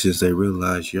those questions, they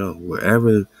realize, yo,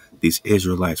 wherever these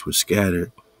Israelites were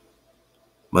scattered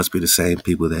must be the same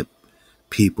people that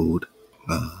peopled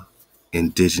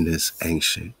indigenous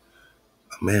ancient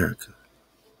America.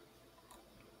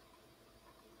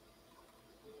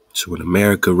 So when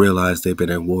America realized they've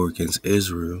been at war against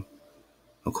Israel,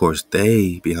 of course,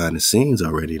 they behind the scenes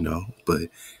already know, but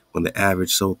when the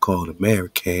average so-called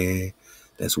American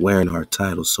that's wearing our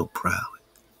title so proudly,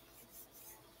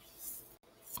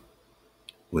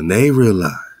 when they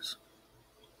realize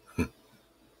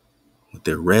with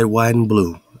their red, white, and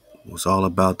blue was all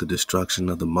about the destruction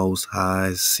of the Most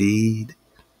High's seed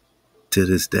to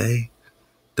this day,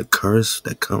 the curse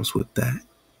that comes with that,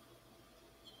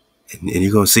 and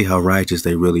you're going to see how righteous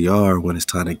they really are when it's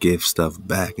time to give stuff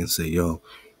back and say, yo,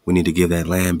 we need to give that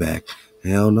land back.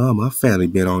 Hell no, my family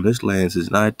been on this land since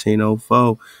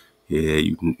 1904.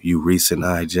 Yeah, you recent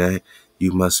hijack.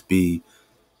 You must be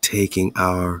taking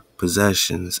our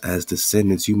possessions as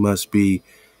descendants. You must be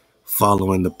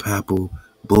following the papal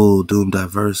bull doom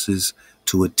diverses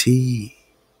to a T,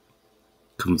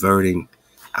 converting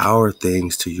our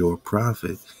things to your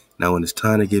profit. Now, when it's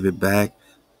time to give it back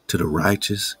to the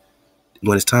righteous,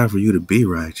 when it's time for you to be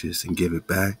righteous and give it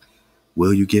back,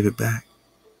 will you give it back?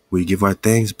 Will you give our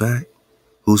things back?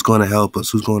 Who's going to help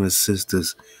us? Who's going to assist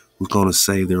us? Who's going to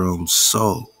save their own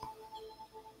soul?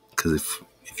 Because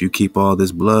if you keep all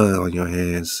this blood on your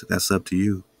hands, that's up to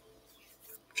you.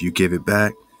 If you give it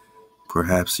back,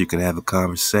 perhaps you can have a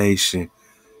conversation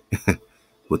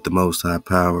with the Most High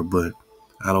Power, but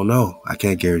I don't know. I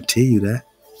can't guarantee you that.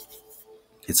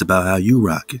 It's about how you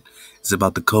rock it. It's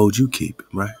about the code you keep,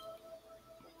 right?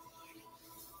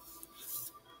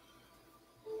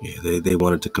 Yeah, they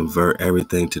wanted to convert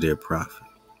everything to their profit.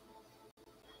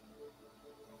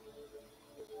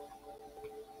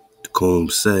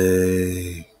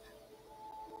 Tecumseh,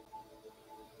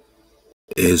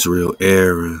 Israel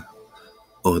era,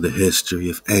 or the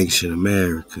history of ancient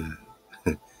America.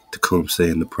 Tecumseh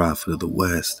and the Prophet of the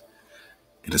West.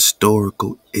 An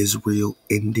historical Israel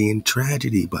Indian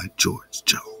tragedy by George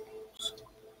Jones.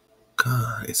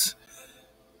 God, it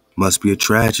must be a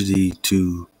tragedy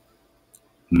to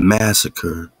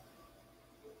massacre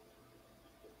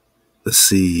the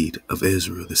seed of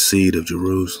Israel, the seed of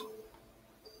Jerusalem.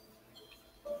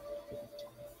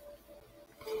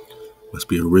 Must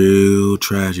be a real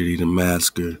tragedy to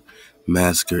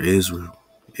massacre Israel.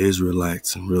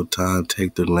 Israelites in real time,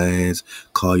 take their lands,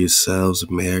 call yourselves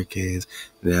Americans.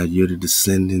 Now you're the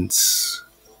descendants.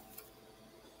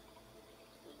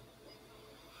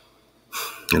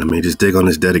 And I mean, just dig on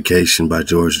this dedication by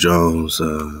George Jones.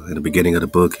 At the beginning of the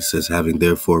book, he says, having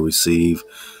therefore received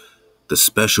the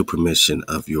special permission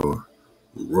of your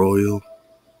Royal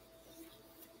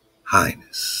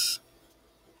Highness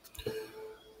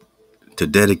to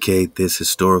dedicate this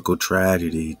historical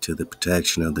tragedy to the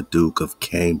protection of the Duke of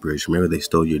Cambridge. Remember, they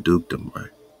stole your dukedom, right?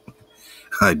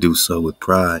 I do so with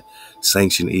pride,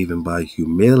 sanctioned even by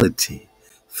humility,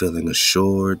 feeling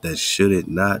assured that should it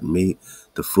not meet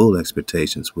the full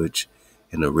expectations which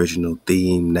an original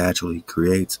theme naturally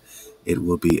creates, it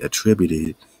will be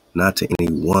attributed not to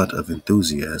any want of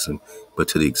enthusiasm, but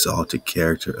to the exalted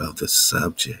character of the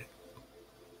subject.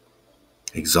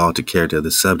 Exalted character of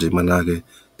the subject, Managa.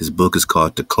 This book is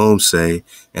called Tecumseh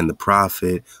and the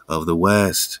Prophet of the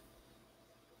West.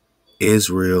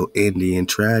 Israel Indian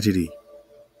tragedy.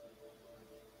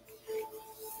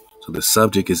 So the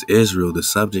subject is Israel. The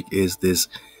subject is this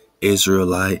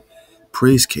Israelite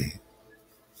priest king,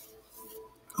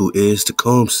 who is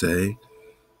Tecumseh,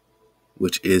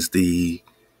 which is the,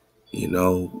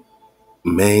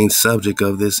 main subject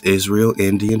of this Israel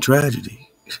Indian tragedy.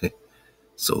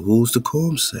 So who's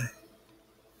Tecumseh?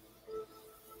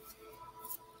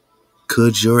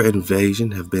 Could your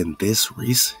invasion have been this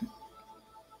recent?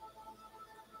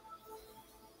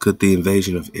 Could the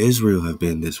invasion of Israel have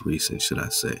been this recent, should I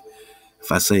say? If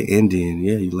I say Indian,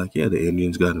 yeah, you're like, yeah, the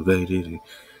Indians got invaded. And,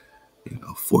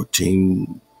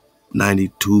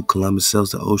 1492, Columbus sails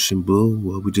the ocean blue.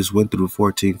 Well, we just went through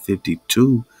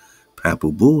 1452,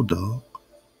 Papal Bulldog.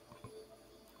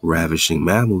 Ravishing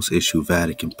mammals issue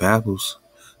Vatican papals,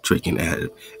 tricking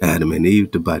Adam and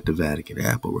Eve to bite the Vatican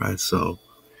apple, right? So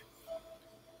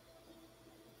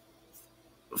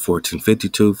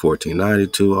 1452,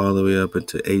 1492, all the way up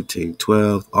into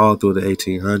 1812, all through the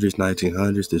 1800s,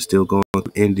 1900s, they're still going through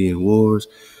Indian wars,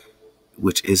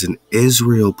 which is an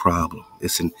Israel problem.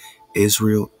 It's an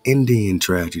Israel-Indian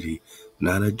tragedy,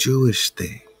 not a Jewish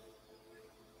thing.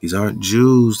 These aren't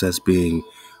Jews that's being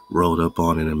rolled up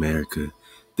on in America.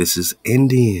 This is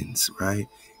Indians, right?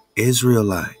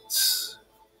 Israelites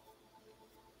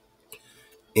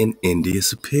in India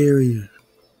Superior,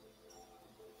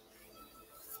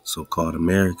 so-called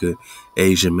America,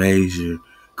 Asia Major,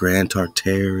 Grand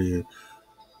Tartaria.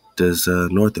 Does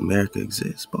North America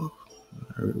exist, Bo?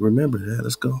 Remember that.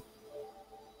 Let's go.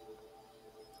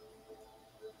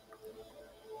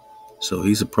 So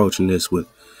he's approaching this with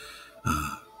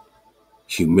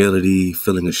humility,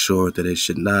 feeling assured that it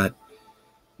should not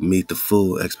meet the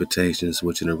full expectations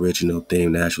which an original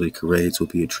theme naturally creates will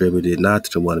be attributed not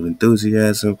to the one of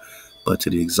enthusiasm, but to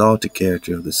the exalted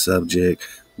character of the subject,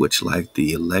 which, like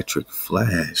the electric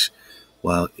flash,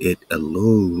 while it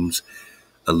illuminates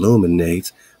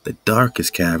the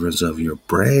darkest caverns of your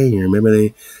brain. You remember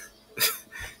they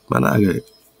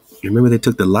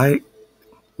took the light?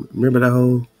 Remember that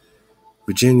whole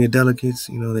Virginia delegates?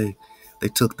 They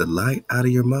took the light out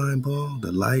of your mind, ball.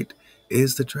 The light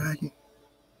is the dragon.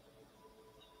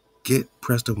 Get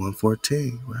Prester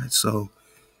 114, right? So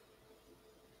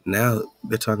now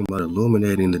they're talking about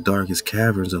illuminating the darkest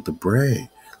caverns of the brain.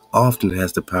 Often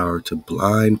has the power to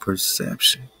blind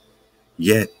perception.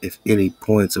 Yet, if any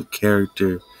points of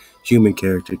human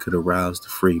character could arouse the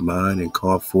free mind and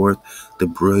call forth the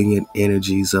brilliant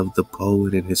energies of the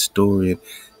poet and historian,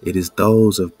 it is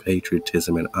those of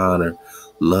patriotism and honor,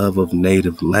 love of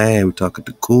native land. We're talking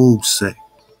to Kumse,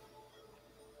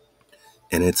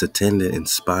 and its attendant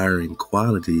inspiring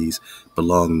qualities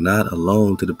belong not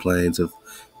alone to the plains of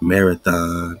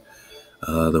Marathon,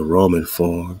 the Roman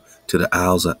form, to the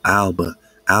Isles of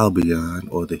Albion,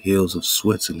 or the hills of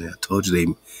Switzerland. I told you they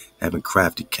having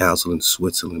crafty counsel in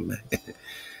Switzerland, man.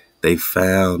 They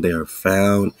are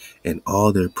found in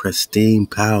all their pristine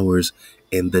powers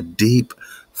in the deep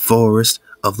forest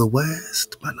of the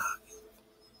West.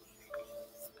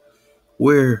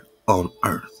 Where on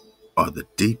earth are the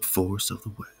deep forests of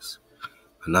the West?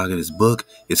 Managa's book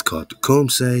is called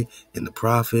Tecumseh and the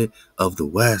Prophet of the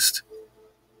West.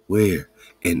 Where?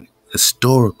 In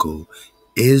historical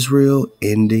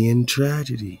Israel-Indian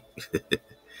tragedy.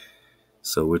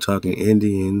 So we're talking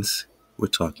Indians, we're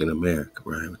talking America,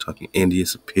 right? We're talking India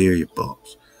Superior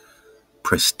balls.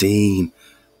 Pristine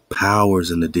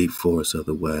powers in the deep forests of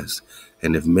the West.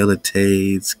 And if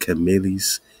Militades,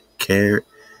 Camillus,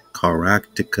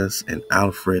 Caractacus, and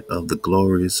Alfred of the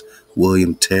glorious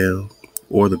William Tell,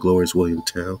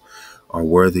 are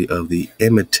worthy of the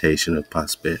imitation of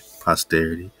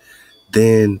posterity,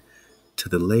 then to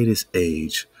the latest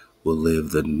age will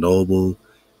live the noble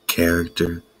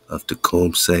character of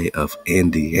Tecumseh of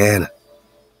Indiana.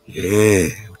 Yeah,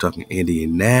 we're talking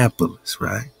Indianapolis,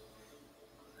 right?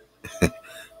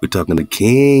 We're talking the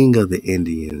king of the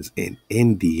Indians in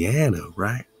Indiana,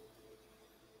 right?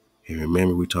 And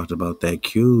remember, we talked about that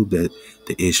cube that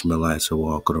the Ishmaelites are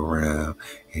walking around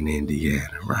in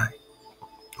Indiana, right?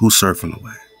 Who's surfing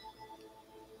away?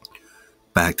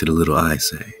 Back to the little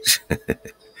ice age.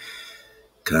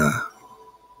 God.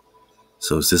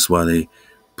 So is this why they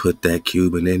put that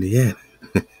cube in Indiana?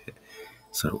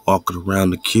 So walking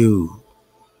around the cube.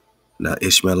 Now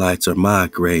Ishmaelites are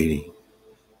migrating.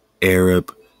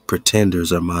 Arab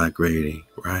pretenders are migrating,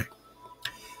 right?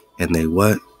 And they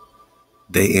what?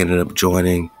 They ended up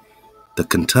joining the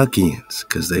Kentuckians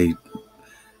because they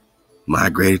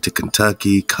migrated to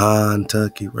Kentucky,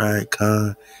 right?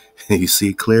 You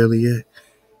see clearly yet?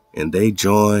 And they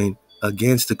joined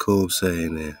against the Kumse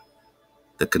and them.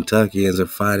 The Kentuckians are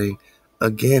fighting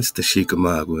against the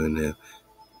Chickamauga and them.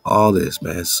 All this,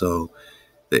 man. So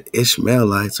the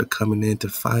Ishmaelites are coming in to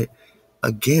fight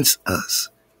against us.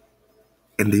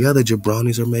 And the other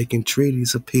jabronis are making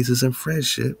treaties of peace and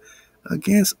friendship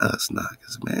against us,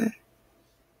 knockers, man.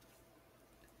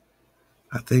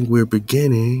 I think we're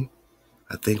beginning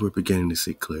to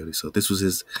see clearly. So this was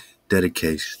his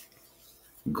dedication,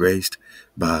 graced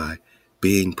by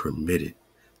being permitted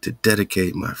to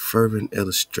dedicate my fervent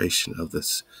illustration of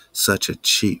such a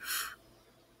chief,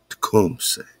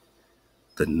 Tecumseh,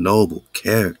 the noble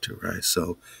character, right?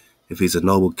 So if he's a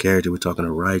noble character, we're talking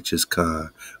a righteous Khan.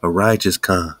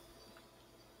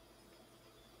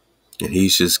 And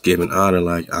he's just giving honor,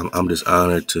 like I'm just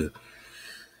honored to,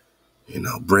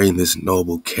 bring this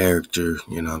noble character,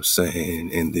 you know what I'm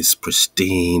saying, and this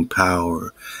pristine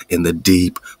power in the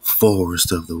deep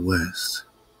forest of the West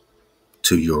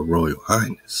to your Royal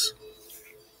Highness.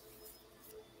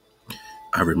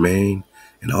 I remain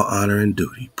in all honor and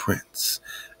duty, Prince,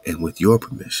 and with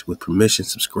permission,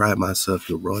 subscribe myself,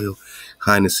 your Royal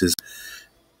Highness's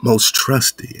most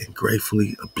trusty and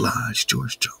gratefully obliged,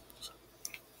 George Jones.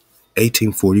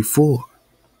 1844,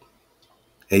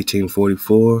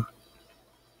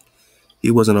 he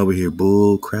wasn't over here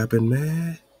bull crapping,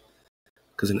 man.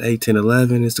 Because in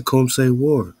 1811, it's the Kumse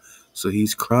War. So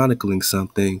he's chronicling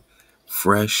something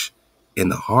fresh in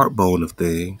the heartbone of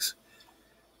things,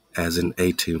 as in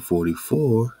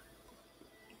 1844,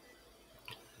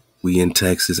 we in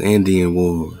Texas Indian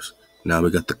Wars. Now we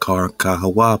got the Halal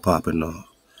HaWah popping off.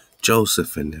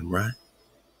 Joseph and them, right?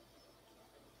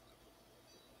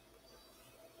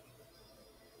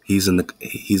 He's in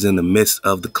the midst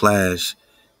of the clash,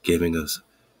 giving us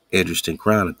interesting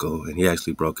chronicle, and he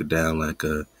actually broke it down like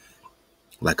a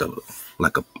like a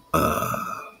like a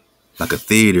like a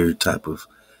theater type of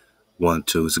one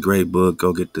too. It's a great book.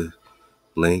 Go get the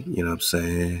link. You know what I'm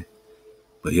saying?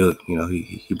 But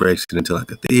he breaks it into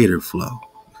like a theater flow.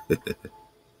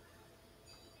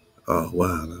 Oh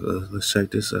wow, let's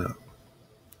check this out.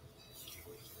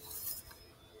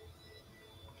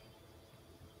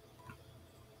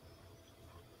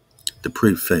 The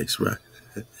preface, right?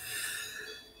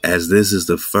 As this is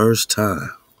the first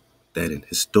time that in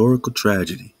historical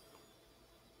tragedy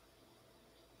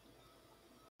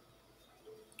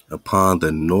upon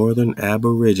the northern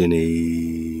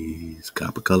aborigines,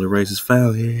 copper color races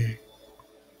found here,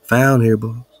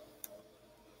 boys,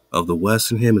 of the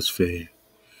Western Hemisphere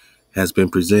has been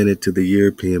presented to the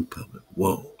European public.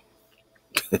 Whoa.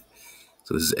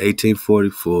 So this is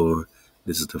 1844.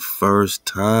 This is the first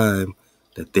time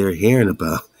that they're hearing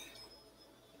about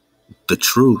the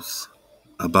truth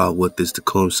about what this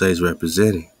Tecumseh is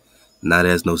representing. Not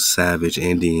as no savage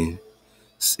Indian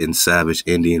in savage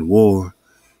Indian war,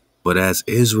 but as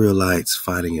Israelites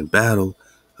fighting in battle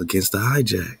against the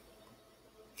hijack.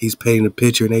 He's painting a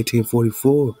picture in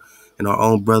 1844, and our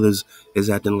own brothers is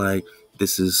acting like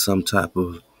this is some type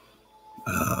of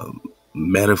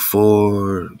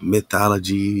metaphor,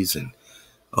 mythologies, and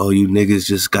oh, you niggas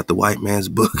just got the white man's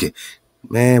book.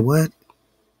 Man, what?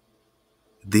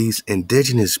 These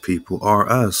indigenous people are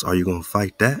us. Are you going to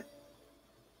fight that?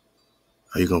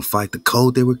 Are you going to fight the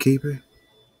code they were keeping?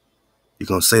 You're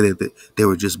going to say that they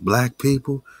were just black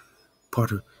people,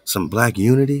 part of some black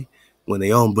unity, when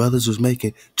their own brothers was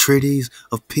making treaties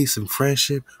of peace and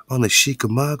friendship on the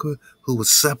Chickamauga, who was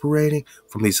separating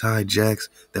from these hijacks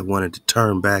that wanted to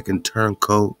turn back and turn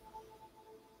coat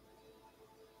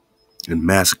and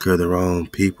massacre their own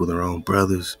people, their own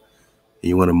brothers. And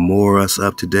you want to Moor us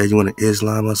up today? You want to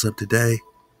Islam us up today?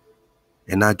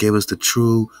 And not give us the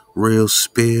true, real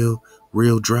spill,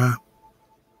 real drop,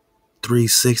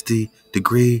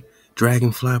 360-degree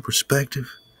dragonfly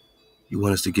perspective? You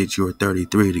want us to get your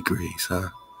 33 degrees, huh?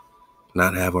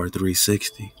 Not have our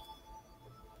 360?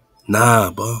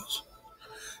 Nah, boss.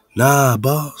 Nah,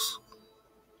 boss.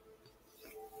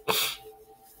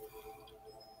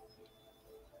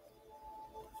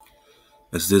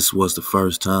 As this was the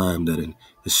first time that an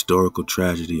historical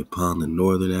tragedy upon the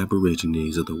northern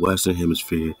aborigines of the Western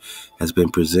Hemisphere has been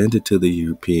presented to the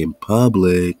European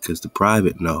public, because the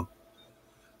private know,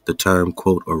 the term,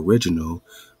 quote, original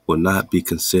will not be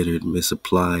considered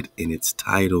misapplied in its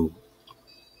title.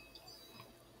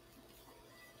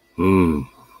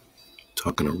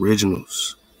 Talking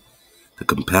originals. The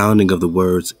compounding of the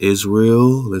words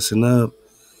Israel, listen up.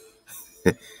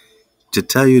 To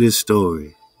tell you this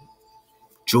story,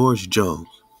 George Jones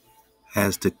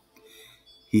has to bring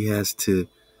he has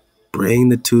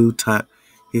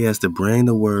to bring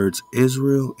the words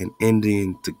Israel and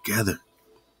Indian together.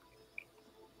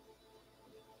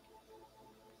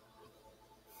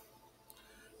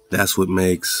 That's what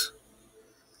makes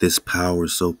this power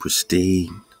so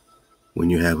pristine when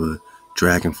you have a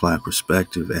dragonfly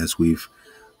perspective, as we've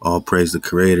all praised the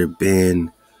Creator,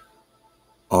 been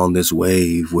on this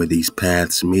wave where these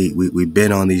paths meet. We've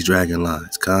been on these dragon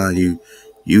lines. Khan, you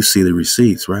see the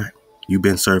receipts, right? You've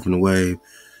been surfing the wave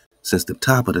since the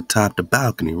top, the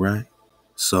balcony, right?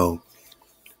 So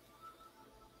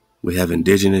we have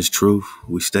indigenous truth.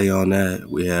 We stay on that.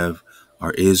 We have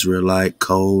our Israelite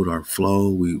code, our flow.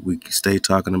 We stay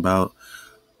talking about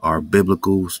our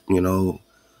biblical,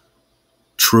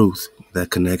 truth that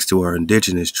connects to our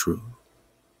indigenous truth,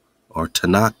 our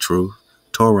Tanakh truth,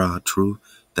 Torah truth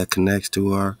that connects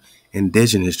to our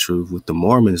indigenous truth, what the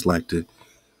Mormons like to,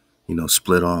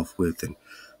 split off with and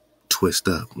twist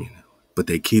up, But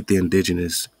they keep the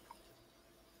indigenous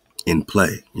in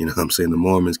play. You know what I'm saying? The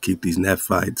Mormons keep these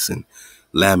Nephites and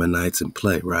Lamanites in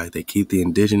play, right? They keep the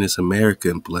indigenous America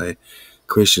in play.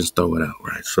 Christians throw it out,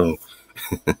 right? So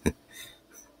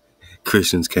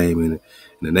Christians came in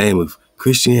the name of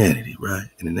Christianity, right?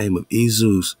 In the name of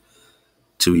Jesus,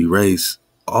 to erase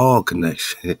all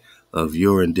connection of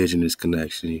your indigenous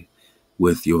connection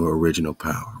with your original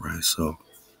power, right? So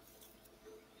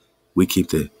we keep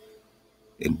the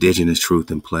indigenous truth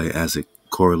in play as it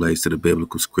correlates to the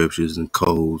biblical scriptures and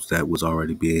codes that was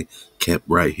already being kept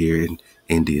right here in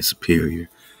India Superior.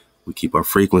 We keep our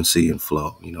frequency in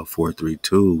flow,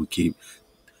 432. We keep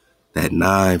that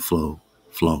 9 flow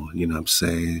flowing, you know what I'm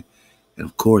saying? And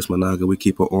of course, Managa, we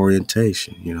keep our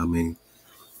orientation, you know what I mean?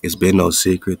 It's been no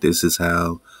secret. This is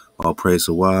how, all praise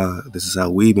ThaWaDa, this is how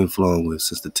we've been flowing with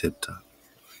since the tip top.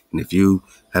 And if you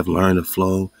have learned to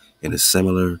flow in a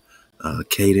similar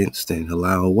cadence, then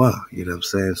Halal HaWah, you know what I'm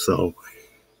saying? So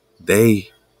they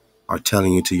are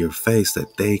telling you to your face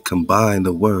that they combine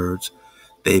the words,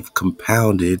 they've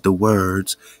compounded the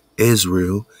words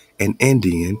Israel and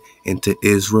Indian into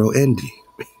Israel Indian.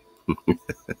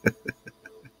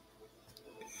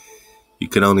 You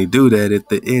can only do that if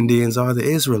the Indians are the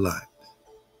Israelites.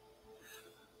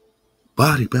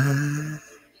 Body bag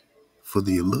for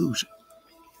the illusion.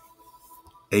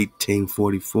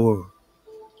 1844.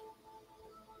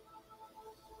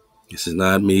 This is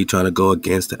not me trying to go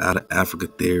against the out of Africa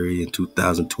theory in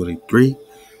 2023.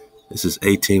 This is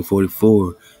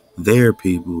 1844. Their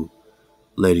people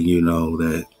letting you know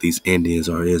that these Indians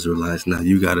are Israelites. Now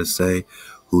you got to say,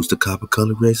 who's the copper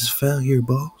colored racist found here,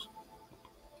 boss?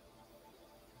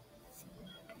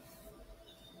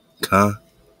 Huh?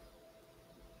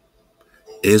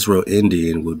 Israel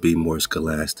Indian would be more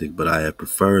scholastic, but I have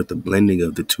preferred the blending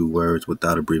of the two words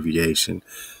without abbreviation,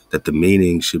 that the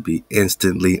meaning should be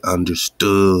instantly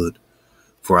understood.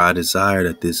 For I desire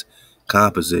that this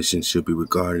composition should be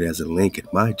regarded as a link in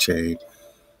my chain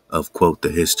of, quote,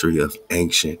 the history of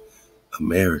ancient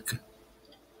America.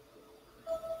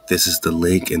 This is the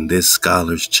link in this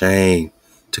scholar's chain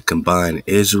to combine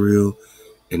Israel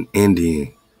and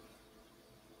Indian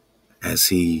as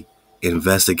he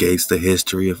investigates the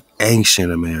history of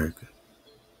ancient America.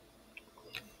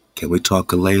 Can we talk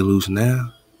Kalelus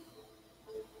now?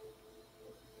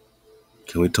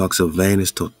 Can we talk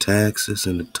Sylvanus Totaxis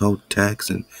and the Totax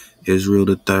and Israel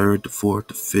the third, the fourth,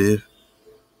 the fifth?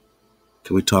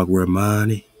 Can we talk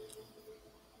Ramani?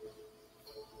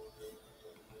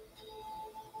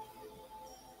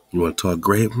 You want to talk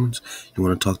great ones? You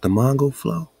want to talk the Mongol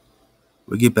flow?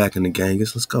 We'll get back in the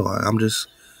Genghis. Let's go. I'm just,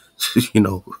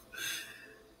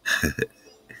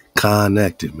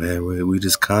 connected, man. We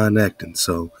just connecting.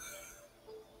 So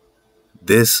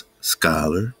this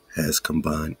scholar has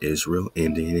combined Israel,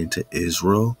 Indian into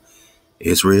Israel,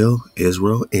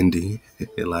 Indian,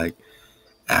 like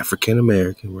African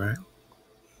American, right?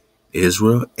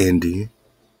 Israel, Indian,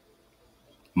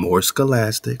 more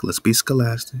scholastic. Let's be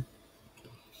scholastic.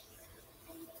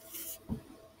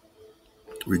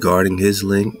 Regarding his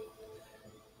link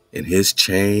and his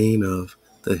chain of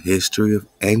the history of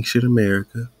ancient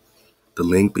America, the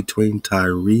link between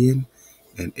Tyrian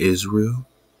and Israel,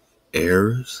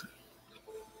 errors,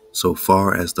 so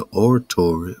far as the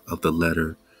oratory of the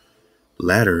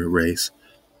latter race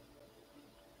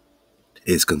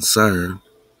is concerned,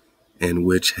 and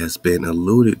which has been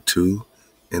alluded to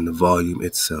in the volume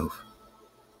itself.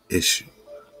 Issue.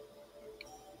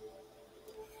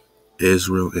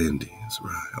 Israel Indians,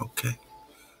 right, okay.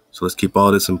 So let's keep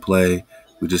all this in play.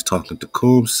 We're just talking to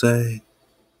Kumse.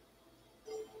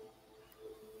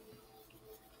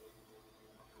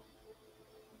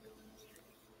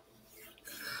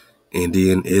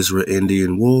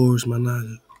 Israel-Indian wars, my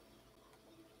nigga.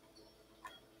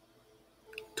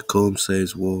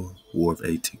 Tecumseh's War, War of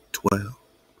 1812.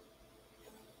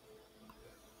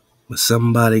 But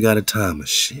somebody got a time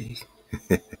machine.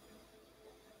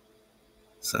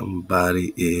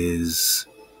 Somebody is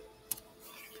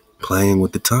playing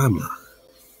with the timeline.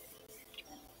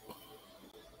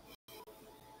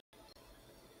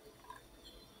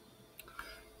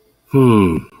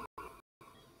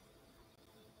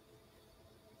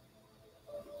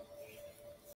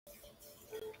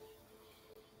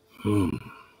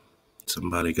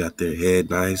 Somebody got their head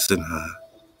nice and high.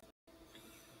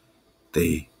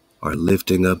 They are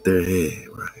lifting up their head,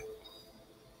 right?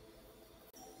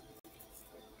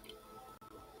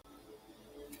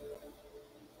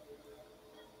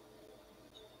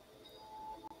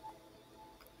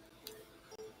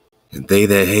 And they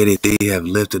that hated thee have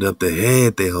lifted up the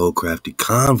head. They hold crafty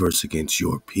converse against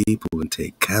your people and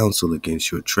take counsel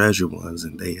against your treasured ones.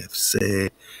 And they have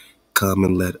said, come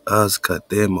and let us cut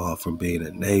them off from being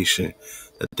a nation,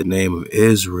 that the name of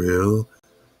Israel,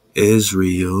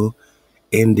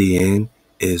 Indian,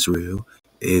 Israel,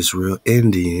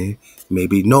 Indian, may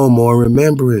be no more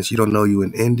remembrance. You don't know you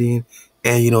an Indian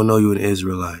and you don't know you an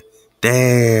Israelite.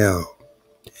 Damn,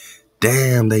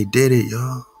 they did it,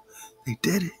 y'all. They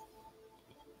did it.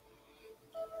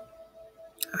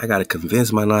 I gotta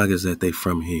convince my niggas that they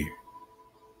from here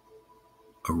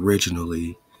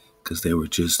originally, because they were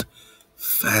just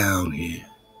found here.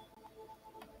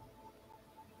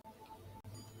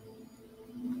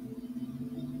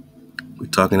 We're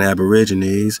talking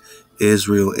Aborigines,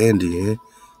 Israel Indian,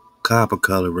 copper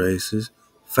color races,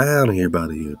 found here by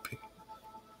the Europeans.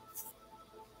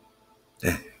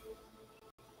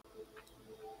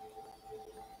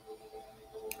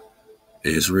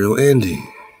 Israel Indian.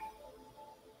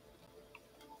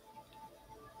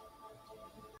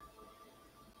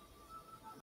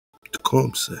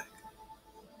 Tecumseh.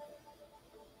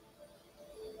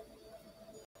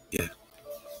 Yeah.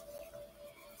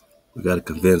 We got to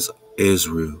convince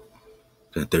Israel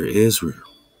that they're Israel,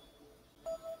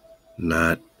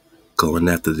 not going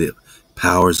after the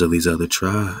powers of these other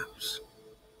tribes,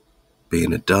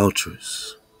 being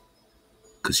adulterous,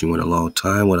 because you went a long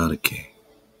time without a king,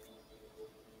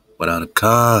 without a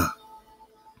Khan.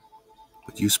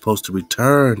 But you're supposed to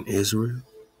return, Israel.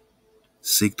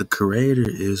 Seek the Creator,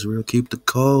 Israel. Keep the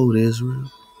code,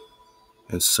 Israel.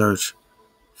 And search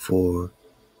for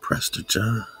Prester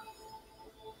John.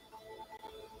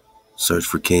 Search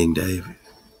for King David,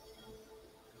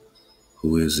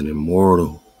 who is an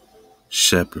immortal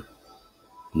shepherd.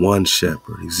 One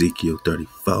shepherd, Ezekiel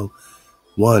 34.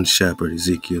 One shepherd,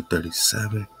 Ezekiel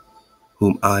 37.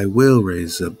 Whom I will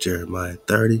raise up, Jeremiah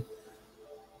 30.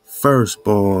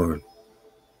 Firstborn,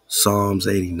 Psalms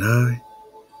 89.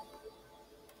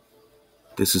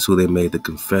 This is who they made the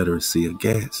confederacy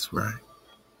against, right?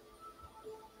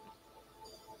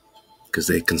 Because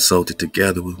they consulted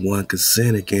together with one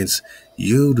consent. Against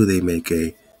you do they make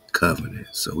a covenant.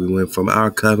 So we went from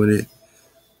our covenant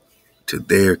to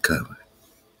their covenant.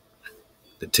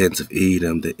 The tents of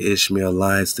Edom, the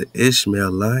Ishmaelites.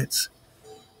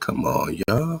 Come on,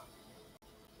 y'all.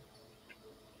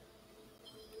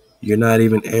 You're not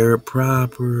even Arab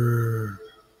proper.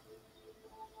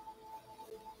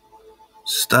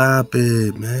 Stop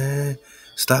it, man.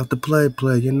 Stop the play.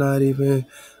 You're not even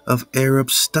of Arab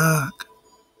stock.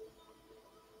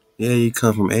 Yeah, you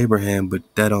come from Abraham, but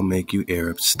that don't make you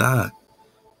Arab stock.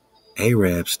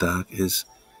 Arab stock is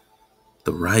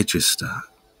the righteous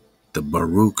stock, the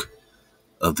Baruch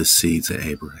of the seeds of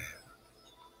Abraham.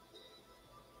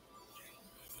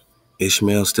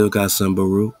 Ishmael still got some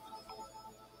Baruch,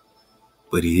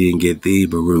 but he didn't get the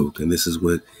Baruch. And this is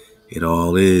what it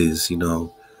all is,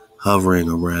 hovering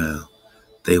around.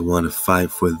 They want to fight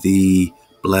for the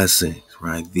blessings,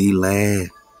 right? The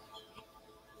land.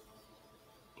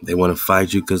 They want to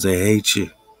fight you because they hate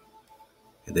you.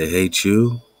 And they hate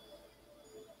you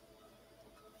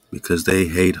because they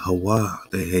hate HaWah.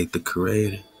 They hate the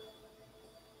Creator.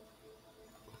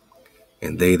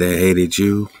 And they that hated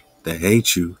you, that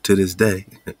hate you to this day,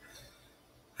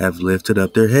 have lifted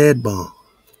up their head bone.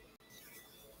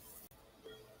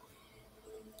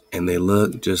 And they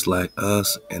look just like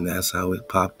us, and that's how it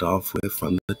popped off with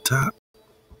from the top.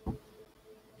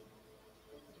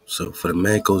 So for the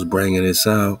Mancos bringing this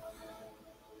out,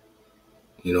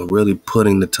 really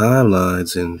putting the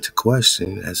timelines into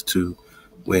question as to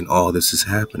when all this is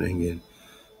happening. And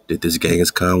did this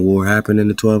Genghis Khan war happen in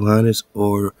the 1200s,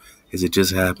 or is it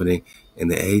just happening in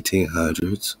the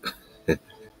 1800s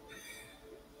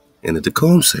in the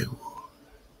Tecumseh War,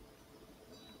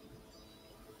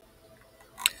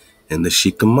 in the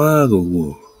Chickamauga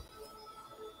War?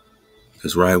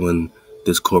 Because right when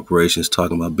this corporation is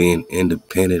talking about being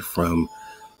independent from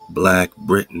Black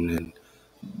Britain and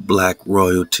Black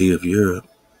royalty of Europe,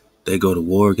 they go to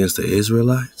war against the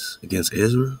Israelites, against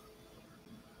Israel.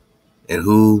 And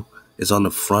who is on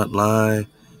the front line,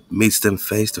 meets them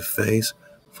face to face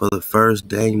for the first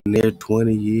dang near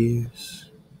 20 years?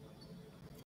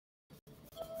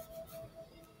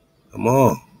 Come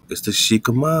on, it's the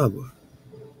Chickamauga.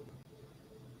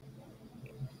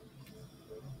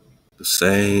 The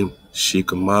same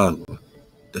Chickamauga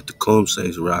that the Tecumseh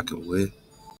is rocking with.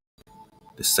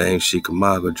 The same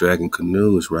Chickamauga Dragon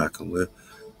Canoe is rocking with.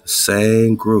 The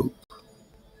same group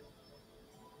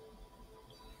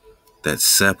that's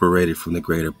separated from the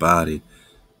greater body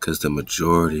because the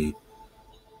majority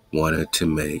wanted to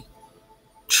make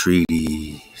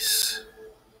treaties.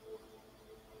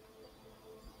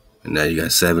 And now you got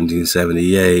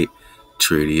 1778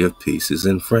 Treaty of Pieces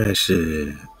and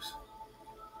Friendships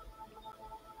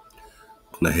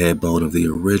on the headboat of the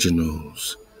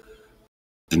originals.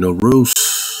 Roos.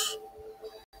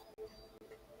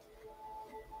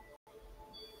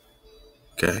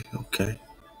 Okay.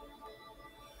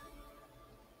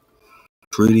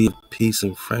 Treaty of Peace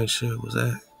and Friendship, was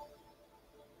that?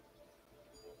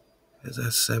 Is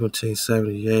that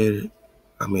 1778?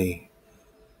 I mean,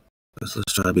 let's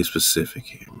try to be specific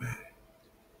here, man.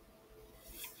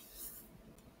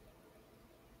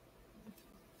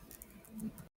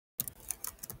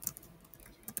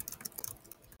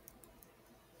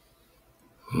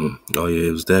 Oh yeah,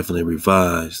 it was definitely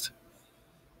revised.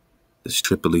 This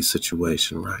Tripoli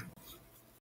situation, right?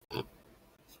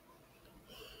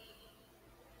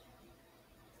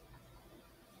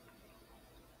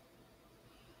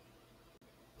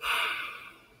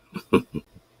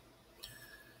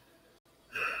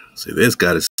 See, this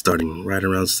got it starting right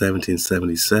around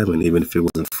 1777, even if it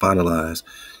wasn't finalized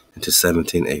until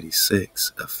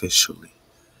 1786 officially.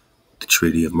 The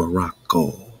Treaty of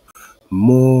Morocco.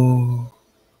 More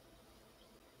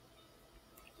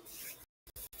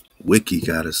Wiki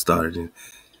got it started in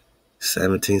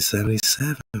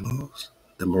 1777, boss.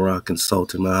 The Moroccan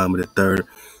Sultan Mohammed III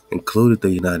included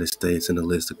the United States in the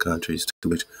list of countries to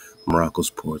which Morocco's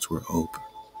ports were open.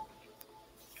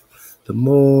 The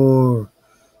more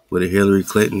with Hillary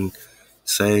Clinton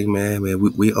saying, man,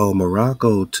 we owe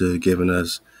Morocco to giving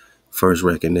us first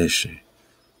recognition.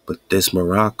 But this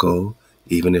Morocco,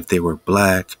 even if they were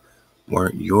black,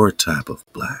 weren't your type of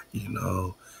black, you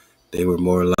know? They were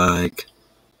more like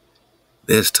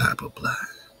this type of black.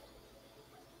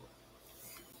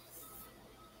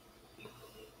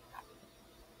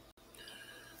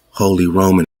 Holy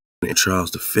Roman and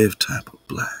Charles V type of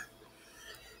black.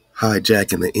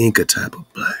 Hijacking the Inca type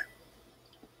of black.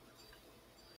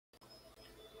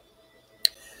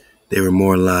 They were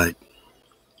more like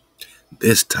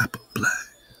this type of black.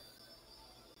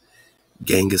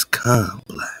 Genghis Khan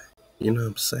black. You know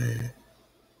what I'm saying?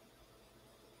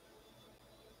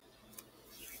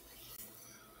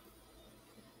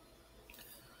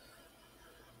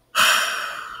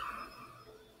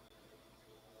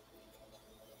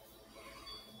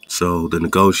 So the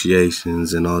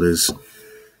negotiations and all this,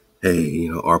 hey,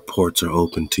 you know, our ports are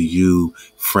open to you,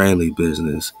 friendly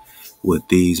business with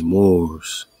these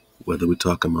Moors, whether we're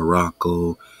talking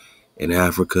Morocco and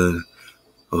Africa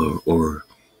or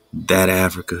that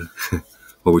Africa,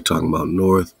 or we're talking about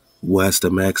northwest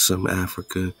of Maxim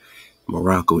Africa,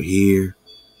 Morocco here,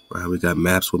 right? We got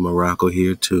maps with Morocco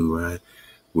here too, right?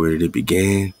 Where did it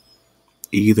begin?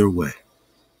 Either way,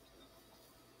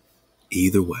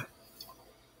 either way,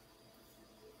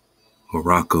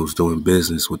 Morocco's doing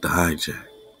business with the hijack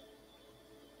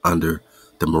under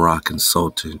the Moroccan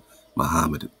Sultan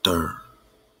Mohammed III.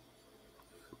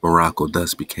 Morocco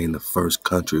thus became the first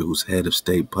country whose head of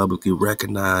state publicly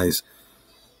recognized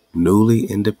newly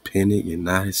independent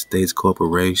United States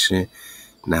corporation.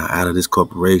 Now, out of this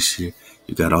corporation,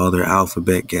 you got all their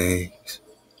alphabet gangs.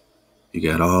 You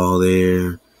got all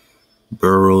their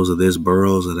boroughs of this,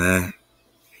 boroughs of that.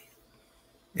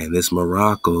 And this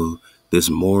Morocco, this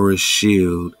Moorish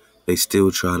shield, they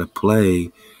still try to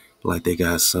play like they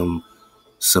got some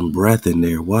breath in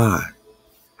there. Why?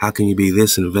 How can you be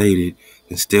this invaded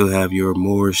and still have your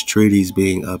Moorish treaties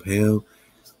being upheld?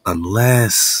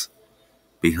 Unless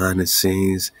behind the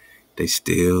scenes, they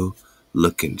still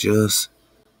looking just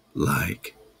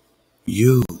like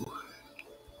you.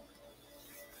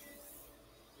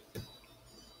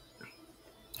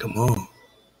 Come on.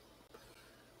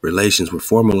 Relations were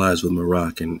formalized with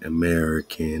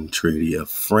Moroccan-American Treaty of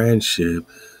Friendship,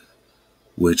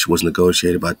 which was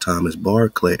negotiated by Thomas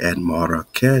Barclay at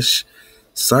Marrakesh,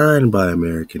 signed by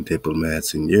American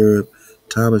diplomats in Europe,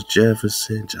 Thomas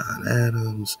Jefferson, John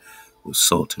Adams, with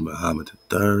Sultan Muhammad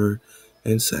III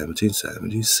in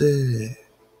 1776.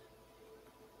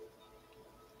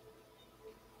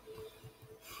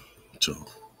 So,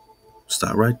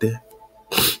 stop right there.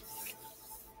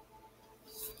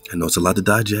 I know it's a lot to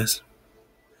digest.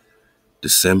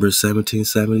 December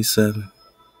 1777.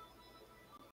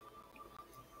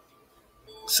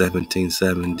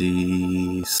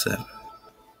 1777.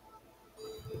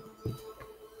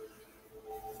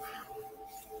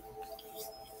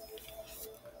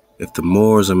 If the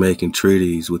Moors are making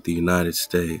treaties with the United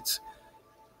States,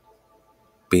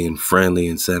 being friendly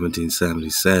in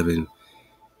 1777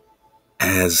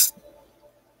 as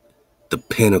the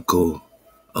pinnacle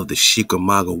of the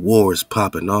Chickamauga Wars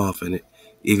popping off, and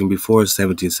even before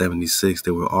 1776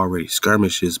 there were already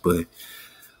skirmishes, but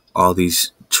all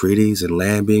these treaties and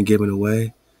land being given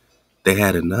away, they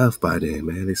had enough by then,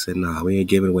 man. They said, nah, we ain't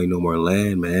giving away no more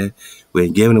land, man. We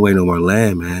ain't giving away no more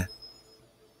land, man.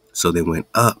 So they went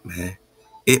up, man.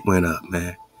 It went up,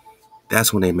 man.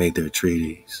 That's when they made their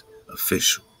treaties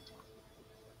official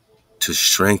to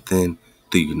strengthen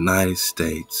the United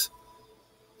States,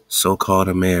 so-called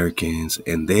Americans,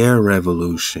 and their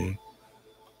revolution.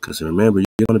 Because remember, you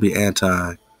want to be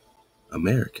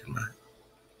anti-American, right?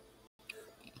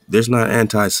 There's not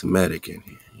anti-Semitic in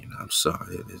here. You know, I'm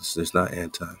sorry. There's not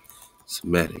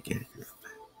anti-Semitic in here.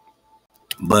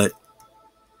 But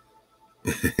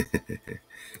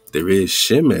there is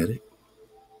Shemitic.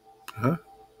 Huh?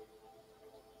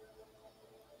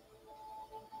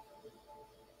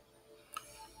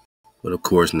 But of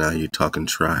course, now you're talking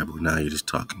tribal. Now you're just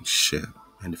talking Shem.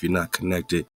 And if you're not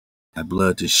connected by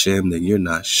blood to Shem, then you're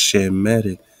not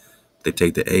Shemitic. They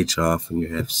take the H off and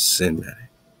you have Semitic.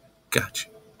 Gotcha.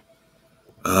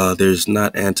 There's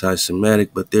not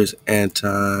anti-Semitic, but there's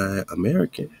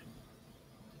anti-American.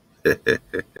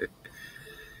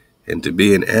 And to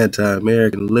be an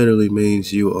anti-American literally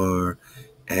means you are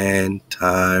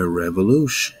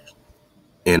anti-revolution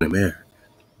in America.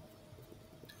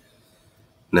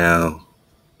 Now,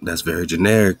 that's very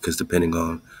generic because depending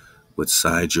on what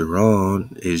side you're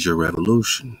on is your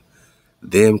revolution.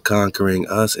 Them conquering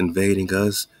us, invading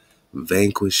us,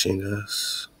 vanquishing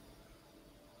us,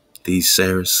 these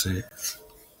Saracens,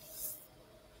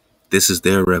 this is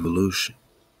their revolution.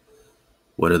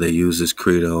 Whether they use this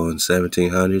credo in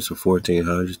 1700s or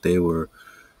 1400s, they were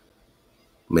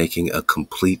making a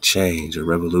complete change. A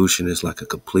revolution is like a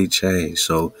complete change.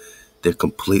 So they're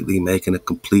completely making a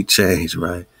complete change,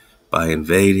 right? By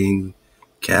invading,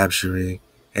 capturing,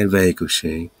 and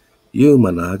vanquishing you,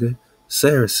 Managa,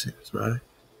 Saracens, right?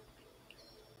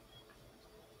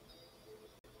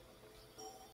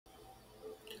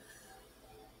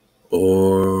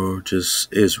 Or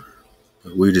just Israel.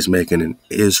 We're just making an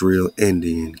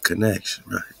Israel-Indian connection,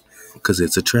 right? Because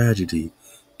it's a tragedy.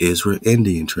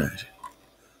 Israel-Indian tragedy.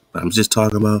 But I'm just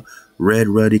talking about red,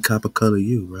 ruddy, copper color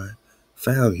you, right?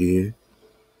 Found here,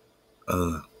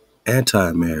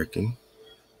 anti-American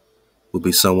would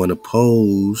be someone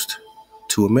opposed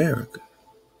to America,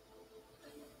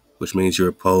 which means you're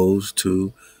opposed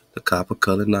to the copper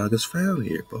colored Nagas found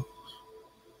here, bro.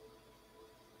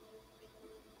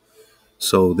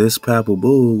 So this Papal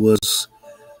Bull was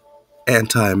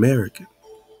anti-American,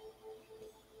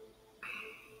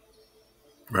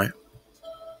 right?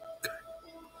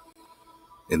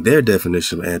 In their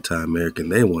definition of anti-American,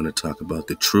 they want to talk about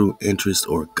the true interest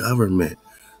or government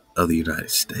of the United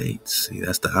States. See,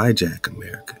 that's the hijack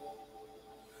America.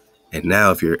 And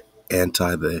now if you're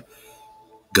anti the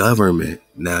government,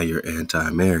 now you're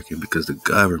anti-American because the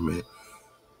government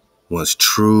wants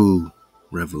true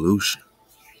revolution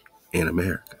in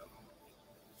America.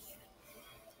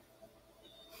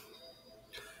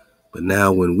 But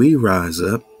now when we rise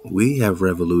up, we have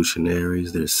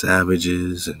revolutionaries, they're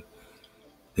savages, and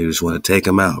they just want to take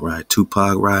them out, right?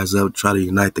 Tupac rise up, try to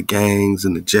unite the gangs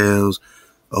and the jails.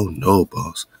 Oh no,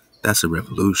 boss. That's a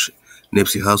revolution.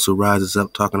 Nipsey Hussle rises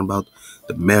up talking about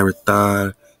the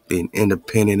marathon, being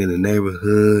independent in the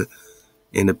neighborhood,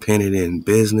 independent in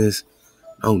business.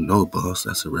 Oh no, boss.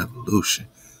 That's a revolution.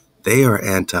 They are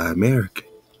anti-American.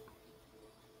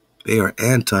 They are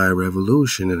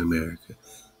anti-revolution in America.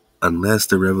 Unless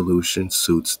the revolution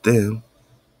suits them,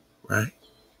 right?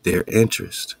 Their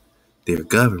interest, their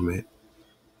government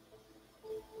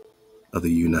of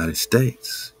the United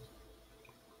States.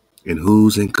 And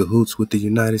who's in cahoots with the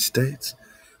United States?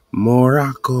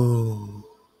 Morocco,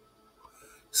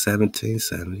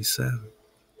 1777.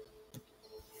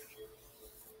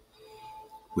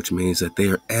 Which means that they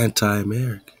are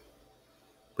anti-American.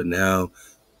 But now,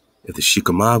 if the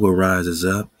Chickamauga rises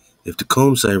up, if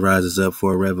Tecumseh rises up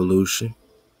for a revolution,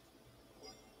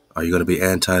 are you going to be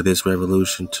anti this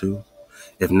revolution too?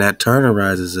 If Nat Turner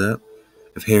rises up,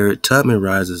 if Harriet Tubman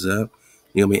rises up,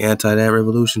 you going to be anti that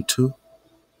revolution too?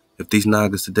 If these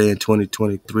Nagas today in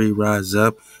 2023 rise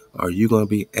up, are you going to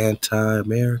be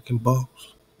anti-American,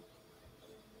 boss?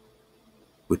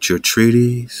 With your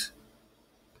treaties?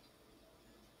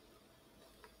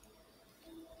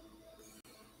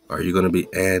 Are you going to be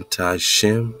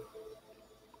anti-Shem?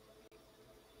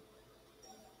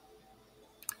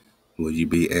 Will you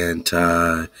be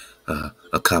anti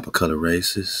a copper color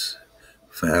racist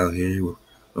found here,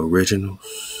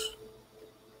 originals?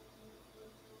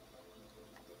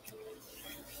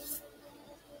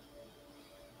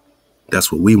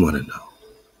 That's what we want to know.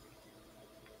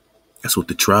 That's what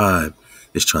the tribe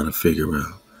is trying to figure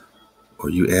out. Are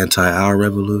you anti our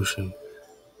revolution?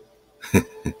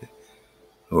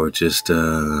 Or just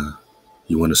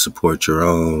you want to support your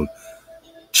own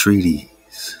treaties?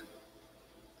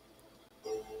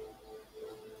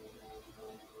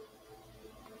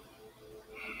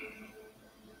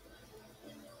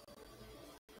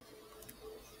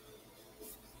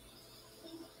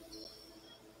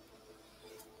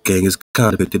 Gang is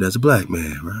kind of depicted as a black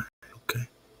man, right? Okay.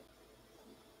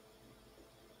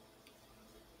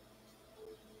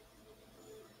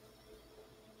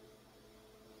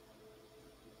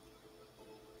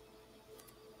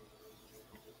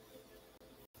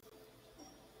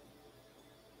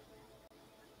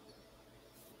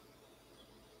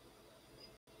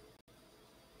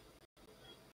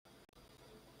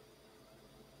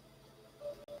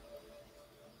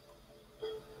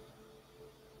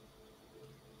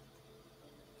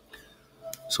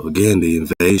 So again, the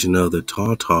invasion of the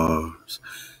Tatars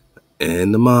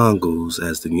and the Mongols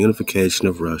as the unification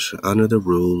of Russia under the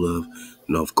rule of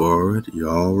Novgorod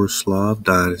Yaroslav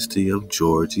dynasty of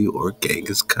Georgy or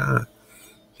Genghis Khan.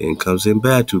 Then comes in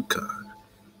Batu Khan,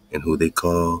 and who they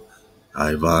call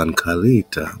Ivan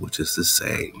Khalita, which is the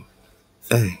same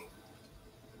thing.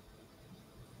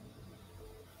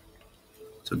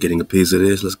 So getting a piece of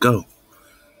this, let's go.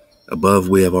 Above,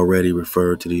 we have already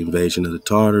referred to the invasion of the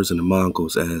Tatars and the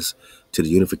Mongols as to the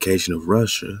unification of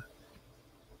Russia.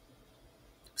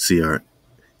 See our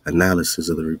analysis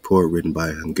of the report written by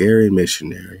a Hungarian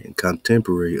missionary and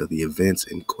contemporary of the events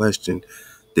in question.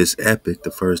 This epic,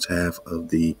 the first half of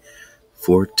the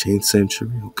 14th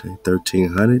century,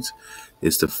 1300s,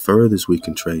 is the furthest we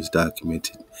can trace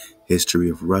documented history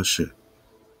of Russia.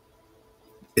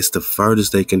 It's the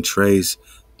furthest they can trace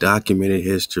documented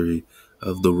history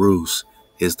of the Rus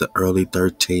is the early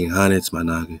 1300s, my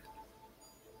nigga.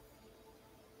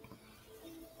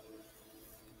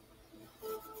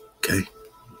 Okay.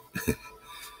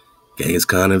 Genghis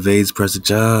Khan invades Prester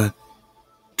John,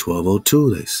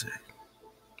 1202, they say.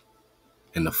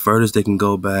 And the furthest they can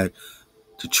go back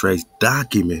to trace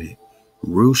documented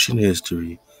Russian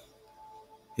history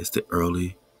is the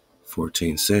early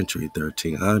 14th century,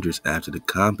 1300s, after the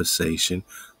compensation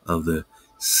of the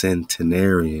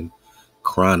centenarian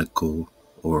chronicle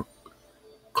or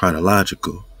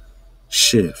chronological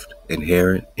shift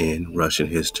inherent in Russian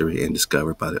history and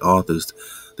discovered by the authors.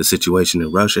 The situation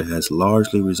in Russia has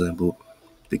largely resembled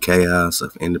the chaos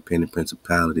of independent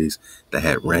principalities that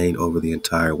had reigned over the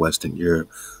entire Western Europe,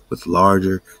 with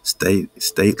larger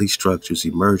stately structures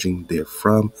emerging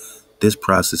therefrom. This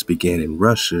process began in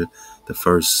Russia, the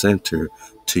first center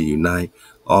to unite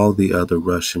all the other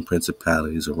Russian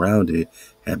principalities around it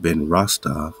had been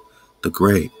Rostov the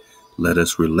Great. Let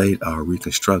us relate our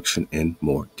reconstruction in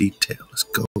more detail. Let's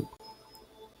go.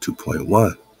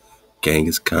 2.1,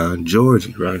 Genghis Khan,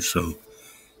 Georgy, right? So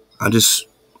I just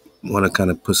want to kind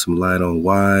of put some light on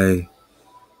why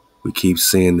we keep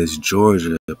seeing this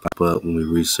Georgia pop up when we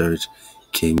research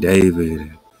King David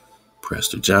and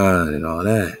Prester John and all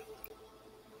that.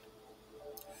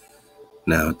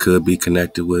 Now, it could be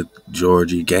connected with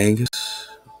Georgy Genghis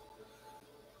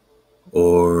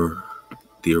or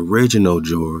the original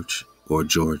George or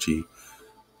Georgy,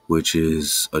 which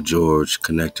is a George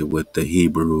connected with the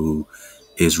Hebrew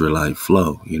Israelite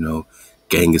flow. You know,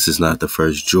 Genghis is not the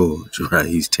first George, right?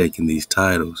 He's taking these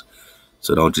titles.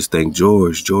 So don't just think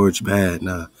George bad.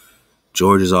 Nah,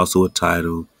 George is also a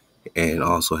title and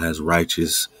also has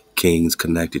righteous kings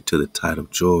connected to the title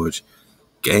George.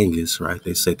 Genghis, right?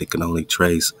 They say they can only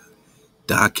trace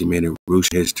documented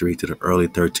Russian history to the early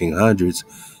 1300s.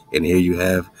 And here you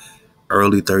have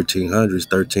early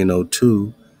 1300s,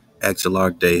 1302,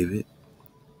 Exarch David,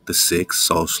 the sixth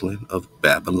Sultan of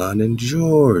Babylon and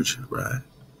Georgia, right?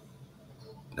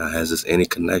 Now, has this any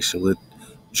connection with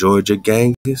Georgia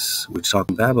Genghis? We're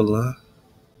talking Babylon.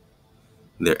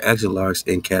 Their exarchs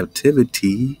in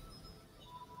captivity.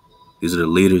 These are the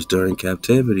leaders during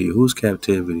captivity. Whose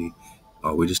captivity?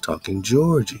 Are we just talking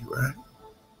Georgie, right?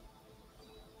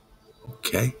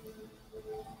 Okay.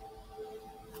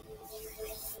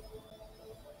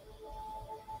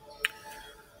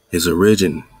 His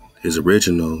original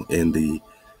in the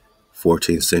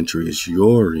 14th century is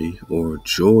Yuri or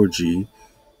Georgy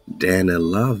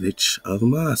Danilovich of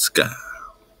Moscow.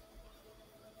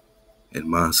 And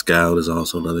Moscow is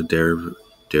also another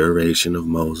derivation of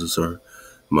Moses or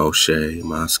Moshe,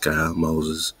 Moscow,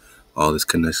 Moses. All this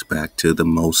connects back to the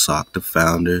Mossack, the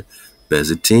founder,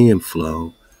 Byzantine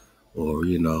flow, or,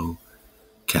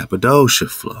 Cappadocia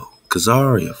flow,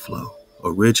 Khazaria flow,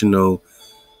 original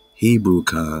Hebrew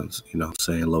khans,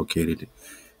 located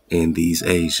in these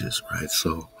Asias, right?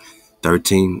 So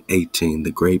 1318,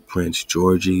 the great prince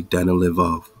Georgy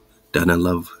Danilovich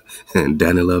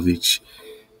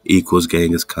equals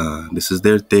Genghis Khan. This is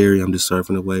their theory. I'm just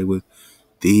surfing away with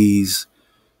these,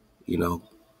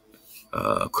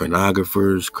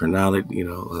 chronographers,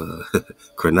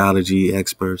 chronology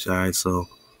experts. All right, so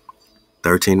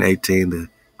 1318, the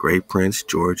great prince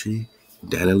Georgy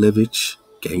Danilovich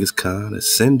Genghis Khan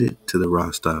ascended to the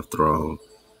Rostov throne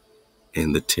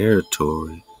in the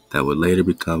territory that would later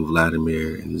become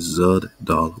Vladimir and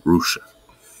Zudal Russia.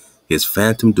 His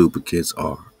phantom duplicates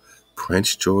are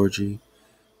Prince Georgy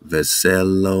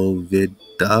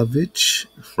Vasilovidovich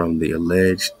from the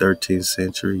alleged 13th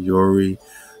century, Yuri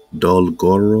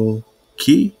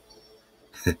Dolgoroki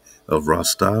of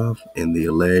Rostov in the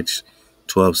alleged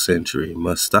 12th century,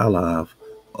 Mustalov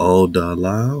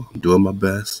Odalal, I'm doing my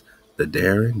best, the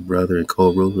daring brother and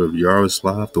co-ruler of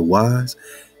Yaroslav the Wise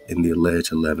in the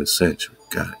alleged 11th century.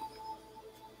 Got it.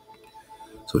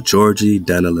 So Georgy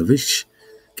Danilevich,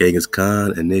 Genghis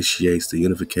Khan initiates the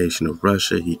unification of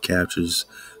Russia. He captures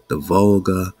the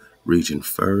Volga region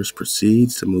first,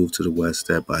 proceeds to move to the west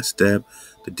step by step.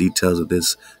 The details of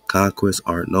this conquest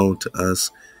aren't known to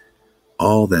us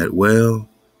all that well,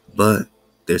 but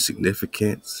their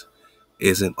significance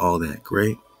isn't all that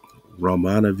great.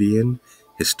 Romanovian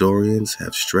historians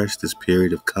have stretched this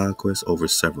period of conquest over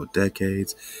several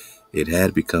decades. It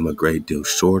had become a great deal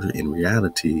shorter. In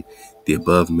reality, the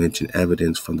above-mentioned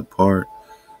evidence from the part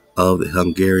of the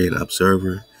Hungarian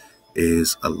observer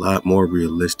is a lot more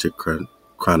realistic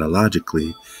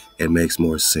chronologically and makes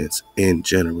more sense. In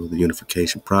general, the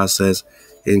unification process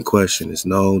in question is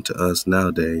known to us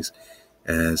nowadays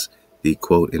as the,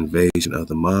 quote, invasion of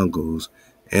the Mongols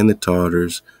and the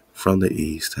Tartars from the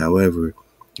east. However,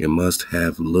 it must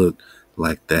have looked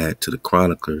like that to the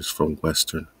chroniclers from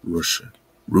Western Russia.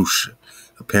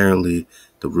 Apparently,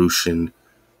 the Russian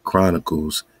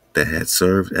chronicles that had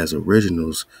served as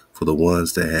originals for the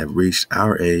ones that have reached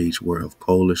our age were of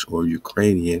Polish or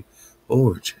Ukrainian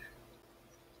origin.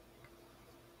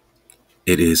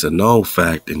 It is a known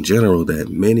fact in general that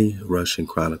many Russian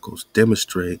chronicles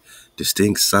demonstrate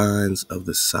distinct signs of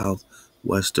the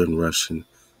southwestern Russian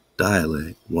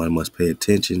dialect. One must pay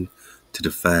attention to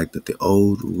the fact that the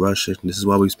old Russian, this is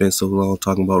why we spent so long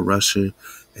talking about Russia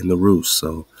and the Rus.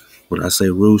 So when I say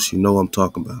Rus, you know what I'm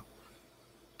talking about.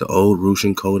 The old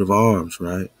Russian coat of arms,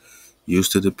 right?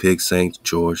 Used to depict St.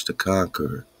 George the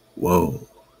Conqueror. Whoa.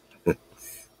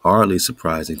 Hardly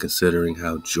surprising considering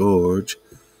how Georgy,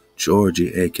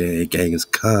 aka Genghis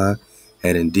Khan,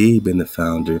 had indeed been the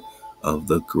founder of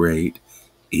the great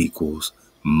equals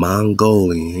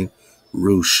Mongolian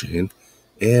Russian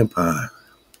Empire.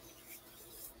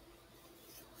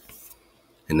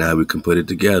 And now we can put it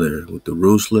together. What the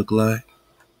Rus look like,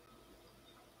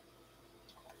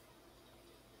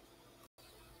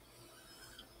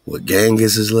 what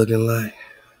Genghis is looking like,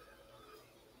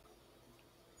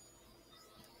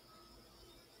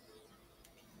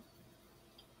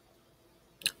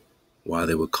 why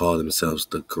they would call themselves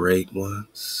the Great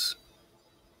Ones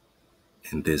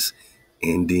in this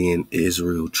Indian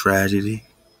Israel tragedy,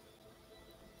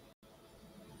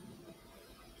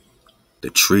 the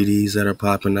treaties that are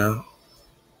popping out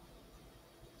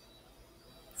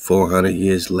 400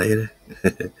 years later,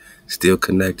 still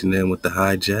connecting them with the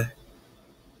hijack.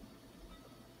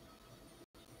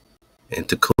 And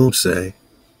Tecumseh,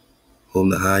 whom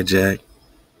the hijack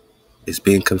is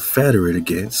being confederate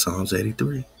against, Psalms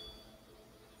 83.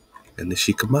 And the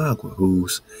Chickamauga,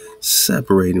 who's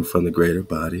separating from the greater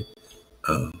body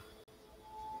of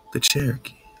the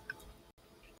Cherokee,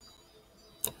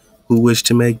 who wish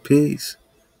to make peace.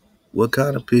 What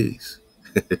kind of peace?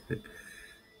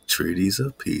 Treaties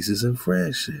of peaces and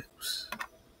friendships.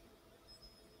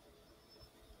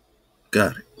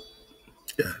 Got it.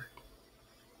 Got it.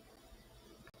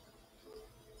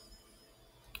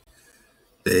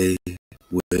 They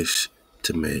wish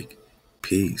to make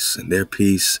peace, and their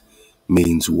peace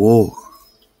means war.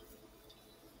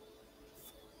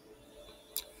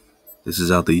 This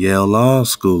is out the Yale Law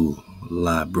School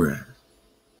library.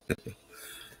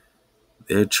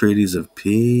 Their treaties of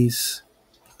peace,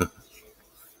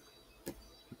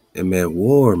 it meant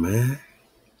war, man.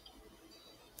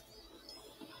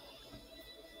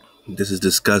 This is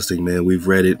disgusting, man. We've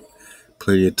read it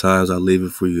plenty of times. I'll leave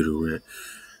it for you to read.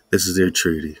 This is their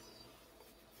treaty.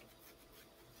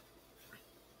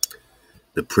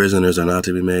 The prisoners are not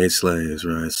to be made slaves,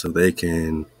 right? So they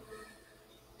can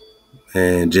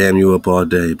jam you up all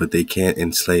day, but they can't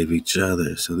enslave each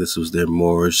other. So this was their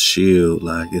moral shield.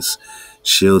 Like, it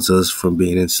shields us from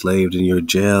being enslaved in your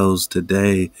jails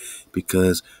today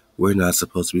because we're not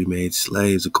supposed to be made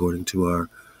slaves according to our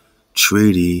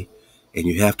treaty. And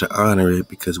you have to honor it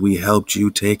because we helped you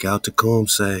take out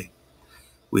Tecumseh.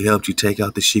 We helped you take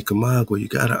out the Chickamauga. You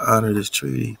got to honor this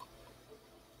treaty.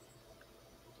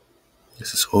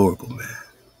 This is horrible, man.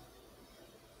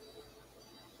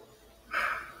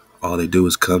 All they do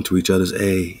is come to each other's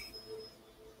aid.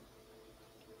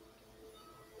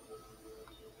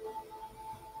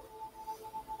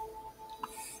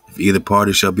 If either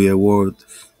party shall be at war with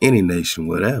any nation,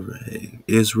 whatever, hey,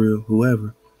 Israel,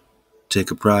 whoever,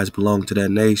 take a prize belonging to that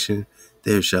nation,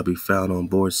 there shall be found on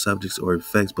board subjects or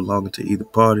effects belonging to either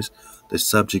parties. The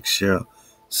subjects shall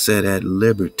set at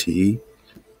liberty,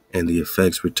 and the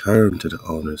effects returned to the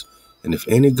owners. And if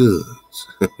any goods,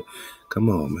 come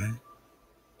on, man.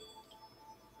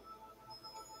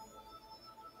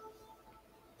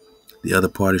 The other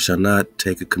party shall not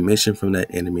take a commission from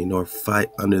that enemy, nor fight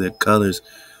under their colors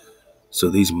So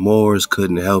these Moors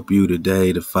couldn't help you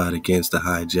today to fight against the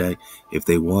hijack if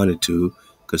they wanted to,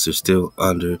 because they're still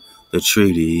under the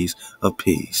treaties of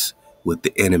peace with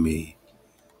the enemy.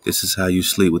 This is how you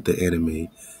sleep with the enemy.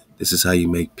 This is how you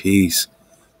make peace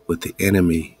with the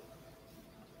enemy.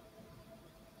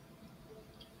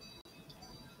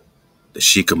 The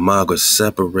Chickamauga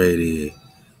separated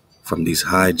from these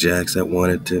hijacks that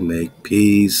wanted to make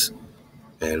peace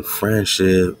and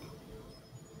friendship.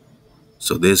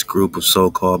 So this group of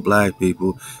so-called black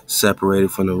people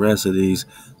separated from the rest of these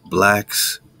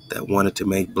blacks that wanted to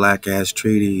make black-ass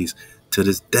treaties to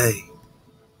this day.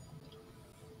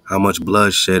 How much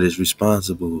bloodshed is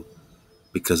responsible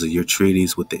because of your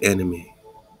treaties with the enemy?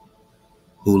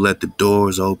 Who let the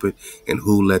doors open and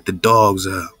who let the dogs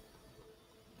out?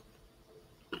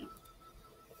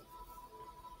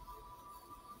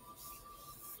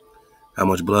 How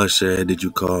much bloodshed did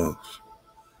you cause?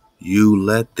 You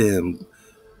let them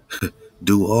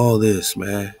do all this,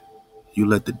 man. You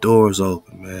let the doors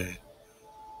open, man.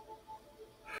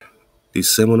 These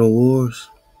Seminole Wars,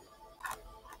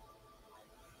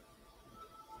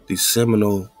 these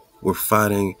Seminole were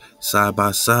fighting side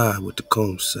by side with the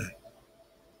Comsay.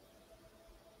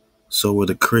 So were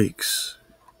the Creeks.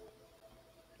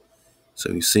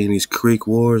 So you see these Creek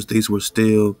Wars, these were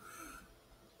still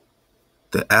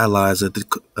the allies of the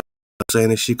Comsay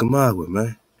and Chickamauga,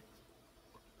 man.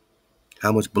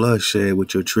 How much bloodshed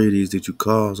with your treaties did you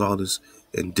cause? All this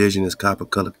indigenous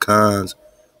copper-colored cons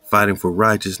fighting for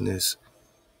righteousness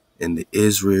in the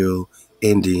Israel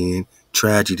Indian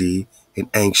tragedy in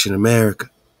ancient America.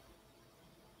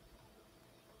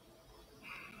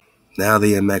 Now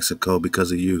they in Mexico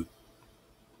because of you.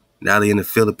 Now they in the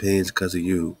Philippines because of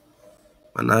you.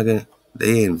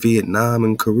 They in Vietnam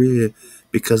and Korea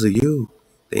because of you.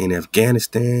 They in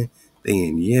Afghanistan. They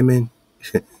in Yemen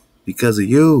because of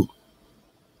you.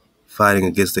 Fighting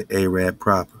against the Arab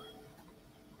proper.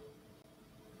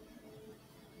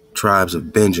 Tribes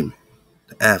of Benjamin,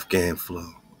 the Afghan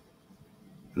flow.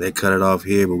 And they cut it off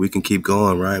here, but we can keep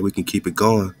going, right? We can keep it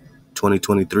going.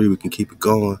 2023, we can keep it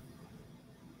going.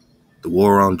 The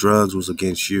war on drugs was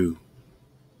against you.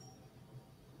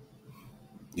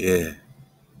 Yeah.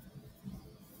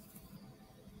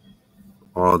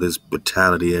 All this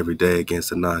brutality every day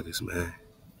against the Nagas, man.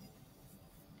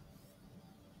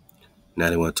 Now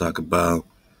they want to talk about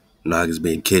Nagas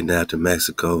being kidnapped in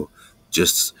Mexico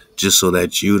just so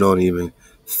that you don't even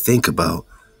think about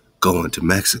going to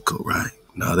Mexico, right?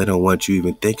 No, they don't want you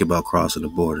even think about crossing the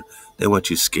border. They want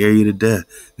you to scare you to death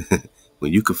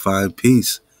when you can find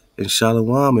peace in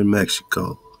Shalom in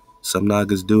Mexico. Some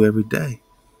Nagas do every day.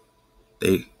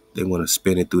 They want to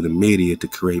spin it through the media to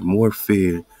create more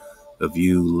fear of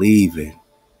you leaving,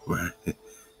 right?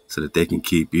 So that they can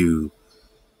keep you,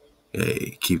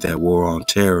 keep that war on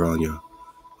terror on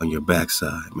your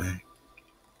backside, man.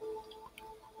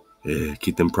 Yeah,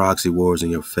 keep them proxy wars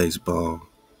in your face bone.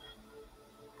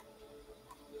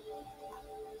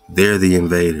 They're the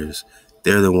invaders.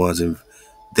 They're the ones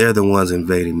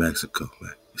invading Mexico,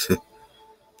 man.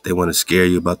 They want to scare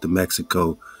you about the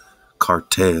Mexico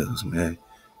cartels, man.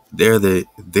 They're the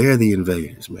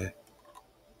invaders, man.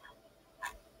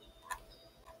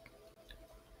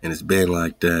 And it's been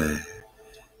like that.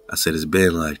 I said it's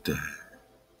been like that.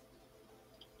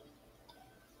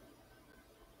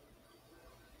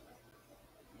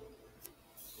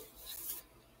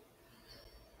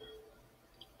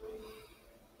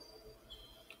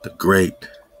 The great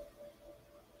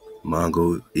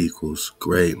Mongol equals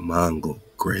great Mongol,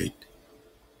 great.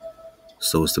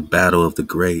 So it's the battle of the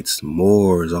greats.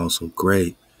 More is also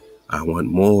great. I want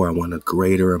more. I want a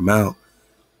greater amount.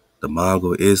 The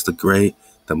Mongol is the great.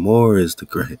 The more is the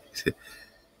great.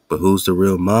 But who's the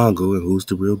real Mongol and who's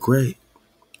the real great?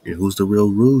 And who's the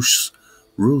real Rus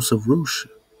of Russia?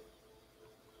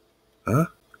 Huh?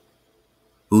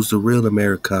 Who's the real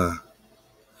American?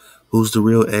 Who's the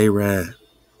real Arab?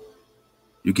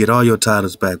 You get all your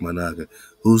titles back, my naga.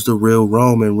 Who's the real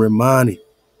Roman Rimani?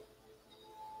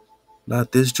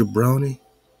 Not this jabroni.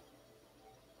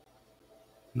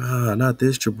 Nah, not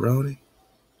this jabroni.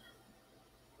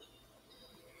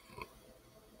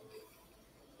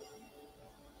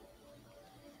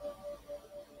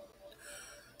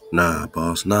 Nah,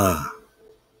 boss, nah.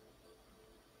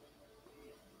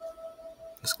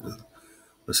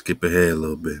 Let's skip ahead a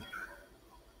little bit.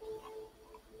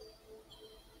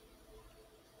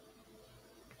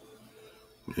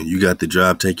 And you got the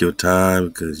job, take your time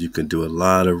because you can do a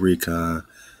lot of recon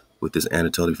with this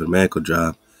Anatoly Fomenko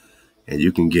job. And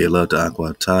you can get love to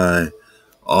Aquatai,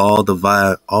 all the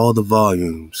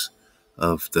volumes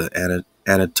of the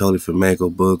Anatoly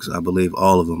Fomenko books. I believe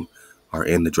all of them are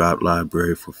in the Drop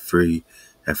library for free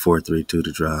at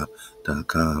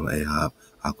 432thedrop.com. A-Hop,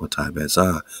 Aqua Type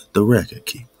S-I, the record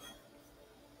keeper.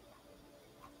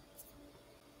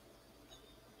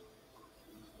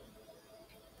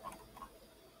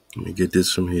 Let me get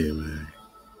this from here, man.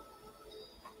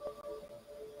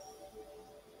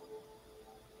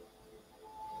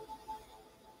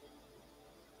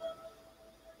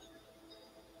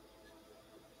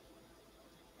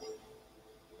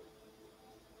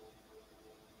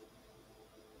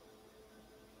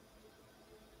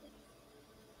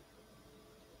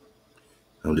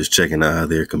 I'm just checking out how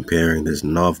they're comparing this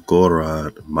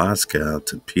Novgorod, Moscow,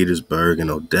 to Petersburg and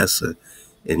Odessa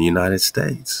in the United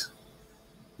States.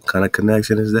 What kind of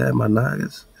connection is that, my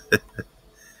niggas?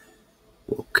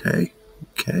 Okay.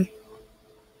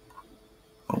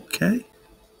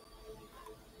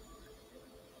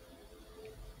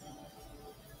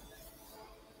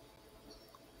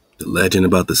 The legend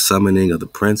about the summoning of the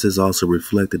princes also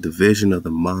reflect the division of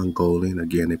the Mongolian.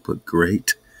 Again, they put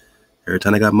great. Every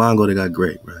time they got Mongol, they got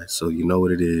great, right? So you know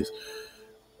what it is.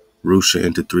 Russia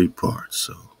into 3 parts.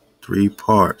 So 3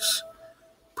 parts.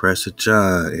 Prester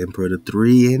John, Emperor of the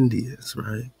 3 Indias,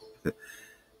 right?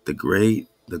 The Great,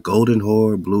 the Golden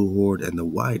Horde, Blue Horde, and the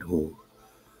White Horde.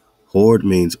 Horde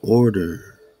means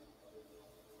order.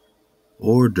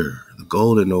 Order. The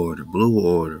Golden Order, Blue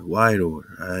Order, White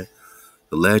Order, right?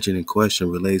 The legend in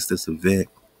question relates this event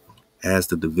as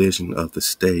the division of the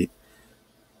state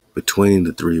between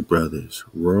the 3 brothers,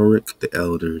 Rorik the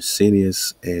Elder,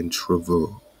 Cineas, and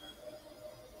Travul.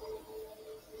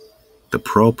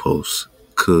 Apropos,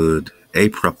 could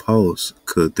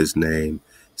this name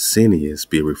Cineas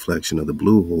be a reflection of the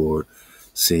Blue Horde,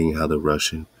 seeing how the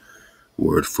Russian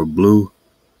word for blue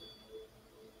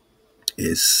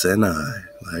is Sinai,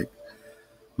 like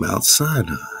Mount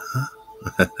Sinai, huh?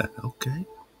 Okay.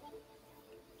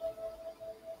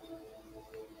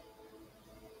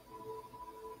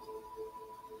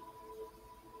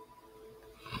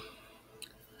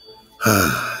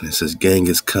 And it says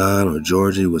Genghis Khan, or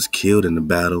Georgie, was killed in the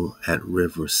battle at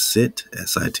River Sitt,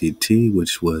 S-I-T-T,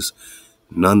 which was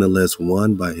nonetheless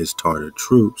won by his Tartar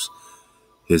troops.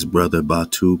 His brother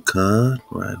Batu Khan,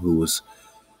 right, who was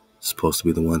supposed to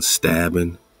be the one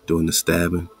doing the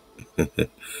stabbing.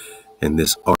 And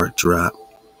this art drop,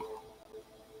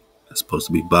 that's supposed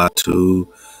to be Batu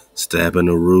stabbing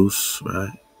a Rus,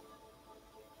 right?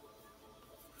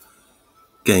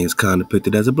 Genghis Khan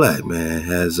depicted as a black man,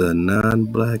 has a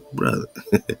non-black brother.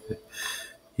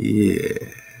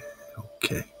 Yeah,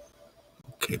 okay,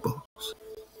 boss.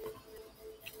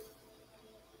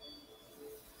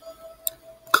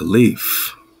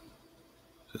 Caliph.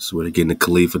 This is where they're getting the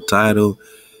Khalifa title.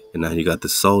 And now you got the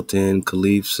Sultan,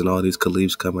 Caliphs, and all these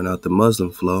Caliphs coming out the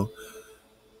Muslim flow.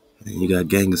 And you got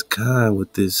Genghis Khan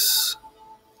with this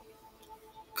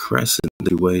crescent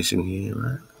situation here,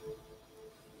 right?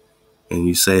 And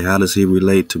you say, how does he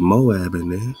relate to Moab in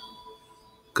there?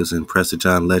 Because in Prester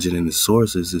John legend in the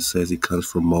sources, it says he comes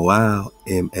from Moal,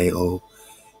 M-A-O-M-O-A-L.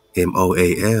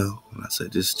 And I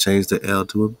said, just change the L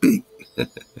to a B.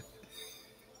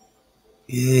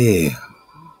 Yeah.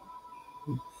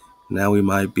 Now we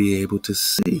might be able to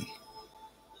see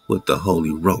what the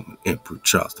Holy Roman Emperor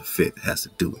Charles V has to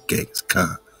do with Genghis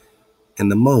Khan and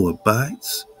the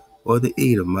Moabites or the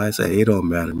Edomites. Hey, it don't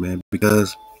matter, man,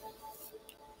 because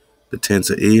the tents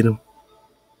of Edom,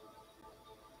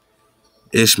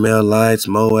 Ishmaelites,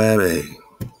 Moab, hey,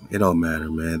 it don't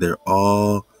matter, man. They're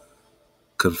all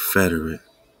confederate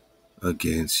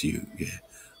against you. Yeah.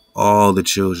 All the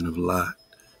children of Lot.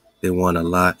 They want a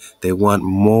lot. They want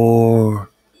more.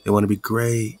 They want to be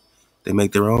great. They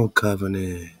make their own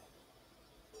covenant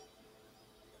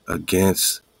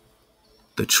against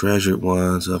the treasured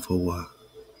ones of HaWah.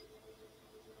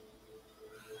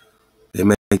 They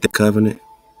make the covenant,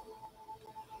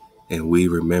 and we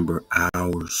remember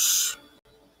ours.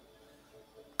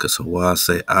 Because HaWah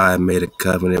say, I made a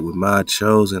covenant with my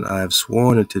chosen. I have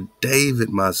sworn unto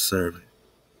David, my servant.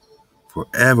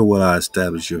 Forever will I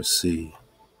establish your seed.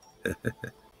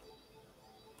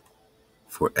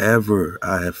 Forever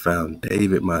I have found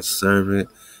David, my servant.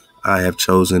 I have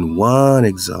chosen one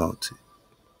exalted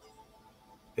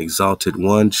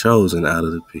one chosen out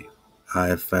of the people. I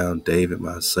have found David,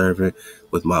 my servant.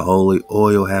 With my holy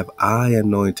oil have I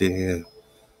anointed him.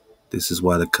 This is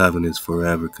why the covenant is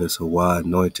forever, because HaWah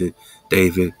anointed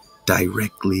David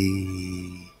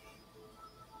directly.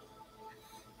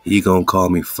 He gonna call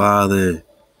me Father,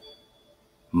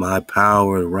 my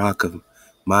power, the rock of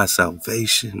my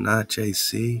salvation, not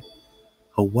JC.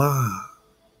 HaWah.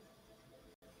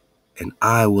 And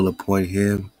I will appoint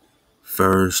him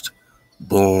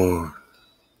firstborn.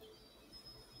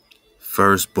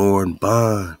 firstborn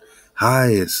bond,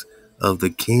 highest of the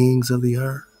kings of the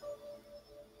earth.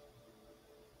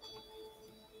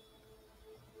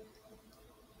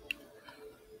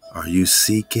 Are you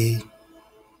seeking,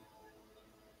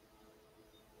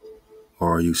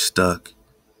 or are you stuck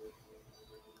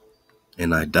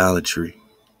in idolatry?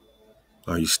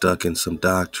 Are you stuck in some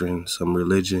doctrine, some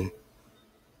religion?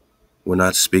 We're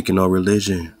not speaking on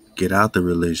religion. Get out the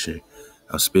religion.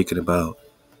 I'm speaking about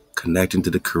connecting to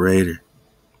the Creator.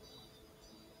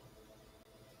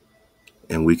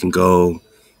 And we can go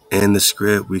in the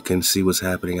script. We can see what's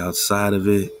happening outside of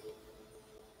it.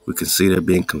 We can see they're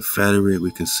being Confederate.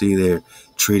 We can see their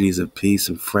treaties of peace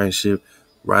and friendship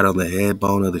right on the head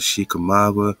bone of the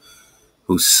Chickamauga,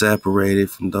 who's separated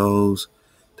from those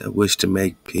that wish to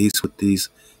make peace with these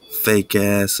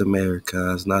fake-ass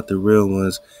Americans, not the real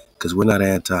ones, because we're not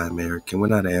anti-American. We're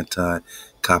not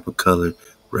anti-copper-colored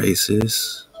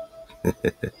racists.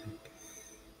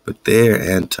 But they're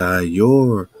anti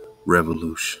your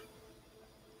revolution.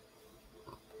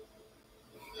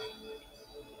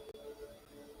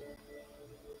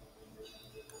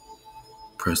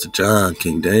 Prester John,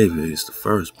 King David, is the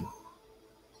firstborn,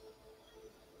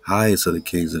 highest of the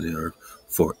kings of the earth.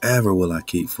 Forever will I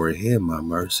keep for him my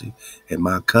mercy and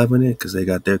my covenant, because they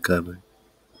got their covenant.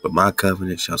 But my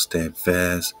covenant shall stand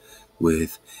fast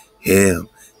with him,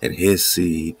 and his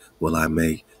seed will I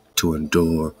make to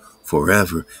endure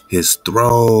forever. His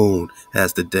throne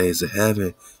has the days of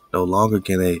heaven. No longer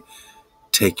can they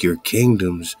take your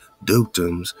kingdoms,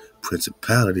 dukedoms,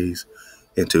 principalities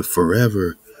into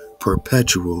forever,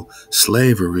 perpetual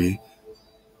slavery.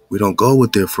 We don't go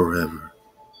with their forever.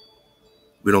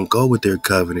 We don't go with their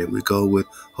covenant. We go with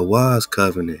HaWah's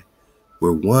covenant.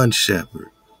 We're one shepherd,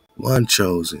 one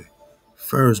chosen,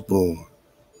 firstborn,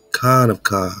 Khan of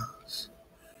Khans,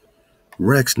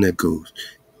 Rex Negus.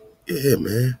 Yeah,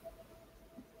 man.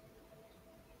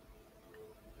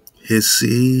 His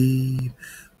seed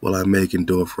will I make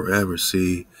endure forever.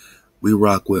 See, we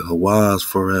rock with HaWah's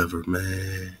forever,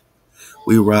 man.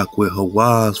 We rock with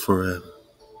HaWah's forever.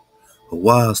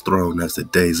 HaWah's throne, that's the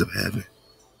days of heaven.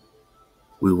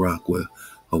 We rock with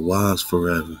HaWah's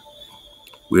forever.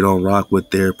 We don't rock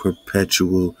with their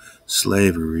perpetual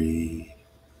slavery.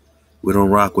 We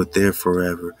don't rock with their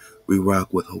forever. We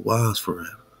rock with HaWah's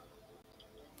forever.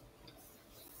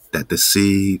 That the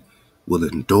seed will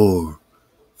endure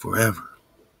forever.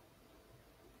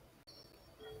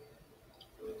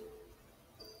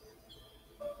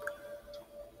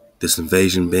 This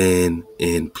invasion been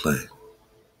in play.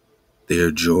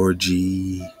 They're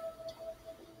Georgie,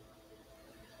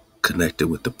 connected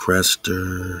with the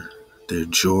Prester. They're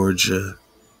Georgia,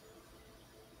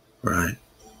 right?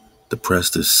 The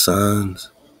Prester's sons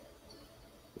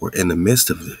were in the midst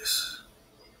of this.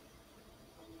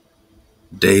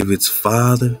 David's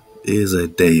father is a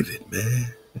David,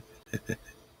 man.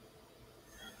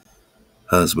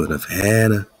 Husband of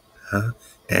Hannah, huh?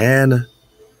 Anna,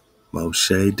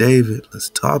 Moshe, David. Let's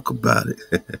talk about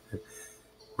it.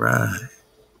 Right.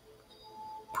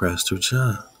 Prester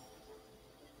John,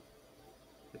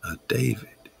 David.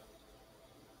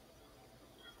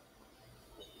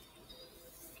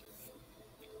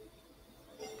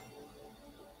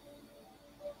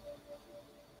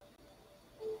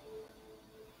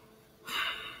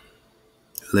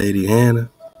 Lady Hannah,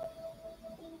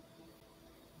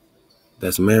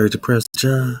 that's married to Prester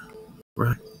John,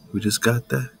 right? We just got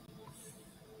that.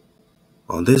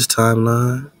 On this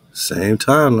timeline, same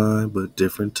timeline, but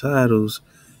different titles,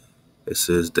 it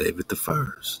says David the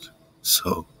First.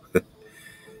 So,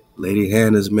 Lady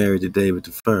Hannah is married to David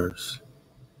the First.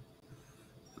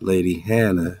 Lady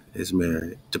Hannah is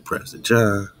married to Prester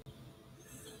John.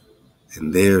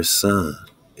 And their son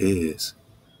is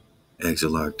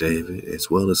Exilarch David, as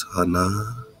well as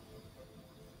Hanan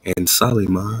and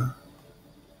Solomon.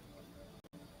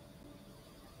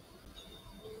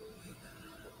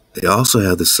 They also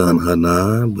have the son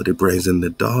Hanan, but it brings in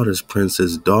the daughters,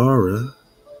 Princess Dara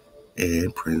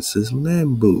and Princess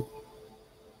Limbu.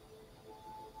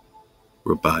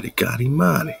 Rabadi Gadi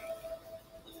Mani.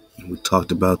 We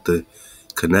talked about the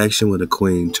connection with the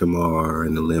Queen Tamar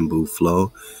and the Limbu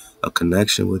flow, a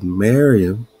connection with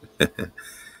Miriam,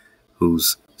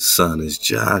 whose son is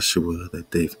Joshua,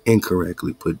 that they've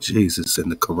incorrectly put Jesus in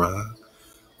the Quran,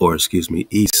 or excuse me,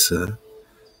 Isa.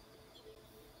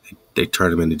 They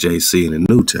turn him into JC in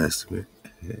the New Testament.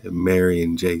 Mary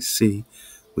and JC,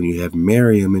 when you have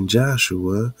Miriam and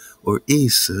Joshua, or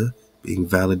Isa, being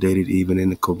validated even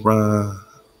in the Quran.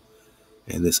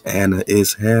 And this Anna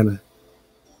is Hannah.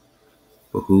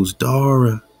 But who's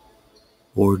Dora?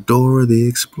 Or Dora the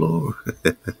Explorer?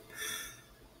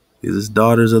 These is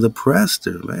daughters of the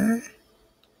Prester, man.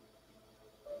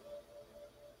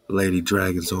 Lady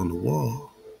Dragons on the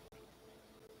wall.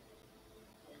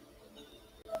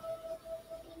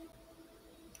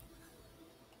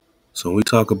 So when we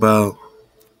talk about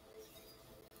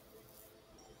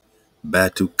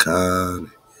Batu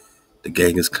Khan, the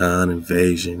Genghis Khan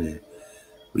invasion, and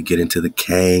we get into the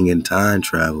Kang and time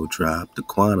travel drop, the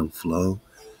quantum flow,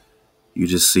 you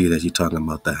just see that you're talking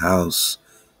about the house,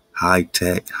 high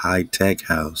tech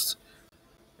house.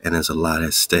 And there's a lot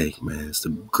at stake, man. It's the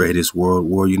greatest world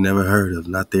war you never heard of.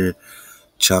 Not their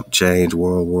chump change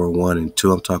World War I and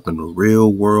II. I'm talking the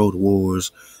real world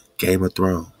wars, Game of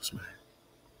Thrones, man.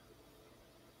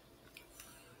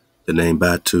 The name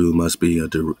Batu must be a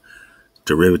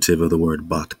derivative of the word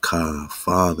Batka,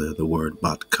 father. The word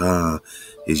Batka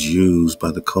is used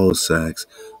by the Cossacks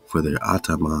for their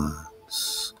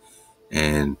atamans.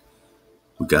 And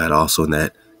we got also in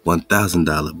that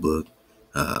 $1,000 book,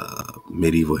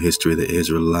 Medieval History of the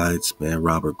Israelites, man,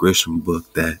 Robert Grisham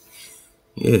book, that,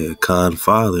 yeah, Khan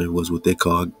father was what they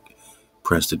called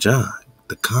Prester John,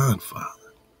 the Khan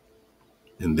father.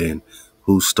 And then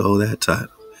who stole that title?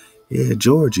 Yeah,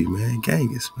 Georgie, man,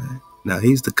 Genghis, man. Now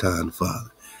he's the Khan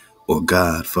father, or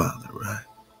Godfather, right?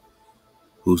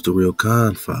 Who's the real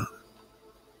Khan father?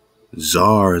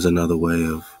 Tsar is another way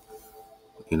of,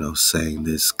 saying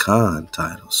this Khan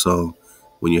title. So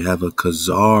when you have a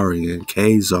Khazarian,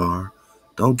 Khazar,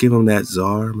 don't give him that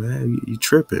Tsar, man. You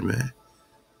tripping, man.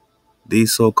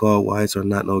 These so-called whites are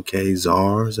not no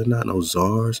Khazars. They're not no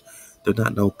Tsars. They're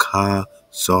not no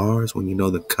Ka-Tsars. When you know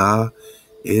the Ka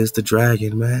is the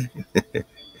dragon, man.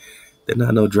 They're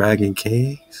not no dragon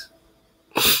kings.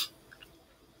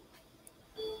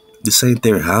 This ain't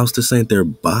their house. This ain't their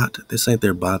bot. This ain't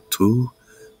their Batu.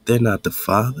 They're not the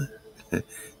father.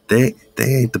 They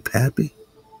ain't the pappy.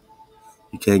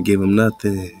 You can't give them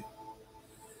nothing.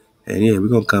 And yeah, we're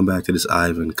going to come back to this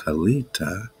Ivan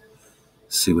Khalita.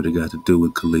 See what it got to do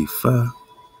with Khalifa.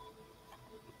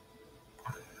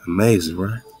 Amazing,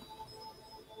 right?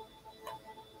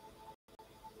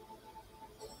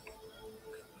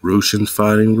 Russians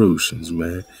fighting Russians,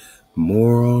 man.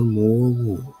 More on more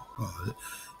war. Oh,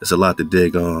 it's a lot to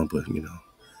dig on, but,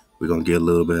 we're going to get a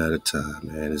little bit at a time,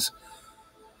 man. It's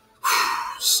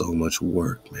so much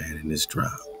work, man, in this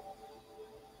drop.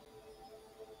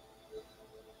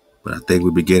 But I think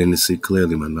we're beginning to see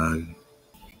clearly, my noggin.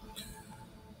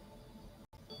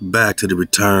 Back to the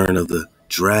return of the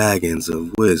dragons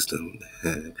of wisdom.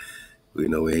 We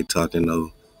know we ain't talking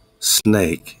no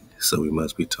snake, so we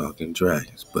must be talking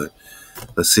dragons. But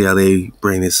let's see how they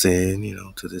bring this in,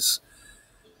 to this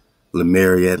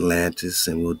Lemuria Atlantis,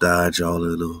 and we'll dodge all the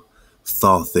little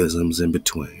Thothisms in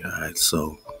between. All right,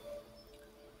 so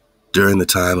during the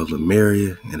time of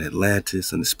Lemuria and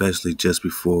Atlantis, and especially just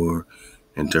before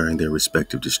and during their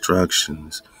respective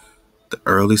destructions, the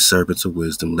early serpents of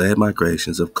wisdom led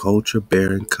migrations of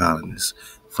culture-bearing colonists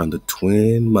from the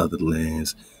twin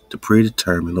motherlands to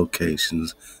predetermined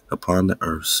locations upon the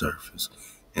Earth's surface.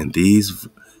 In these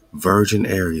virgin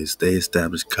areas, they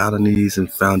established colonies and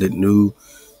founded new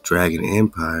dragon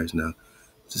empires. Now,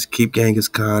 just keep Genghis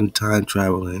Khan time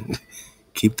traveling.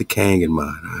 Keep the Kang in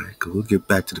mind, all right? Because we'll get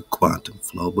back to the quantum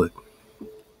flow, but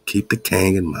keep the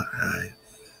Kang in mind, all right?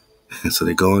 So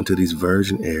they go into these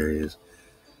virgin areas.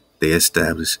 They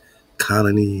established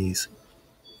colonies,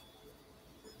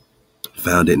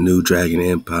 founded new dragon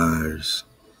empires,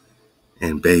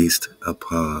 and based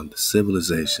upon the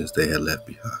civilizations they had left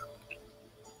behind.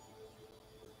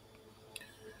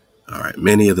 All right,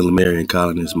 many of the Lemurian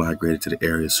colonists migrated to the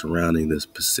areas surrounding the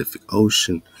Pacific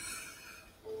Ocean,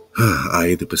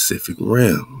 i.e. the Pacific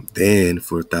Rim. Then,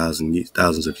 for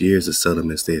thousands of years, the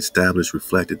settlements they established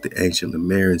reflected the ancient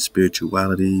Lemurian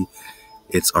spirituality,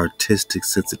 its artistic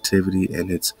sensitivity,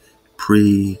 and its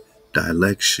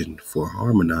predilection for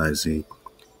harmonizing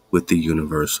with the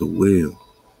universal will.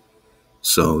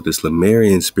 So this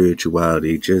Lemurian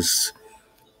spirituality, just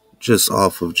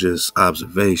off of just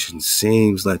observation,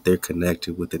 seems like they're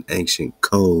connected with an ancient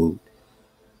code.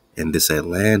 And this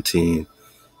Atlantean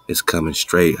is coming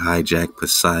straight, hijack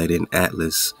Poseidon,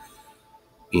 Atlas.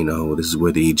 This is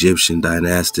where the Egyptian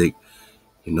dynastic,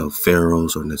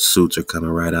 pharaohs or the suits are coming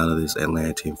right out of this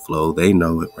Atlantean flow. They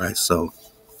know it, right? So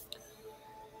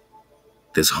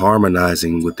this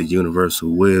harmonizing with the universal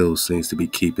will seems to be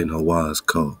keeping HaWah's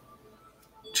code,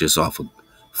 just off of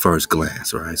first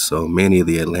glance, right? So many of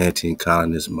the Atlantean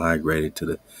colonists migrated to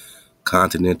the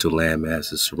continental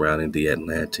landmasses surrounding the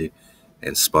Atlantic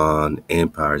and spawned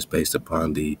empires based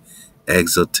upon the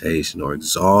exaltation or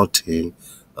exalting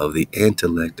of the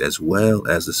intellect as well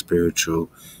as the spiritual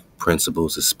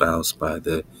principles espoused by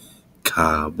the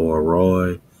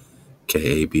Kaboroi,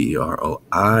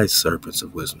 Kaberoi, serpents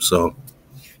of wisdom. So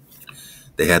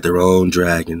they had their own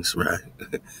dragons, right?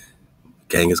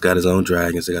 Genghis got his own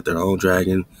dragons. They got their own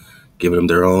dragon, giving them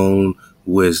their own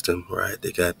wisdom, right?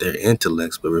 They got their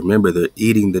intellects, but remember, they're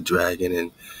eating the dragon,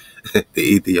 and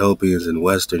the Ethiopians in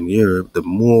Western Europe,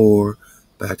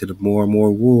 back to the more and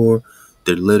more war,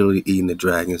 they're literally eating the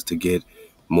dragons to get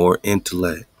more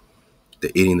intellect.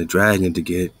 They're eating the dragon to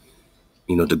get,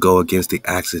 to go against the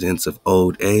accidents of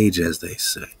old age, as they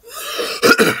say.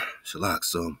 Shalak.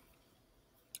 So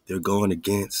they're going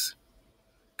against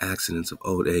accidents of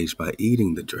old age by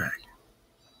eating the dragon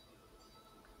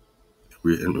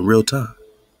in real time.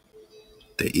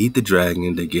 They eat the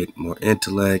dragon, they get more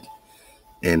intellect,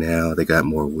 and now they got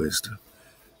more wisdom.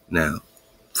 Now,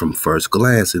 from first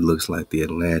glance, it looks like the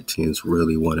Atlanteans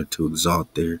really wanted to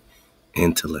exalt their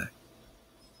intellect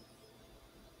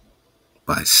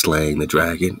by slaying the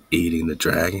dragon, eating the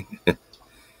dragon.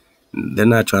 They're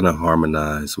not trying to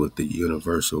harmonize with the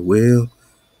universal will.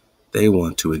 They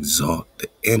want to exalt the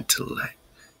intellect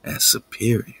as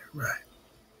superior, right?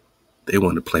 They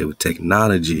want to play with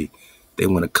technology. They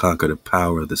want to conquer the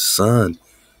power of the sun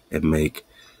and make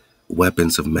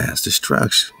weapons of mass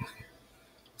destruction.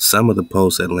 Some of the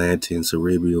post-Atlantean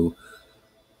cerebral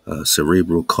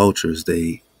cultures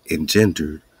they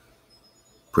engendered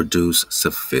produce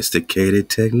sophisticated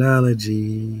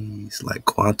technologies like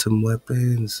quantum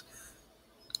weapons,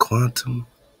 quantum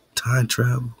time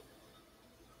travel,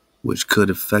 which could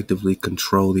effectively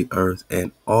control the earth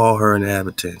and all her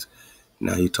inhabitants.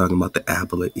 Now you're talking about the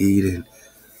apple of Eden,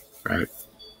 right?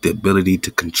 The ability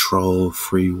to control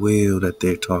free will that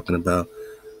they're talking about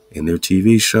in their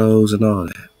TV shows and all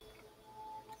that.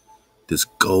 This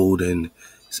golden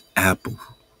apple,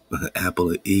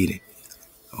 apple of Eden.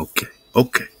 Okay.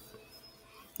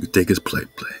 You think it's play.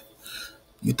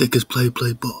 You think it's play,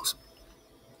 boss.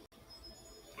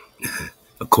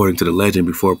 According to the legend,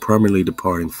 before permanently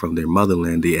departing from their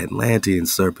motherland, the Atlantean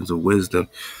serpents of wisdom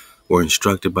were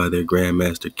instructed by their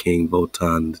grandmaster King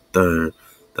Wotan III,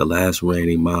 the last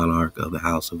reigning monarch of the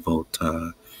House of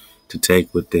Wotan, to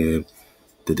take with them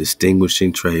the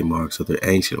distinguishing trademarks of their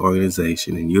ancient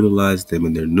organization and utilize them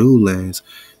in their new lands.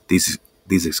 These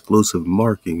exclusive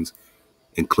markings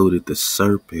included the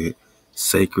serpent,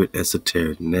 sacred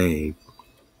esoteric name,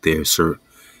 their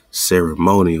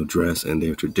ceremonial dress, and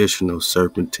their traditional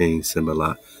serpentine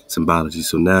symbology.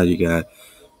 So now you got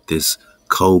this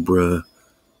cobra,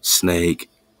 snake,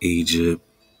 Egypt.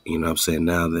 You know what I'm saying?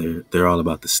 Now they're all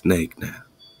about the snake now.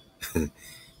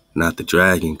 Not the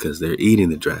dragon, because they're eating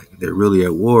the dragon. They're really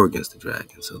at war against the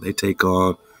dragon. So they take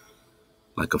on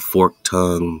like a forked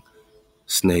tongue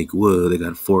snake would. They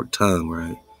got a forked tongue,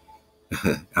 right?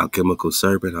 Alchemical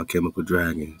serpent, alchemical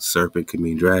dragon. Serpent can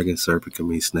mean dragon, serpent can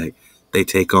mean snake. They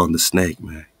take on the snake,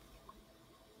 man.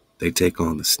 They take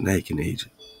on the snake in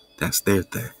Egypt. That's their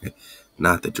thing,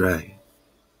 not the dragon.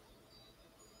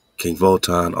 King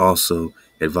Wotan also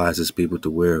advises people to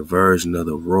wear a version of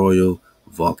the royal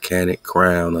volcanic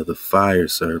crown of the fire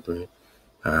serpent,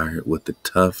 with the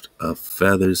tuft of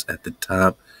feathers at the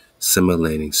top,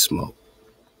 simulating smoke.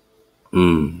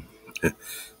 During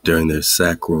their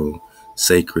sacred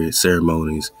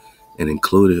ceremonies, and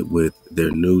included with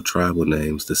their new tribal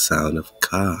names, the sound of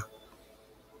Ka.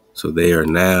 So they are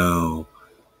now,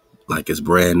 like it's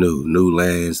brand new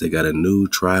lands. They got a new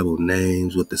tribal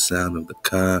names with the sound of the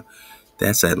Ka.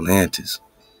 That's Atlantis.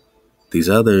 These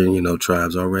other,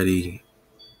 tribes already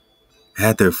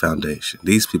had their foundation.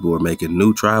 These people were making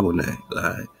new tribal names,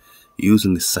 right?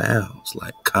 Using the sounds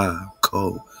like Ka,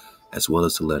 Ko, as well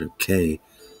as the letter K,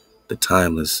 the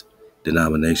timeless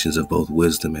denominations of both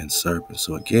wisdom and serpent.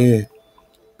 So again,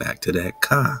 back to that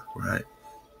Ka, right,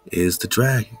 is the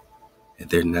dragon. And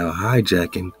they're now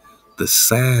hijacking the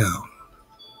sound,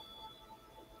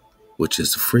 which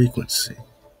is the frequency.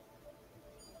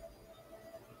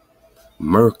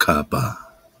 Merkaba,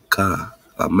 Ka,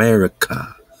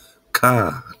 America,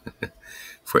 Ka.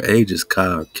 For ages,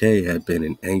 Ka or K had been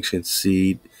an ancient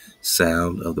seed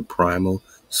sound of the primal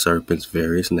serpent's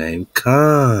various name,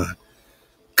 Khan.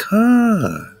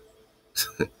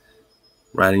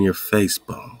 Right in your face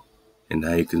bone. And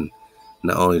now you can,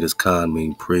 not only does Khan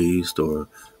mean priest or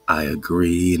I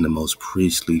agree in the most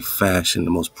priestly fashion,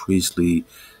 the most priestly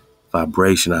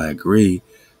vibration, I agree,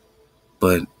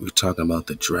 but we're talking about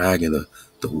the dragon,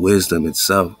 the wisdom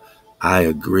itself. I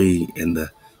agree in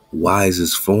the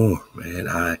wisest form,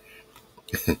 man.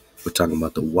 We're talking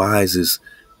about the wisest.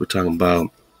 We're talking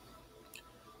about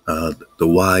the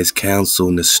wise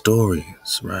counsel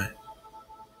Nestorians, right?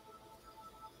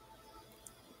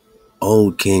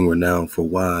 Old king renowned for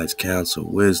wise counsel,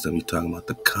 wisdom. You're talking about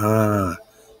the Ka,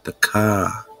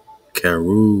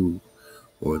 Keru,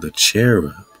 or the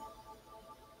cherub,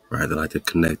 right? They like to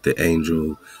connect the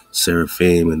angel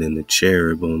seraphim and then the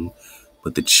cherubim.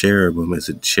 But the cherubim, is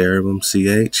it cherubim,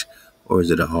 CH, or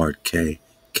is it a hard K?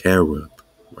 Cherub,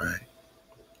 right?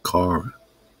 Kara,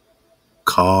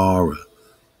 Kara,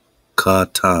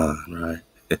 Katan, right?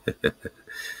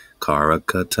 Kara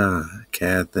Katan,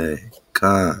 Cathay,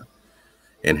 Khan,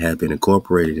 and have been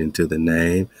incorporated into the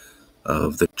name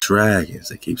of the dragons.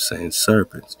 They keep saying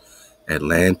serpents.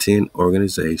 Atlantean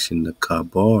organization, the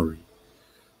Kabari.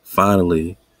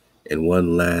 Finally, in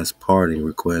one last parting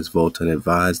request, Voltan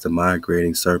advised the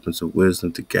migrating serpents of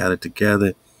wisdom to gather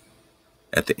together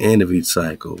at the end of each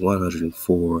cycle,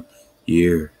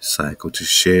 104-year cycle, to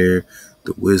share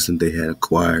the wisdom they had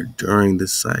acquired during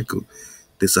this cycle.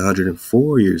 This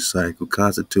 104-year cycle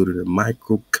constituted a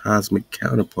microcosmic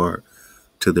counterpart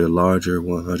to their larger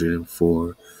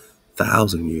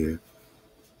 104,000-year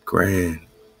grand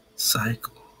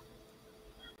cycle.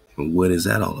 And what is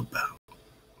that all about?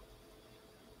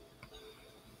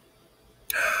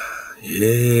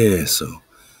 Yeah, so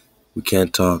we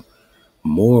can't talk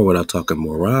more without talking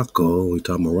Morocco. When we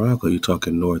talk Morocco, you're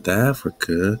talking North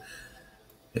Africa.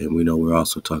 And we know we're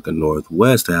also talking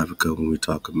Northwest Africa when we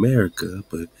talk America.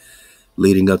 But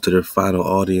leading up to their final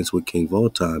audience with King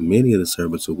Voltan, many of the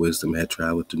servants of wisdom had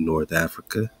traveled to North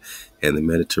Africa and the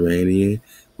Mediterranean,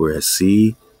 where as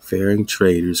seafaring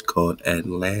traders called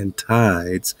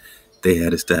Atlantides, they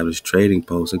had established trading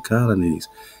posts and colonies.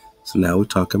 So now we're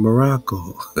talking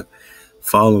Morocco.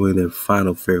 Following their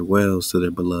final farewells to their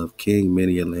beloved king,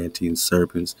 many Atlantean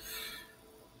serpents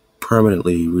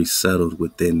permanently resettled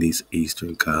within these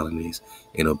eastern colonies.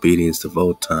 In obedience to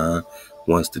Voltan,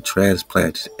 once the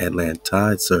transplanted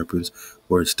Atlantide serpents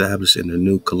were established in their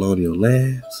new colonial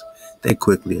lands, they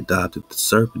quickly adopted the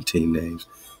serpentine names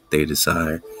they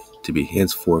desired to be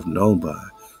henceforth known by.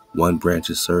 One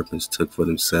branch of serpents took for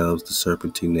themselves the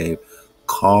serpentine name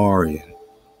Karian,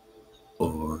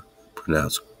 or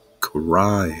pronounced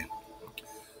Karian.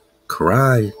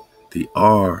 Karian, the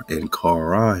R in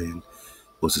Karian,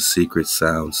 was a secret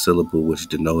sound syllable which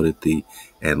denoted the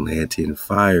Atlantean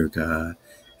fire god,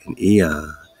 and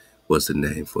Eon was the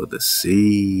name for the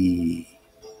sea.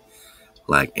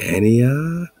 Like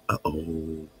Ania?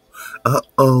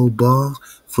 Boss,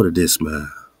 for the dismount.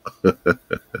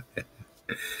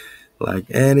 Like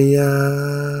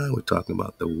Ania, we're talking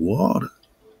about the water.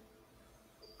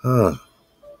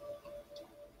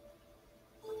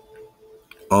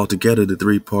 Altogether, the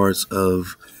three parts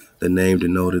of the name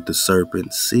denoted the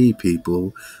serpent sea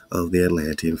people of the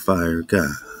Atlantean fire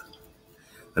god.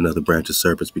 Another branch of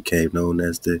serpents became known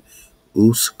as the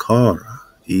Uskara,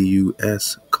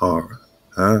 E-U-S Kara.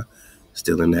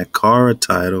 Still in that Kara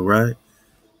title, right?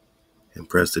 And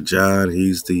Prester John,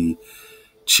 he's the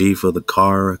chief of the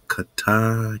Kara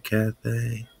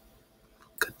Cathay,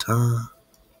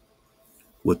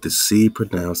 with the C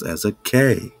pronounced as a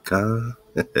K, Ka.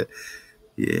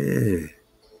 Yeah.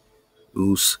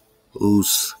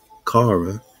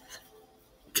 Kara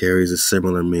carries a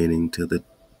similar meaning to that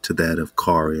of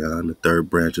Karion. The third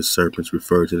branch of serpents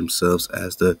refer to themselves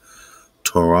as the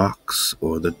Toraks,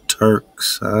 or the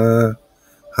Turks. Yeah,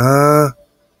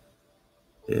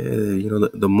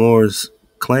 the Moors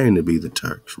claim to be the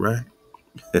Turks, right?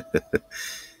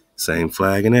 Same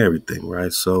flag and everything,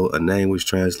 right? So a name which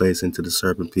translates into the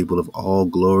serpent people of all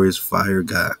glorious fire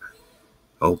god.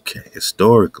 Okay,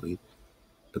 historically,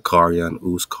 the Karyan,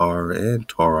 Uskar, and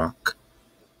Torak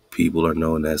people are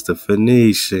known as the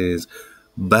Phoenicians,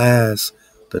 Bas,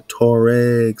 the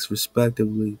Tuaregs,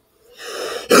 respectively,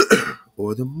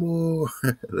 or the Moor.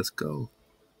 Let's go.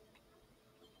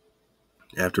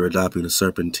 After adopting the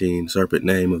serpent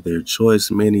name of their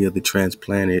choice, many of the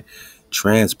transplants,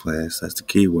 that's the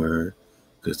key word,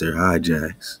 because they're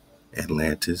hijacks,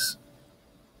 Atlantis,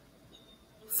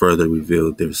 further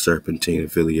revealed their serpentine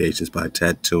affiliations by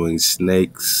tattooing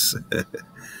snakes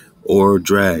or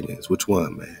dragons, which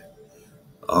one, man,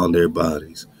 on their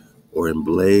bodies, or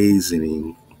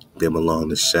emblazoning them along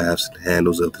the shafts and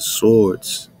handles of the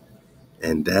swords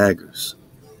and daggers.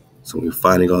 So we're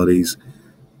finding all these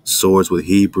swords with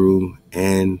Hebrew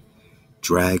and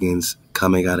dragons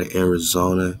coming out of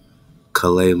Arizona,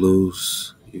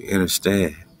 Kalaluz. You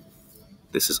understand?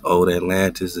 This is old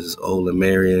Atlantis. This is old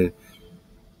Lemurian.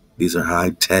 These are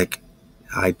high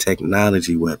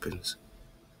technology weapons.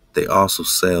 They also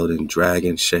sailed in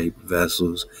dragon-shaped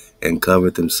vessels and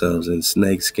covered themselves in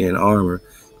snakeskin armor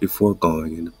before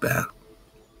going into battle.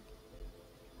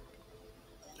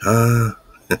 A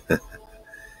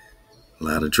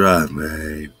lot of drive,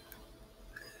 man.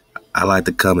 I like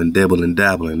to come and dibble and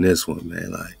dabble in this one,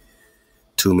 man. Like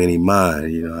too many mind,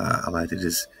 I like to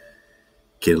just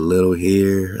get a little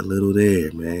here, a little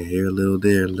there, man. Here a little,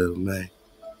 there a little, man.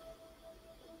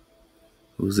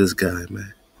 Who's this guy,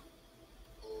 man?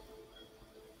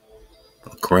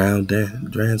 A crown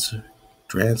dancer?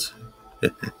 Drancer?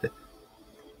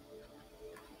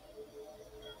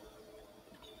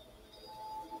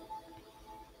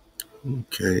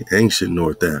 Okay, ancient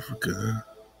North Africa, huh?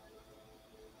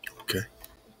 Okay.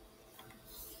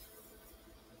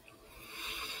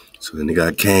 So then they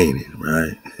got Canaan,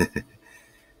 right?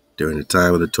 During the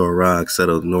time of the Tuareg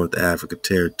settled North Africa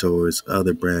territories,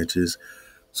 other branches.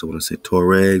 So when I say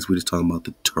Tuaregs, we're just talking about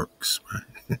the Turks,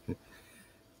 right?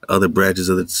 Other branches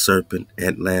of the serpent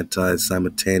Atlantides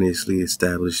simultaneously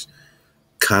established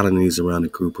colonies around a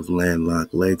group of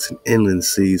landlocked lakes and inland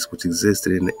seas which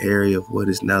existed in the area of what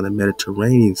is now the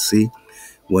Mediterranean Sea.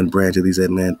 One branch of these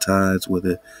Atlantides were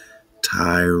the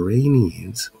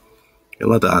Tyrrhenians. And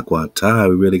like the Aqua Tide,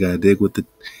 we really got to dig with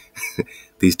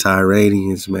these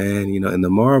Tyrrhenians, man. In the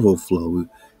Marvel flow,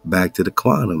 back to the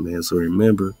quantum, man. So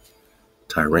remember,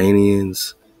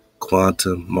 Tyrrhenians,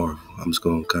 quantum, Marvel. I'm just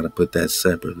going to kind of put that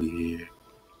separately here.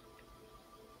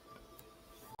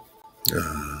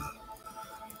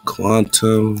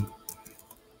 Quantum,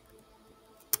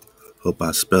 hope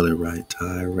I spell it right,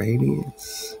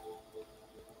 Tyrrhenians.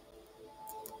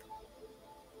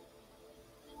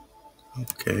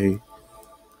 Okay,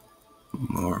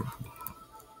 Marvel.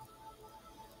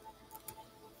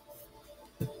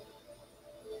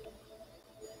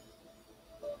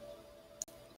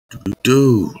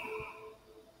 Dude.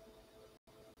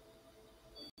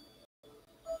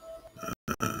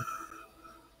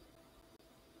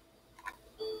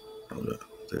 Hold up.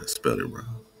 Did I spell it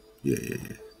wrong? Yeah.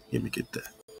 Let me get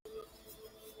that.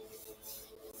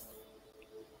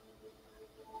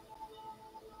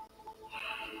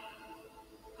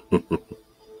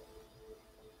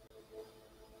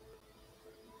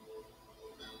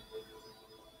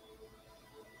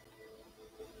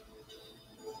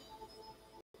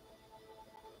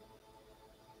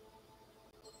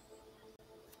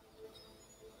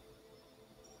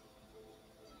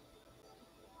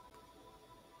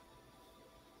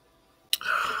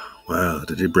 Wow,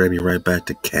 did it bring me right back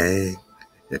to Kang?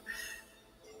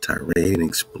 Tyranian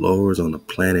explorers on the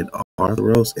planet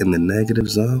Arthros in the negative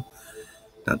zone.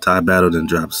 Now, ThaWaDa done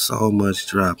dropped so much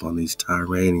drop on these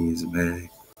Tyranians, man.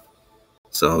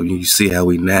 So you see how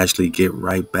we naturally get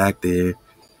right back there,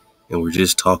 and we're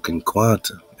just talking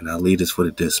quantum. And I'll leave this for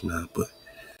the dismount, but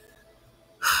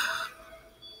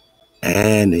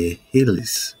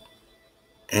Annihilus.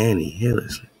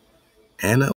 Annihilus.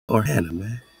 Anna or Hannah,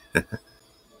 man?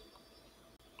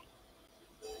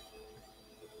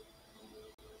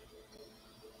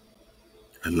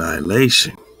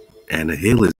 Annihilation.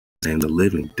 Annihilus and the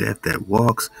living death that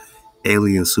walks.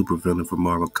 Alien supervillain from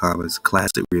Marvel Comics,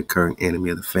 classic recurring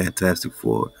enemy of the Fantastic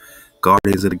Four,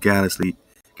 Guardians of the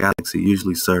Galaxy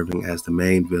usually serving as the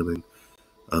main villain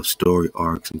of story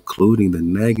arcs, including the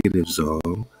Negative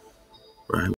Zone,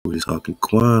 right? We're talking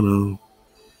Quantum,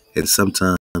 and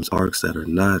sometimes arcs that are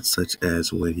not, such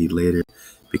as when he later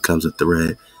becomes a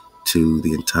threat to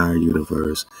the entire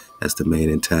universe as the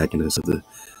main antagonist of the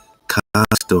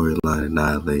storyline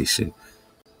Annihilation,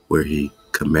 where he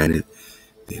commanded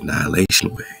the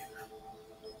Annihilation Wave.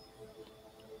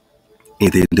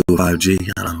 Anything to do with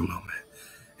 5G? I don't know, man.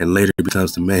 And later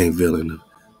becomes the main villain of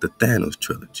the Thanos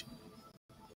trilogy.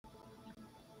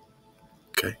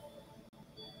 Okay.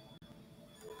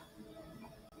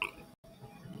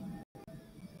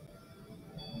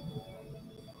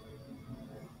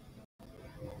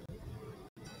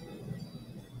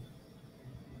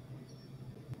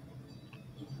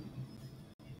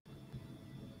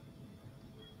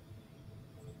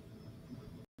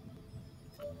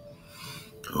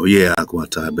 Oh yeah, Aqua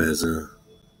Tabeza.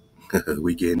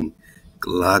 We getting a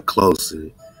lot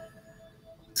closer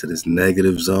to this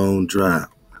negative zone drop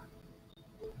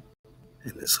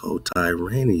and this whole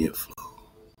Tyranian flow.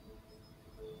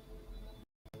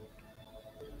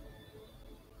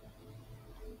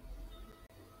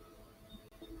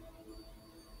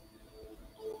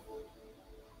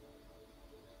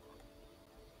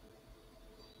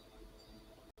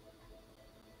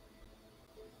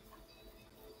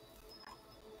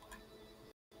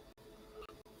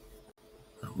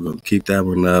 We're gonna keep that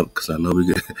one up because I know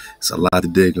it's a lot to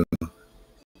dig on.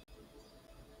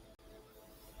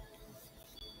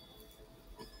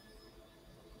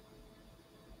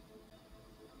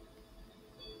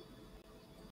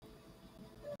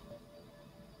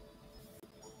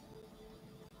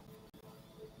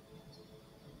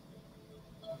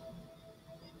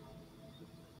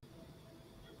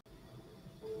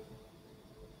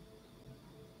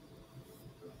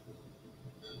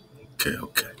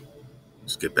 Okay.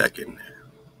 Let's get back in there.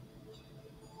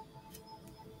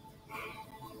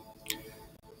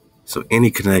 So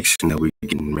any connection that we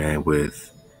get, man,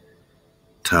 with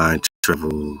time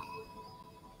travel,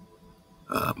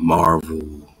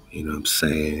 Marvel, you know what I'm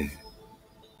saying?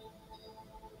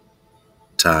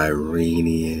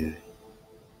 Tyrenian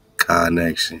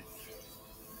connection,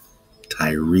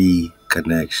 Tyree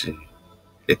connection.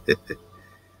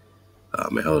 Oh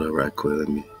man, hold up right quick.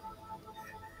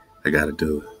 I gotta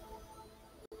do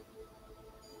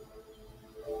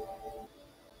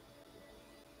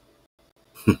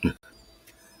it.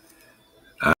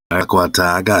 Aquatai,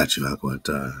 I got you,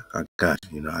 Aquatai. I got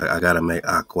you. You know, I gotta make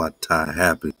Aquatai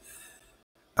happy.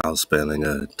 I was spelling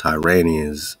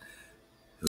Tyranians.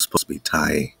 It was supposed to be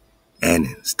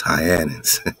Tyanans.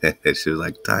 She was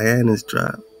like, Tyanans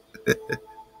drop.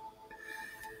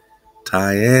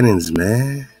 Tyanans,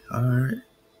 man. Alright.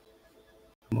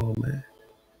 Come on, man.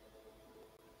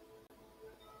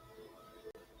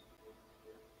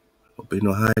 Won't be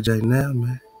no hijack now,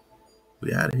 man.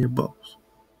 We out of here, boss.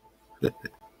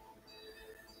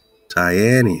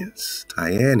 Tyanans.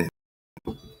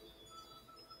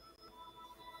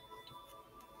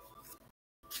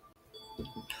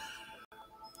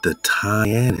 The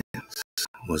Tyanans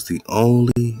was the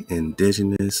only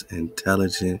indigenous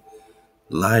intelligent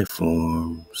life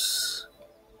forms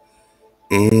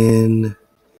in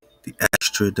the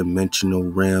extra dimensional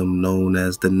realm known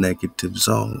as the negative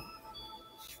zone.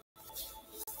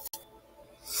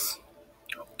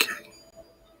 Okay.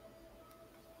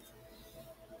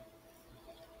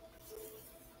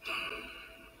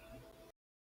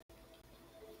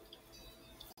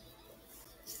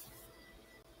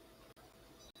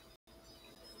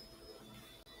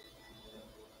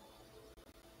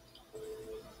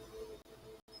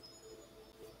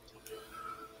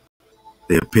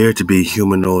 They appear to be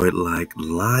humanoid like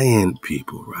lion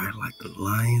people, right? Like the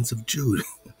lions of Judah,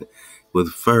 with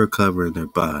fur covering their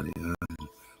body,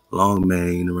 long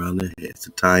mane around their heads.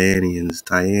 The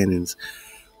Tyanans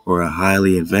were a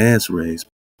highly advanced race,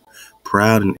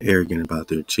 proud and arrogant about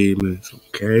their achievements.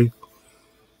 Okay.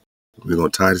 We're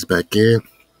going to tie this back in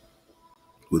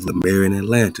with Lemurian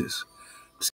Atlantis.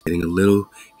 Just getting a little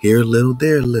here, a little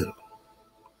there, a little.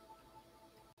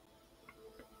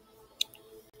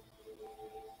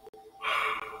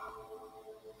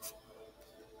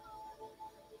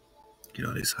 Get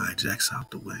all these hijacks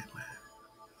out the way, man.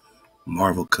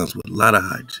 Marvel comes with a lot of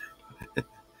hijacks.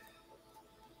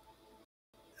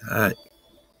 All right.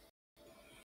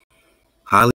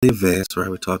 Highly advanced, right?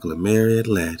 We're talking Lemurian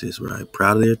Atlantis, right?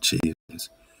 Proud of their achievements.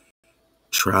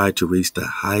 Tried to reach the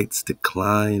heights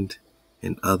declined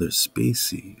in other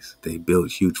species. They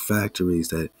built huge factories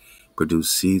that produce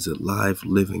seeds of life,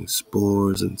 living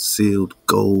spores, and sealed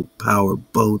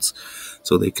gold-powered boats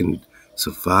so they can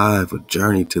survive a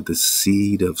journey to the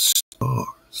seed of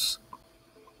stars.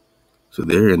 So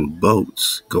they're in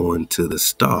boats going to the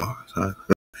stars. Huh?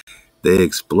 They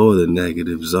explore the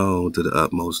negative zone to the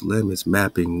utmost limits,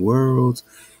 mapping worlds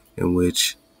in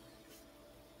which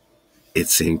it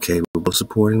seemed capable of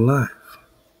supporting life.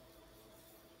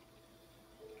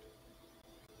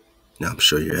 Now, I'm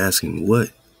sure you're asking,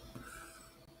 what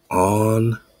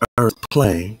on Earth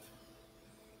plane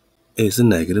is the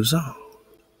negative zone?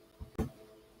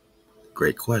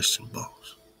 Great question,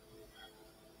 boss.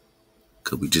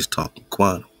 Could we just talk in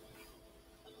quantum?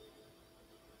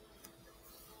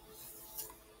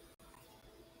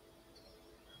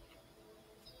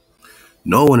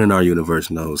 No one in our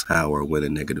universe knows how or when a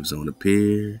negative zone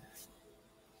appeared.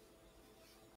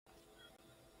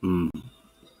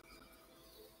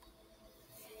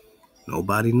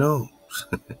 Nobody knows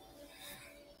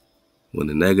when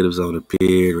the negative zone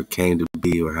appeared or came to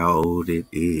be or how old it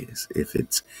is. If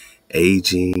its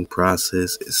aging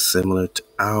process is similar to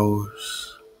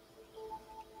ours,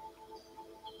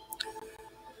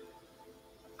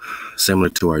 similar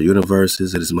to our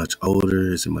universes, it is much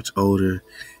older. Is it much older?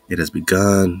 It has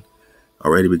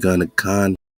already begun to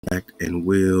contract and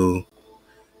will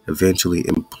eventually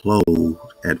implode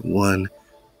at one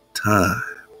time.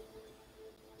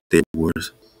 There were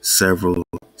several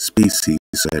species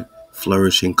that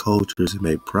flourishing cultures and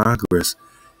made progress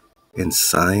in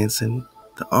science and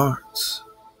the arts.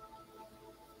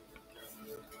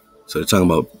 So they're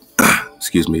talking about,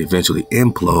 eventually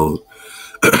implode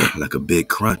like a big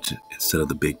crunch instead of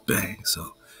the big bang.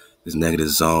 So this negative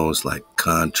zone is like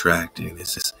contracting.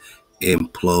 It's just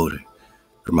imploding.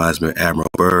 Reminds me of Admiral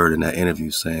Byrd in that interview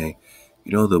saying,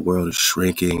 the world is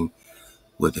shrinking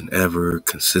with an ever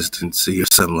consistency or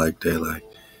something like that. Like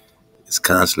it's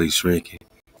constantly shrinking.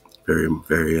 Very,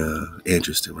 very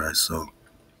interesting, right? So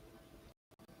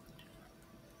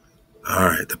All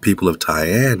right, the people of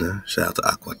ThaWaDa, shout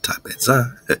out to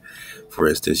ThaWaDa, for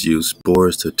instance, use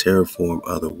spores to terraform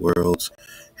other worlds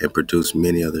and produce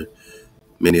many of the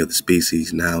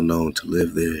species now known to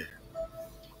live there.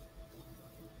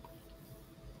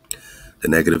 The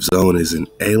negative zone is an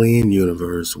alien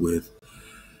universe with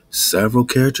several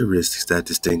characteristics that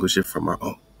distinguish it from our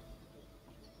own.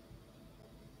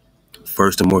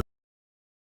 First and more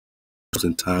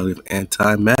entirely of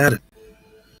antimatter.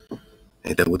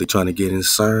 Ain't that what they're trying to get in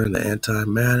CERN? The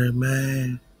antimatter,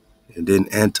 man. And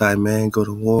didn't anti-man go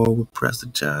to war with Prester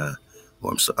John?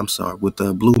 Or I'm sorry, with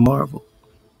the Blue Marvel.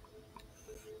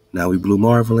 Now we Blue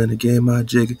Marvel in again, my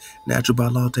jig. Natural by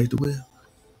law take the wheel.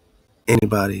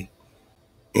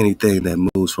 Anything that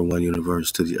moves from one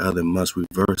universe to the other must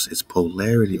reverse its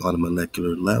polarity on a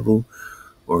molecular level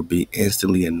or be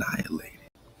instantly annihilated.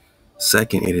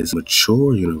 Second, it is a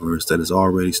mature universe that has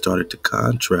already started to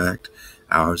contract.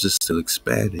 Ours is still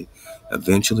expanding.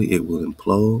 Eventually, it will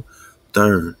implode.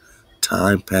 Third,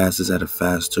 time passes at a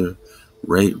faster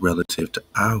rate relative to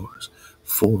ours.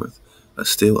 Fourth, a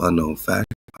still unknown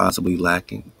factor, possibly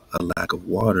lacking a lack of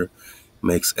water,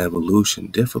 makes evolution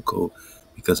difficult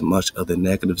because much of the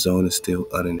negative zone is still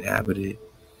uninhabited.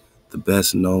 The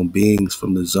best known beings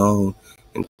from the zone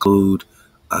include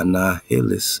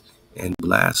Annihilus and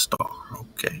Blastar.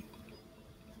 Okay.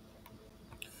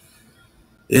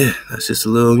 Yeah, that's just a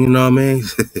little, you know what I mean?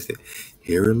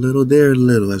 Here a little, there a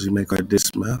little as we make our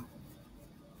dismount.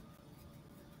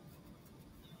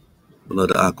 Below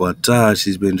the ThaWaDa,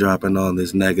 she's been dropping on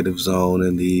this negative zone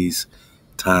and these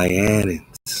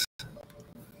Tyanins.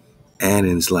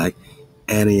 Annins like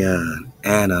anion,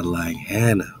 Anna like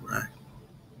Hannah, right?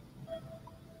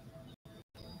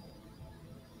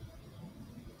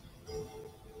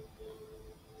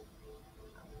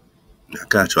 I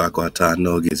got you, ThaWaDa. I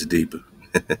know it gets deeper.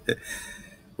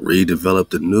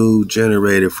 Redeveloped a new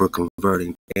generator for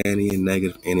converting anion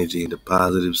negative energy into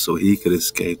positive so he could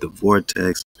escape the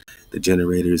vortex. The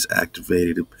generator is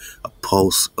activated. A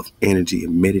pulse of energy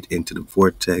emitted into the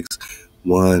vortex.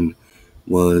 One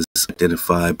was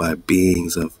identified by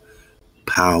beings of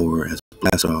power as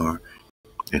Blasar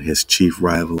and his chief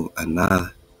rival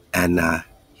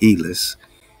Annihilus,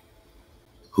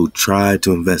 who tried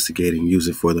to investigate and use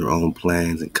it for their own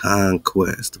plans and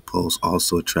conquest. The pulse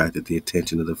also attracted the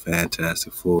attention of the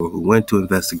Fantastic Four, who went to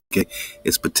investigate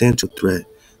its potential threat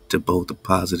to both the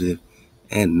positive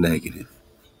and negative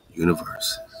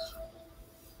universe.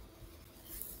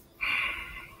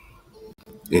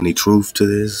 Any truth to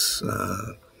this?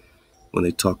 When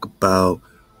they talk about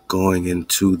going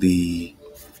into the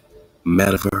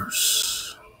metaverse?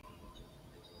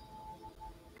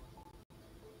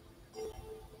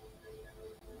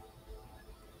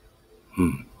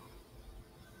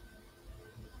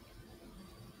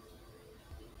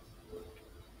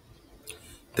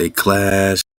 They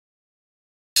clashed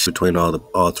between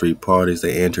all three parties.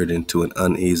 They entered into an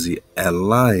uneasy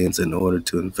alliance in order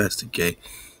to investigate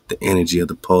the energy of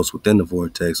the pulse within the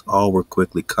vortex. All were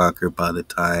quickly conquered by the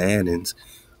Tyanins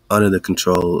under the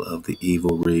control of the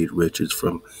evil Reed Richards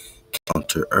from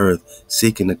Counter Earth,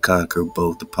 seeking to conquer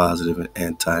both the positive and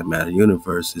antimatter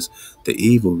universes. The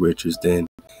evil Richards then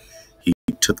he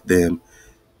took them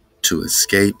to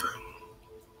escape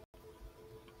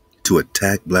to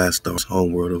attack Blastar's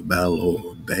homeworld of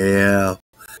Balor,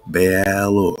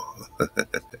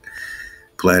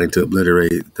 planning to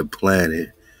obliterate the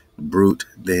planet. Brute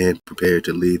then prepared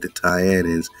to lead the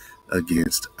Tyanins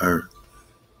against Earth.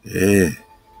 Yeah.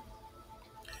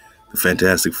 The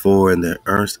Fantastic Four and their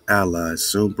Earth allies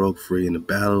soon broke free in the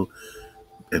battle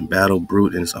and battled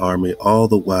Brute and his army. All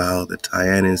the while, the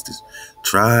Tyanins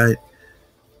tried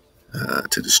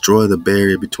to destroy the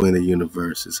barrier between the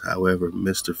universes. However,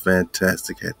 Mr.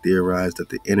 Fantastic had theorized that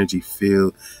the energy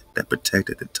field that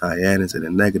protected the Tyanins in the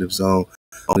negative zone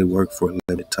only worked for a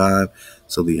limited time,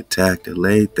 so the attack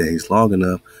delayed things long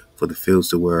enough for the fields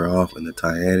to wear off and the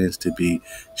Tyanins to be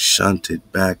shunted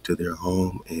back to their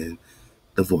home in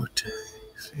the vortex.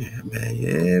 Yeah, man.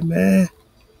 Yeah, man.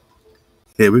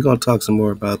 Yeah, we're going to talk some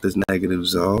more about this negative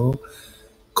zone,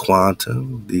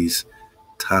 quantum, these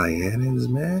Tyanins,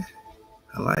 man.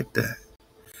 I like that.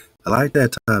 I like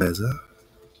that ThaWaDa,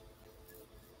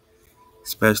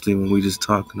 especially when we just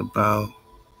talking about,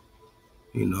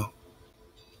 you know,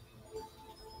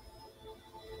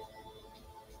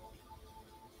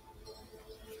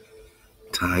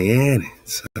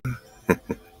 Tyanins.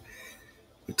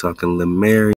 We're talking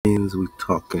Lemurians, we're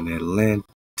talking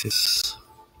Atlantis,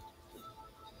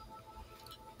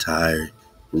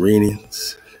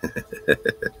 Tyrenians.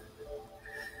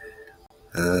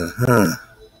 Uh-huh.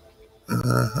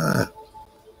 Uh-huh.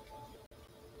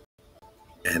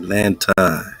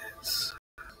 Atlantis,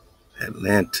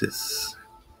 Atlantis,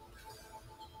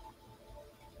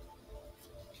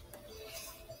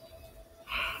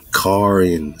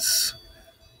 Carians,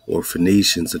 or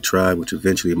Phoenicians, a tribe which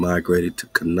eventually migrated to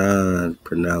Canaan,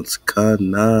 pronounced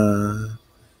Canaan,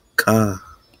 Ka,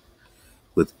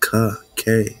 with Ka,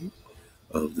 K,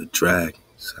 of the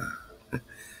dragons,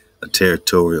 a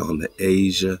territory on the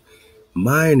Asia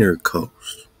Minor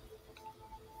coast.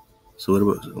 So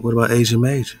what about Asia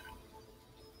Major,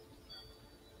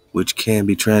 which can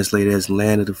be translated as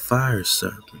land of the fire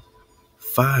serpent,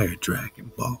 fire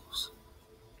dragon boss?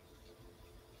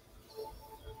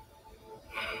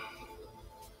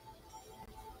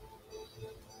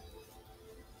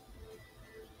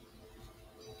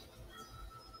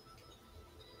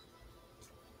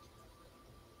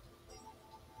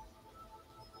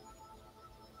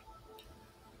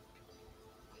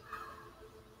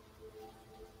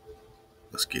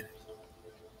 Let's get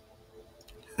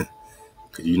it.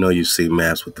 Cause you know you see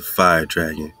maps with the fire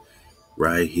dragon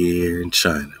right here in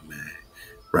China, man.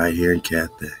 Right here in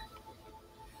Cathay.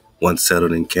 Once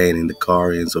settled in Canaan, the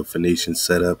Carians or Phoenicians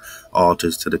set up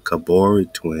altars to the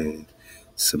Kabori twins,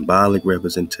 symbolic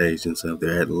representations of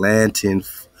their Atlantean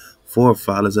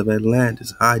forefathers of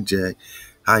Atlantis.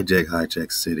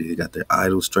 Hijack city. They got their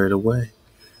idols straight away.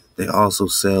 They also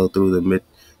sailed through the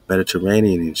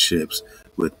Mediterranean in ships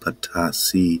with Ptah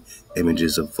sea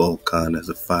images of Vulcan as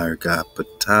a fire god.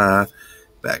 Ptah,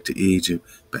 back to Egypt,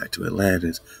 back to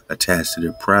Atlantis, attached to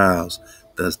their prows,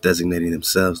 thus designating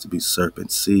themselves to be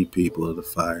serpent sea people of the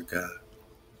fire god.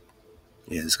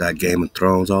 Yeah, it's got Game of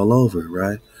Thrones all over it,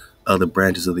 right? Other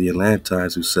branches of the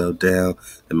Atlantides who sailed down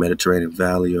the Mediterranean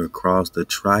Valley or across the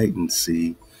Triton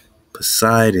Sea,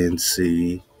 Poseidon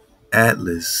Sea,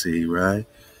 Atlas Sea, right?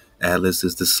 Atlas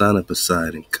is the son of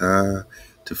Poseidon, Ka,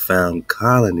 to found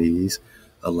colonies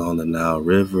along the Nile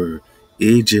River.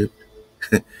 Egypt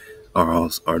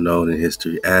are known in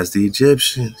history as the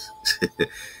Egyptians.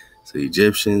 So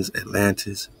Egyptians,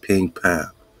 Atlantis, ping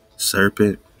pow.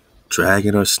 Serpent,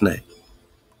 dragon, or snake.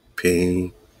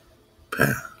 Ping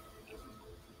pow.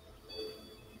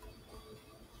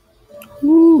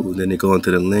 Ooh, then they go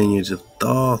into the lineage of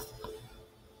Thoth.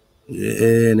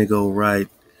 Yeah, and they go right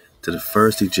to the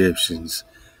first Egyptians,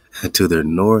 to their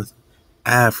North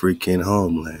African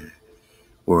homeland,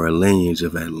 or a lineage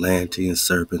of Atlantean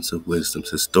serpents of wisdom.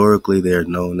 Historically, they are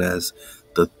known as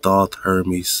the Thoth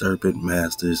Hermes serpent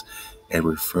masters and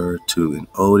referred to in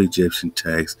old Egyptian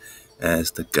texts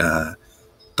as the god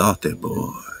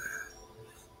Thotheboy,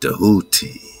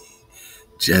 Tahuti,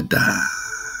 Jeddah.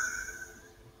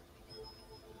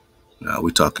 Now we're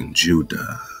talking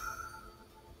Judah,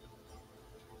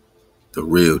 the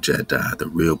real Jeddah, the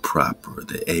real proper,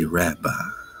 the A-Rabbi.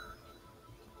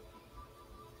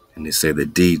 And they say the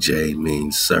DJ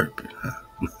means serpent, huh?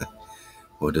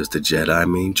 Or does the Jedi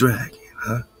mean dragon,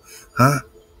 huh? Huh?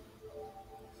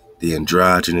 The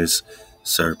androgynous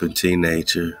serpentine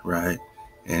nature, right?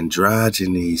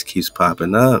 Androgynes keeps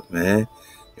popping up, man.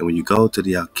 And when you go to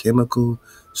the alchemical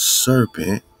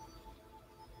serpent,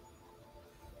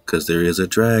 because there is a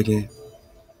dragon,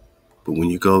 but when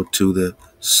you go to the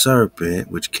serpent,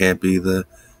 which can't be the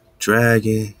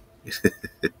dragon,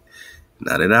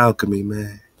 not in alchemy,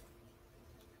 man.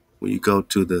 When you go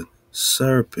to the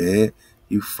serpent,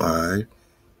 you find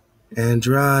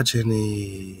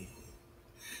androgyny.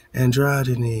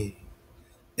 Androgyny.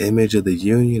 Image of the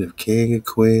union of king and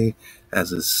queen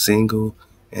as a single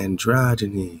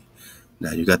androgyny.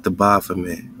 Now you got the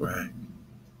Baphomet, right?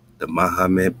 The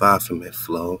Muhammad Baphomet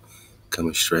flow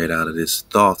coming straight out of this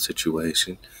Thoth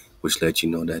situation, which lets you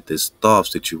know that this Thoth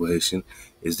situation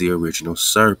is the original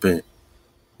serpent,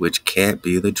 which can't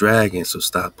be the dragon, so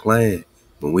stop playing.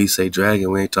 When we say dragon,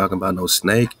 we ain't talking about no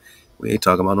snake. We ain't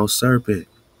talking about no serpent.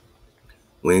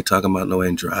 We ain't talking about no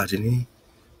androgyny.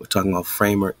 We're talking about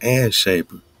framer and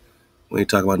shaper. We ain't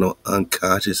talking about no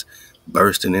unconscious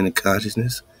bursting into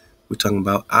consciousness. We're talking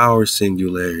about our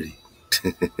singularity.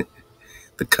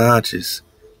 The conscious,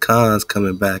 cons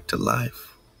coming back to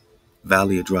life.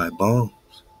 Valley of dry bones.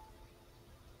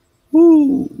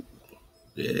 Woo!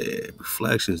 Yeah,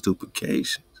 reflections,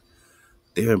 duplications.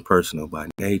 They're impersonal by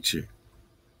nature.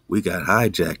 We got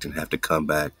hijacked and have to come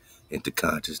back into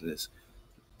consciousness.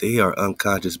 They are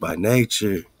unconscious by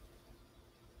nature.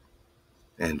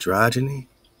 Androgyny?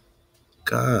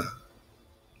 God.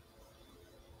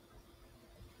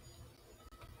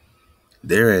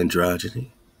 They're androgyny.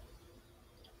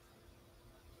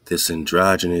 This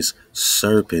androgynous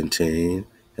serpentine,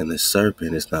 and the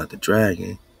serpent is not the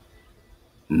dragon.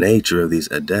 Nature of these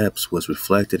adepts was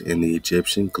reflected in the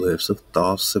Egyptian glyphs of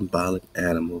Thoth's symbolic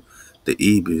animal, the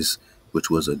ibis, which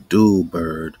was a dual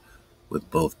bird with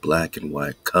both black and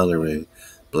white coloring.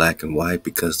 Black and white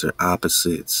because they're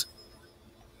opposites.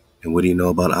 And what do you know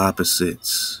about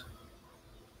opposites,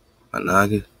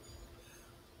 Anaga?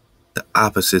 The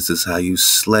opposites is how you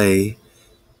slay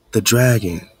the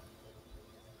dragon.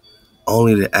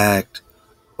 Only the act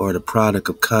or the product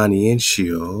of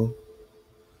conscientio,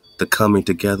 the coming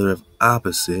together of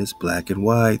opposites, black and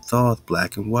white, thought,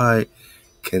 black and white,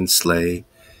 can slay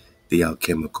the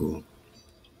alchemical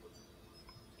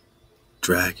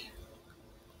dragon.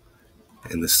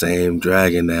 And the same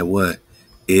dragon that what?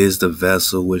 Is the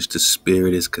vessel which the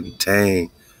spirit is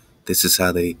contained. This is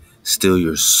how they steal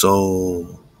your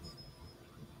soul.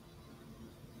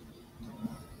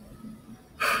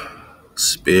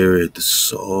 Spirit, the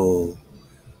soul.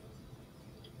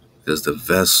 Because the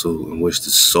vessel in which the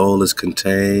soul is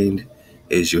contained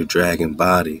is your dragon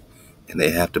body. And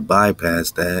they have to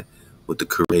bypass that with the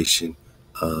creation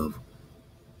of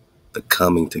the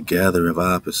coming together of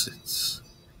opposites.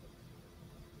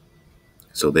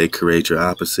 So they create your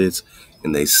opposites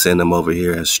and they send them over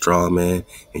here as straw men,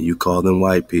 and you call them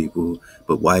white people.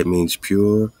 But white means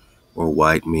pure, or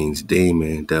white means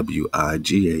demon,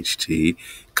 W-I-G-H-T,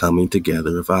 coming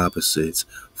together of opposites.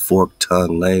 Forked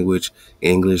tongue language,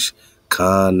 English,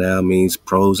 con now means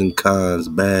pros and cons,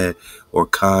 bad, or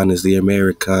con is the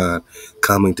American,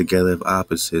 coming together of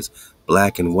opposites.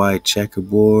 Black and white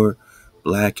checkerboard,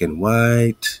 black and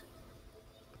white,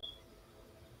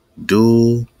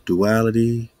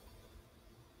 duality,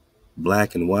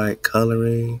 black and white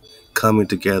coloring, coming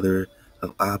together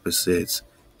of opposites.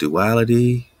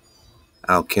 Duality,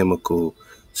 alchemical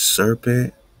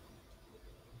serpent.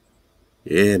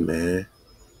 Yeah, man.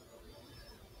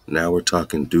 Now we're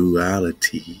talking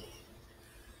duality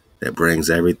that brings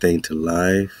everything to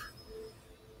life,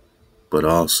 but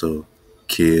also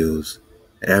kills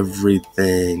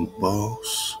everything,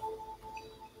 boss.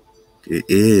 It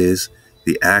is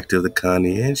the act of the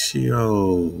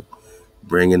conscientio,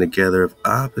 bringing together of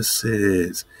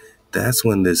opposites. That's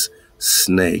when this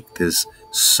snake, this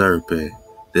serpent,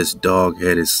 this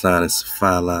dog-headed sinus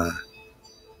feline,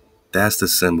 that's the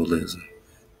symbolism.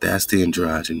 That's the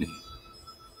androgyny.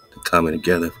 The coming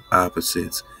together of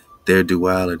opposites, their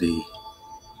duality.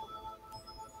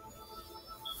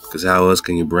 Because how else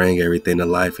can you bring everything to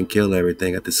life and kill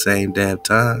everything at the same damn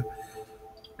time?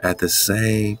 At the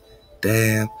same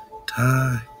damn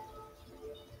time.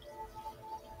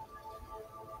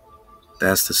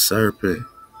 That's the serpent.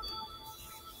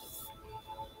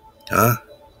 Huh?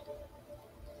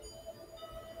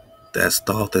 That's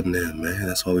thought in them, man.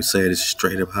 That's why we say it is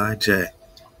straight up hijack.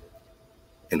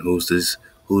 And who's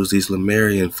these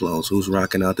Lemurian flows? Who's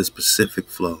rocking out this Pacific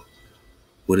flow?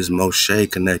 What is Moshe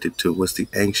connected to? What's the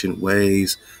ancient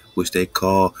ways which they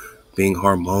call being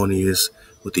harmonious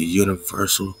with the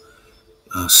universal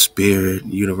spirit,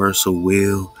 universal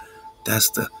will? That's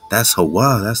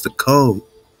HaWah. That's the code.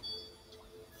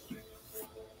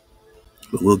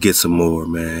 But we'll get some more,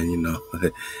 man,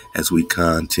 as we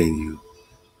continue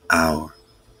our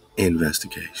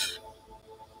investigation.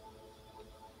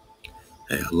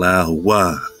 Hey, Halal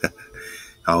HaWah.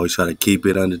 I always try to keep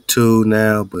it under 2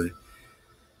 now, but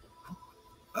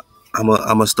I'm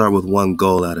gonna start with one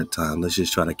goal at a time. Let's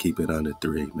just try to keep it under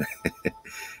 3, man.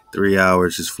 3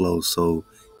 hours just flows so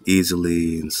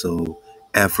easily and so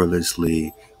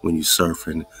effortlessly when you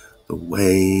surfing the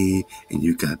wave and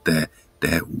you got that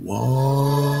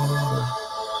water.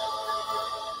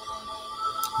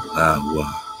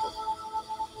 Wow.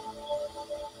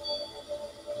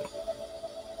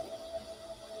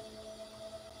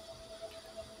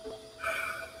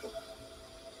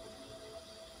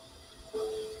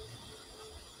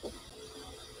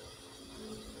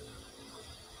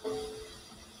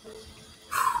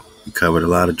 We covered a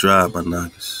lot of drop, my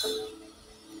niggas.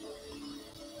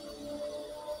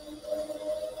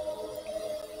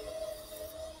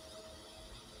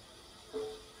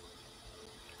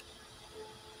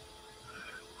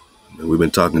 We've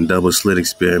been talking double slit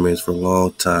experiments for a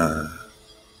long time.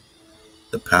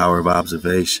 The power of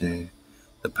observation,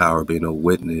 the power of being a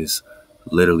witness,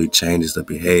 literally changes the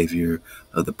behavior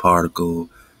of the particle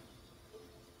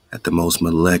at the most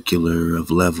molecular of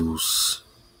levels.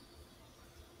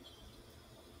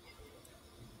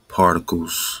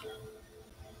 Particles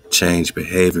change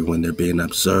behavior when they're being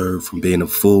observed, from being a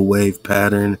full wave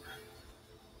pattern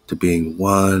to being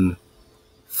one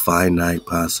finite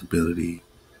possibility.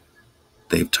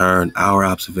 They've turned our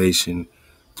observation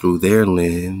through their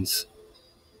lens.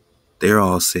 They're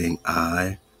all saying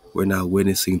I. We're now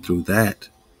witnessing through that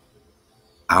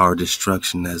our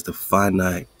destruction as the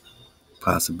finite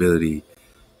possibility,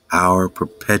 our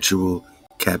perpetual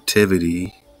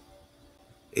captivity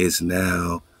is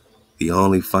now the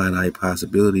only finite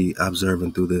possibility,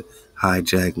 observing through the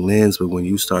hijacked lens. But when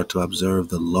you start to observe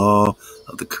the law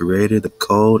of the Creator, the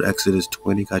code, Exodus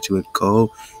 20 got you in code,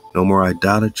 no more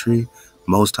idolatry,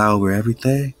 Most High over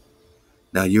everything.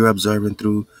 Now you're observing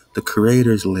through the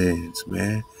Creator's lens,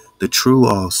 man, the true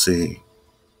all-seeing.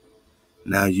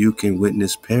 Now you can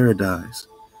witness paradise,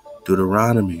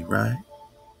 Deuteronomy, right?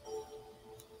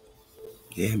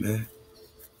 Yeah, man.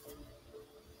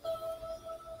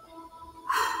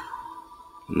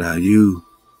 Now you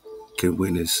can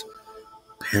witness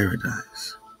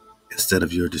paradise instead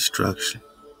of your destruction.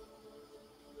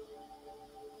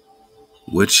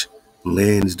 Which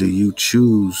lens do you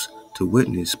choose to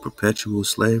witness? Perpetual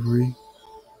slavery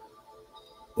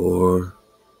or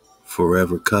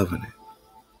forever covenant?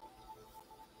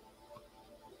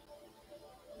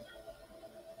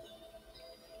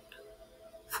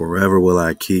 Forever will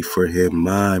I keep for him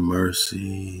my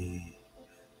mercy.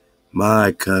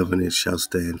 My covenant shall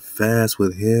stand fast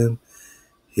with him.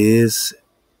 His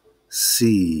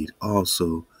seed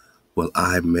also will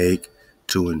I make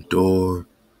to endure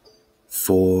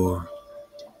forever.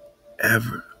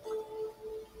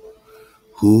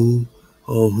 Who,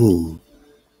 oh who,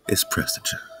 is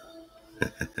Prester,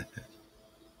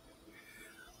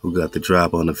 who got the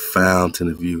drop on the fountain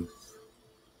of youth,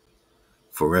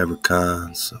 forever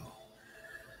con. So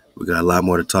we got a lot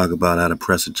more to talk about out of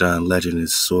Prester John legend and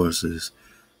sources,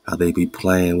 how they be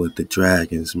playing with the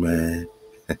dragons, man.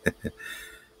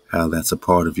 How that's a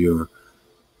part of your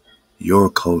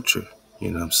culture,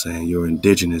 you know what I'm saying? Your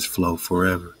indigenous flow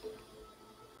forever.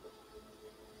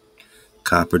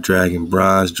 Copper dragon,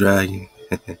 bronze dragon.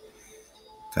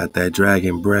 Got that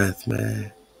dragon breath,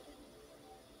 man.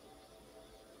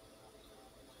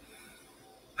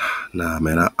 Nah,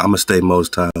 man, I'ma stay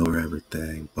most high over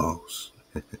everything, boss.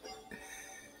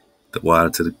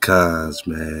 ThaWaDa to the cons,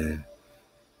 man.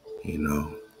 You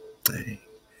know, hey,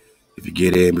 if you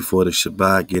get in before the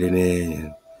Shabbat, get it in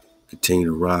and continue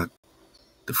to rock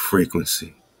the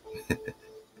frequency.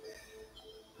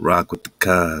 Rock with the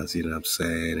cons, you know what I'm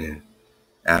saying? And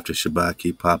after Shabbat,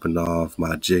 keep popping off.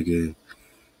 My Jigga,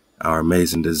 our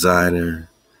amazing designer,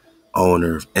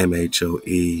 owner of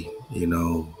MHOE, you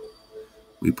know,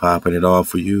 we popping it off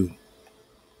for you.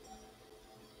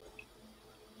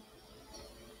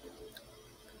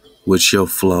 What's your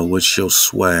flow? What's your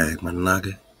swag, my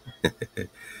nigga?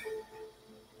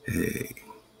 Hey,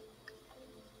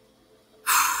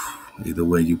 either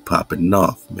way you popping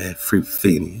off, man. Free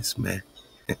Phineas, man.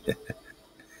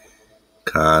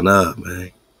 Con up,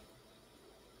 man.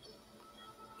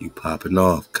 You popping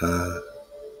off, con.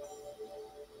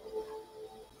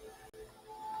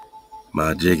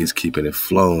 My jig is keeping it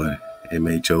flowing.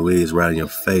 MHOE is right in your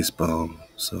face bone.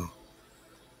 So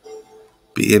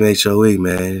be MHOE,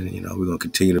 man. You know, we're gonna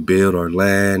continue to build our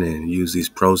land and use these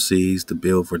proceeds to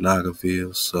build for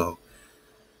Nagarville. So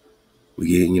we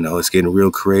get, you know, it's getting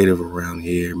real creative around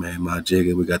here, man. My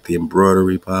jigger, we got the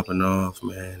embroidery popping off,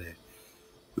 man. And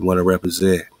we want to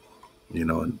represent, you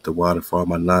know, the waterfall.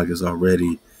 My Naga's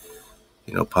already,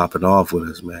 you know, popping off with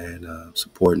us, man.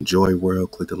 Supporting Joy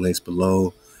World. Click the links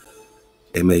below.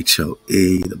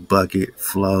 MHOE, the bucket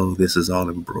flow. This is all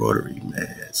embroidery,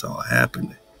 man. It's all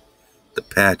happening. The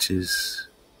patches,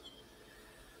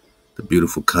 the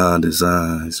beautiful con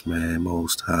designs, man.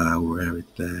 Most high over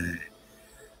everything.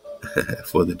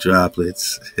 For the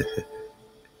droplets.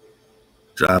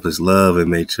 Droplets love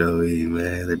MHOE,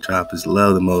 man. The droplets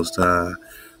love the most high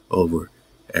over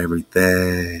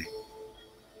everything.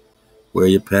 Wear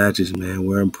your patches, man.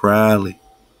 Wear them proudly.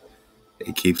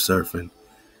 And keep surfing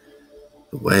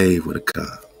the wave with a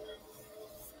con.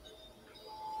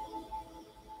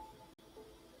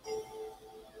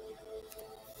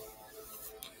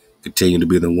 Continue to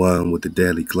be the one with the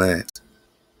deadly glance.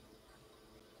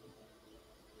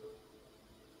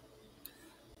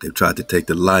 They've tried to take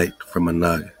the light from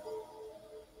Anaga.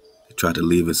 They tried to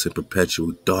leave us in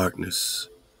perpetual darkness.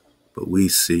 But we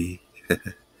see,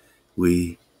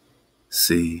 we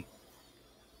see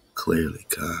clearly,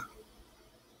 Ka.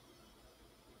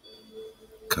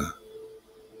 Ka.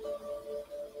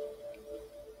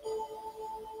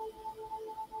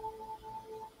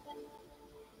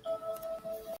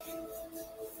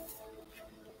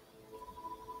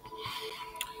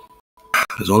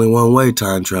 There's only one way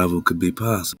time travel could be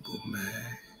possible,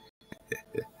 man.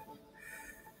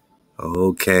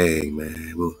 Okay,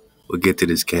 man. We'll get to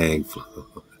this gang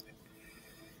flow.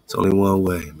 It's only one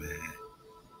way, man.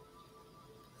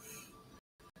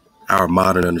 Our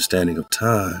modern understanding of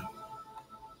time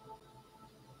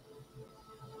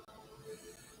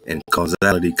And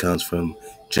causality comes from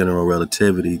general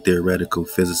relativity. Theoretical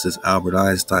physicist Albert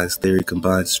Einstein's theory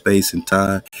combines space and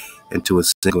time into a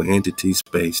single entity,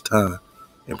 space-time,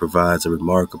 and provides a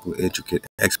remarkable, intricate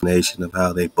explanation of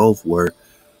how they both work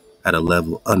at a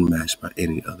level unmatched by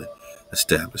any other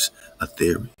established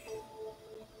theory.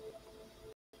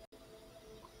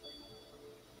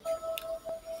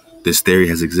 This theory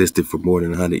has existed for more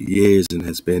than 100 years and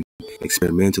has been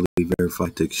experimentally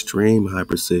verified to extreme high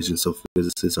precision, so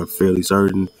physicists are fairly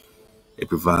certain it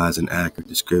provides an accurate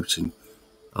description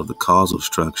of the causal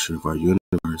structure of our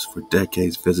universe. For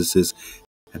decades, physicists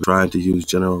have been trying to use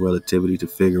general relativity to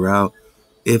figure out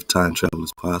if time travel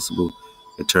is possible.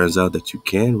 It turns out that you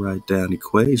can write down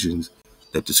equations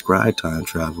that describe time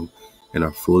travel and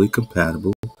are fully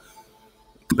compatible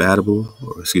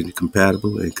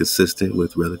and consistent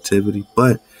with relativity,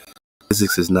 but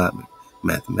physics is not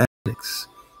mathematics,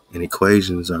 and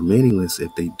equations are meaningless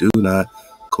if they do not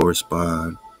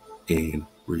correspond in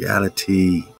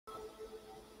reality.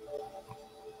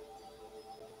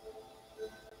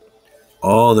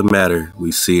 All the matter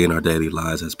we see in our daily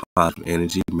lives has positive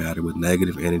energy. Matter with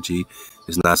negative energy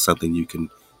is not something you can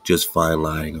just find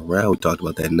lying around. We talked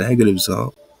about that negative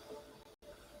zone.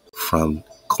 From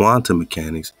quantum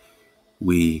mechanics,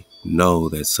 we know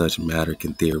that such matter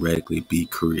can theoretically be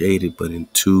created, but in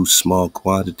too small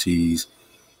quantities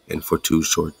and for too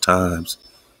short times.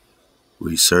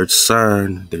 Research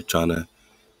CERN, they're trying to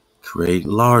create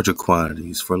larger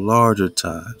quantities for larger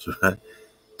times, right?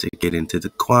 To get into the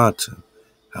quantum.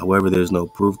 However, there's no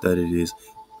proof that it is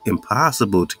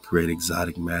impossible to create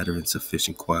exotic matter in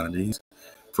sufficient quantities.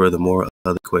 Furthermore,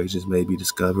 other equations may be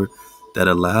discovered that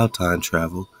allow time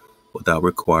travel without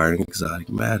requiring exotic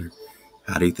matter.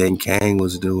 How do you think Kang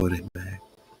was doing it, man?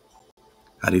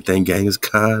 How do you think Genghis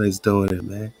Khan is doing it,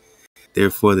 man?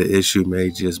 Therefore, the issue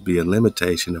may just be a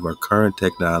limitation of our current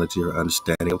technology or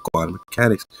understanding of quantum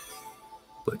mechanics.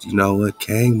 But you know what?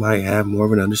 Kang might have more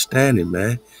of an understanding,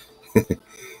 man.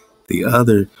 The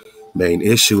other main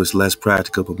issue is less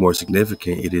practical but more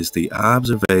significant. It is the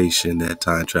observation that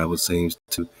time travel seems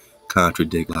to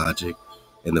contradict logic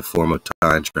in the form of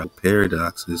time travel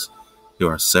paradoxes. There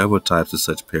are several types of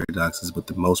such paradoxes, but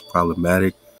the most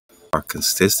problematic are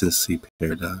consistency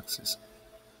paradoxes.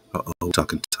 We're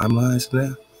talking timelines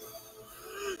now.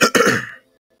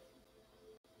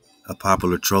 A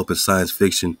popular trope in science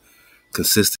fiction,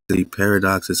 consistency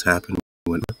paradoxes happen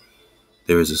when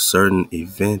there is a certain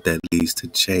event that leads to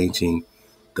changing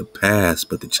the past,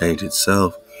 but the change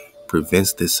itself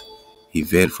prevents this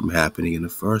event from happening in the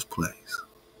first place.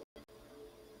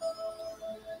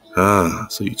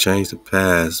 So you change the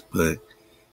past, but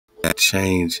that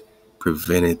change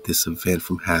prevented this event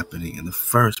from happening in the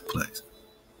first place.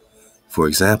 For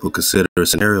example, consider a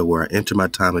scenario where I enter my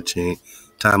time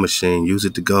machine, use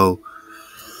it to go.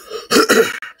 All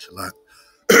right,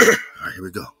 here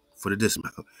we go. For the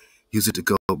dismount. Use it to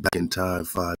go back in time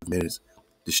 5 minutes.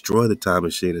 Destroy the time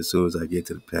machine as soon as I get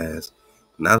to the past.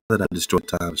 Now that I've destroyed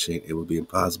the time machine, it will be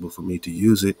impossible for me to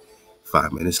use it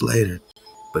 5 minutes later.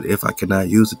 But if I cannot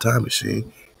use the time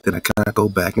machine, then I cannot go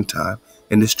back in time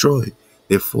and destroy it.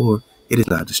 Therefore, it is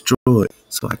not destroyed,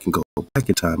 so I can go back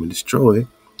in time and destroy it.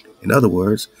 In other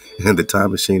words, the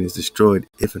time machine is destroyed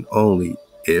if and only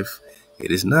if it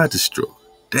is not destroyed.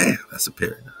 Damn, that's a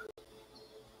paradox.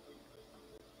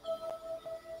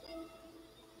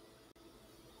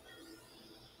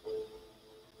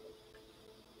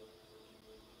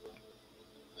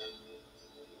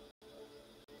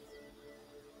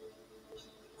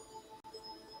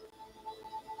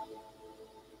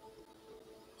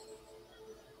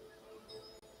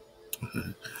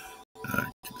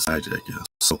 Hijack, yeah.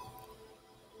 So,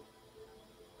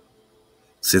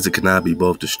 since it cannot be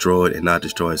both destroyed and not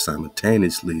destroyed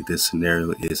simultaneously, this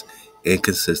scenario is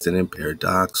inconsistent and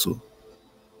paradoxical.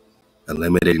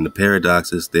 Eliminating the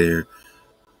paradoxes, there's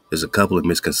a couple of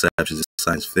misconceptions in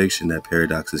science fiction that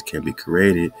paradoxes can be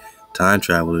created. Time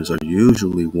travelers are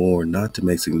usually warned not to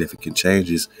make significant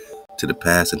changes to the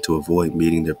past and to avoid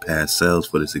meeting their past selves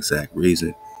for this exact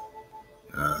reason.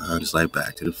 Just like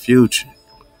Back to the Future.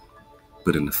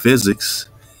 But in the physics,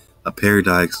 a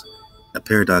paradox a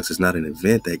paradox is not an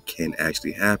event that can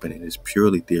actually happen. It is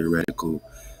purely theoretical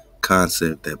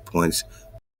concept that points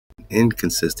to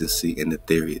inconsistency in the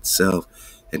theory itself.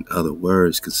 In other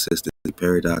words, consistency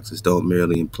paradoxes don't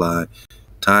merely imply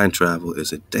time travel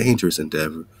is a dangerous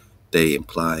endeavor. They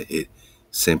imply it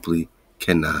simply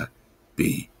cannot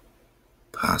be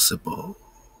possible.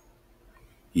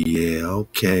 Yeah,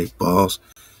 okay, boss.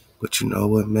 But you know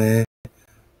what, man?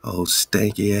 Oh,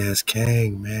 stanky ass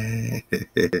Kang, man.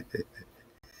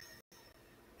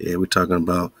 Yeah, we're talking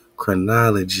about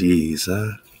Chronologies,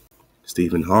 huh?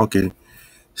 Stephen Hawking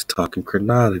is talking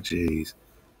chronologies.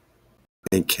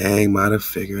 And Kang might have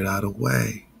figured out a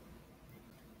way.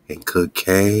 And could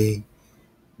Kang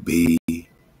be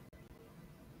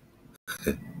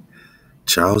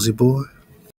Charlesy boy?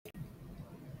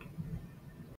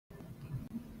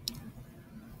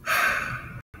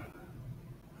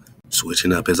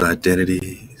 Switching up his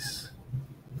identities.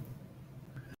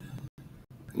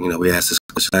 You know, we asked this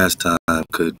question last time.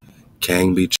 Could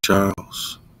Kang be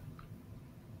Charles?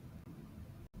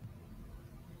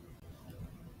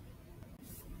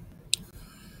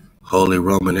 Holy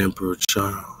Roman Emperor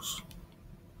Charles?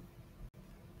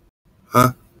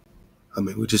 Huh? I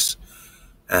mean, we're just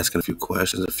asking a few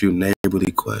questions, a few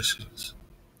neighborly questions.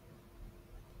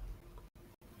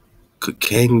 Could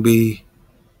Kang be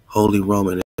Holy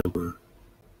Roman Emperor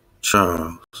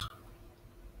Charles?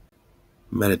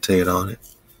 Meditate on it.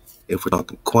 If we're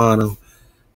talking quantum,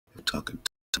 if we're talking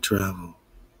time travel,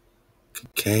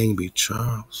 could Kang be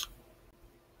Charles?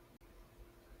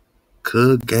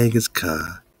 Could Genghis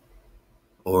Khan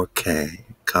or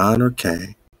Kang, Khan or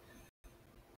Kang,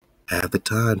 have the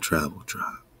time travel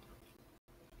drop?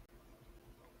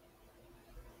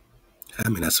 I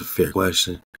mean, that's a fair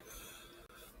question.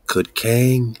 Could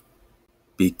Kang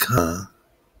be Khan?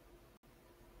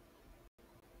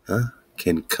 Huh?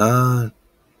 Can Khan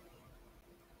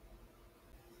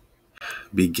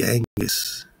be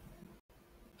Genghis?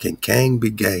 Can Kang be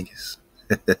Genghis?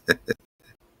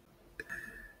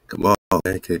 Come on,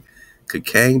 man. Could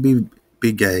Kang be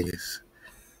Genghis?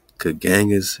 Could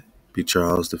Genghis be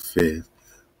Charles V,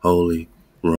 Holy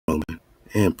Roman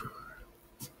Emperor?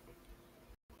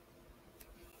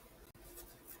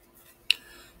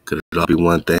 Could it all be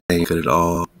one thing? Could it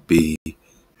all be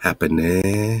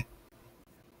happening?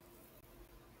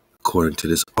 According to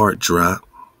this art drop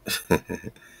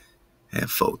at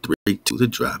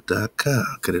 432thedrop.com,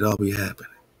 could it all be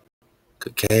happening?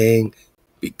 Could Kang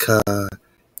be Khan?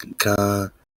 Could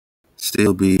Khan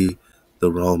still be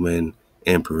the Roman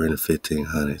Emperor in the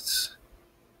 1500s?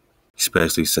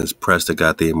 Especially since Prester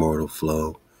got the immortal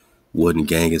flow. Wouldn't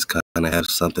Genghis kind of have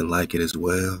something like it as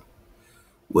well?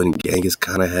 Wouldn't Genghis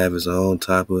kind of have his own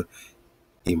type of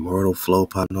immortal flow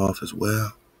popping off as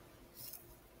well?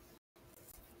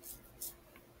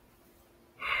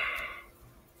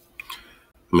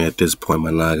 I mean, at this point,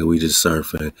 my nigga, we just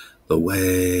surfing the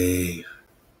wave.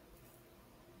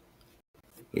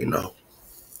 You know.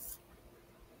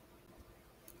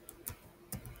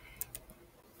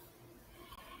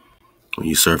 When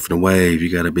you surfing the wave, you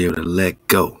got to be able to let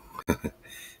go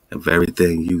of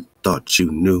everything you thought you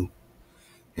knew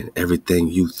and everything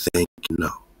you think you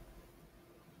know.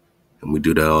 And we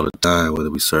do that all the time, whether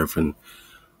we surfing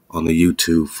on the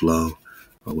YouTube flow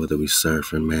or whether we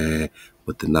surfing, man,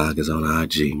 with the noggins on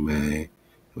IG, man.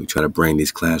 We try to bring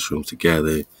these classrooms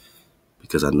together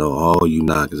because I know all you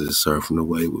noggins is surfing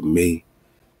away with me.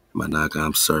 My noggin,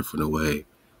 I'm surfing away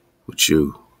with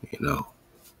you, you know.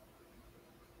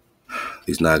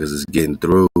 These noggins is getting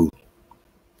through,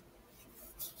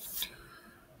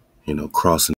 you know,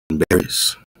 crossing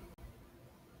barriers.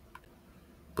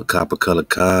 But Copper Color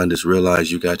Con, just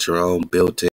realize you got your own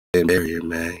built-in barrier,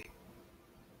 man.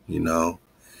 You know,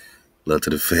 love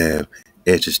to the fam.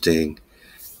 Interesting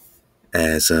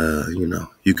as, you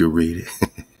know, you could read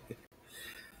it.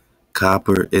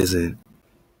 Copper isn't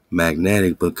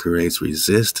magnetic, but creates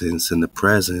resistance in the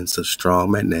presence of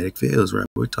strong magnetic fields, right?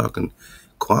 We're talking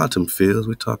quantum fields.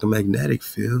 We're talking magnetic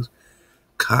fields.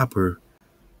 Copper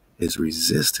is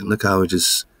resistant. Look how it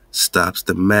just stops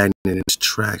the magnet in its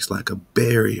tracks like a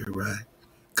barrier, right?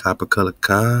 Copper Color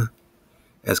Con.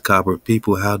 As copper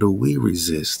people, how do we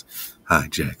resist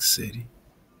Hijack City?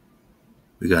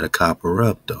 We got to copper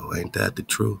up, though. Ain't that the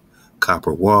truth?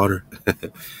 Copper water.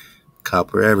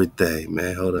 Copper everything,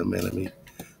 man. Hold up, man.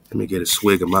 Let me get a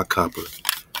swig of my copper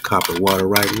water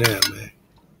right now, man.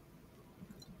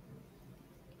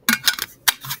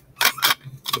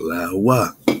 Halal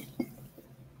HaWah.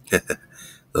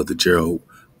 Love the Gerald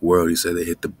World. He said they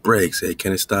hit the brakes. Hey,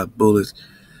 can it stop bullets?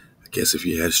 I guess if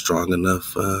you had strong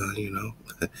enough, you know,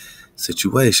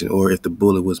 situation, or if the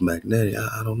bullet was magnetic,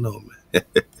 I don't know, man.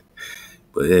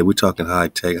 But hey, we're talking high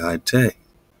tech.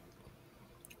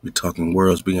 We're talking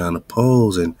worlds beyond the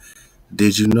poles. And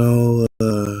did you know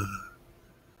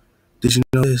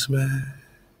this, man?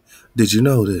 Did you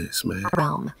know this, man?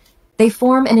 Realm. They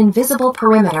form an invisible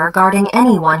perimeter guarding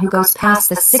anyone who goes past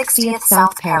the 60th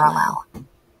South Parallel.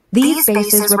 These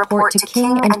bases report to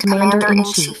King and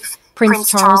Commander-in-Chief, Prince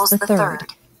Charles III.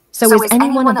 So is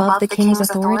anyone above the King's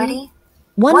authority?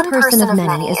 One person of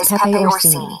many is Pepe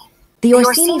Orsini. The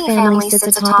Orsini family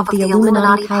sits atop of the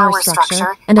Illuminati power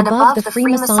structure and above the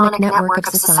Freemasonic network of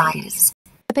societies.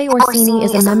 Pepe Orsini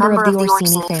is a member of the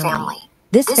Orsini family.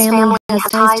 This family has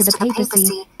ties to the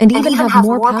papacy and even have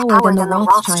more power than the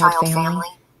Rothschild family.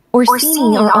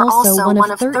 Orsini are also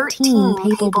one of 13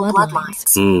 papal bloodlines.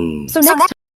 So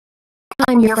next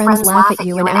time your friends laugh at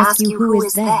you and ask you who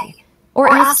is they,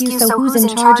 or ask you so who's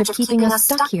in charge of keeping us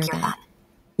stuck here then,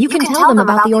 you can tell them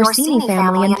about the Orsini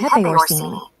family and Pepe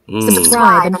Orsini.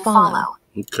 Subscribe and follow.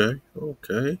 Okay.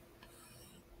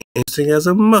 Interesting as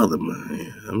a mother,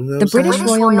 man. The British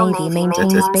Royal Navy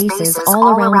maintains bases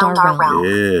all around our realm.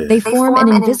 Yeah. They form an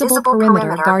invisible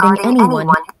perimeter guarding anyone.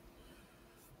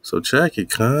 So check it,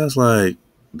 cuz like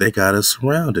they got us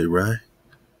surrounded, right?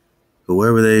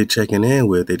 Whoever they checking in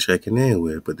with,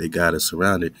 but they got us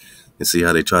surrounded. And see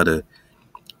how they try to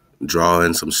draw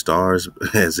in some stars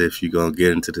as if you're gonna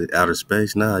get into the outer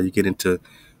space. Nah, you get into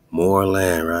more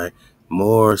land, right?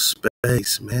 More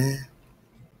space, man.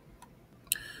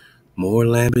 More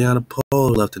land beyond the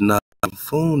pole left to knock the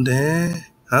phone down,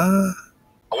 huh?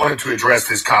 I wanted to address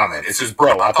this comment. It says,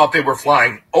 bro, I thought they were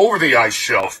flying over the ice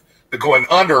shelf, but going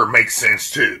under makes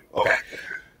sense too. Okay,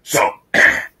 so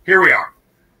here we are.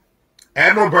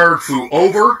 Admiral Byrd flew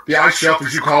over the ice shelf,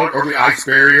 as you call it, or the ice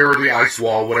barrier, or the ice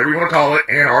wall, whatever you want to call it,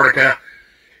 Antarctica.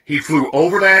 He flew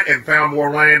over that and found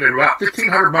more land at about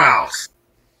 1,500 miles.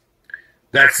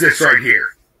 That's this right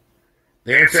here.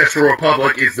 The Ancestral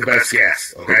Republic is the best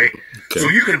guess, okay? So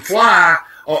you can fly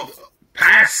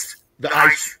past the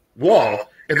ice wall,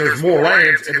 and there's more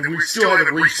lands, and we still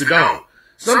haven't reached the dome.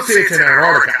 Some say it's in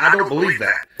Antarctica. I don't believe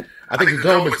that. I think the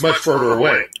dome is much further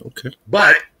away. Okay.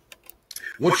 But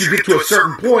once you get to a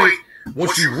certain point,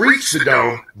 once you reach the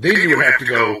dome, then you would have to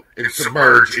go and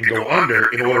submerge and go under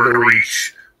in order to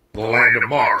reach the land of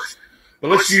Mars.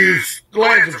 But let's use the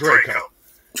lands of Draco.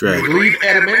 You would leave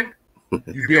Edaman.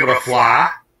 You'd be able to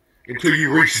fly until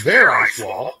you reach their ice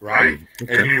wall, right?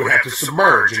 Okay. And you would have to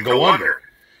submerge and go under.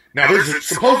 Now, there's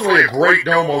supposedly a great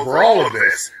dome over all of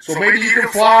this, so maybe you can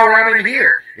fly around in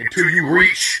here until you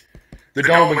reach the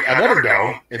dome, another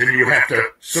dome, and then you would have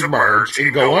to submerge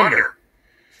and go under.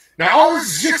 Now, all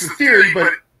this is just a theory, but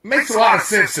it makes a lot of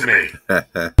sense to me.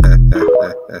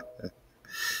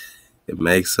 It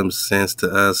makes some sense to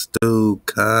us, too,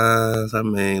 cuz, I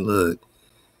mean, look,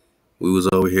 we was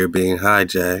over here being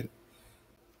hijacked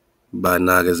by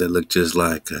Nagas that look just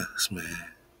like us, man.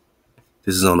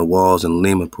 This is on the walls in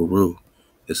Lima, Peru.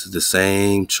 This is the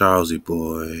same Charlesy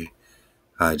boy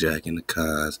hijacking the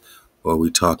cons. Or we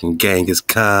talking Genghis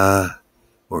Khan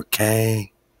or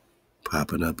Kang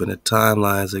popping up in the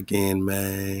timelines again,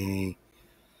 man.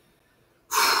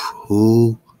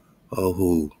 Who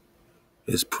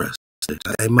is Prester?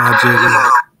 Hey,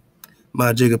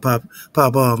 my jigger pop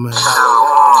off, man.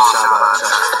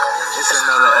 It's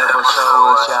another episode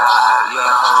with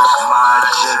your host, my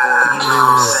jigger. You know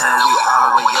what I'm saying? We all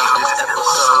the way up this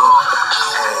episode.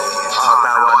 Hey, all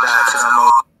ThaWaDa to the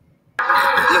most.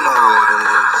 You know what it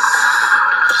is.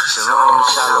 Shalom,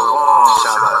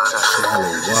 Shabbat.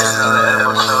 It's another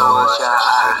episode with your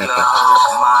host,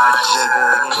 my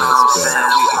jigger. You know what I'm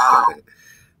saying?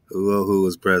 We all Who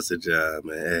was Prester job,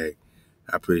 man? Hey,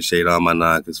 I appreciate all my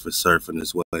knockers for surfing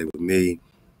this way with me,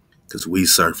 because we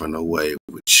surfing the way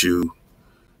with you.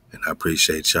 And I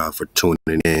appreciate y'all for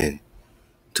tuning in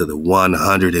to the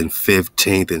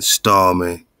 115th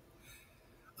installment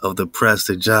of the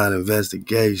Prester John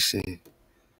investigation.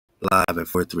 Live at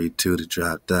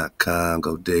 432thedrop.com.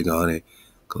 Go dig on it.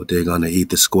 Go dig on the Eat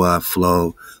the Squad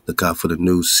flow. Look out for the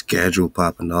new schedule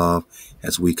popping off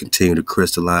as we continue to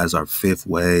crystallize our fifth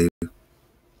wave.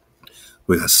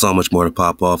 We got so much more to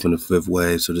pop off in the fifth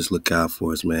wave, so just look out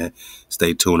for us, man.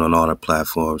 Stay tuned on all our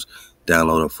platforms.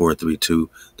 Download our 432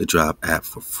 The Drop app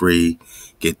for free.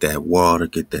 Get that water,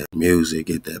 get that music,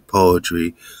 get that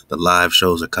poetry. The live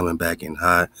shows are coming back in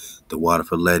hot. ThaWaDa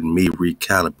for letting me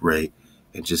recalibrate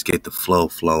and just get the flow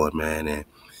flowing, man. And,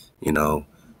 you know,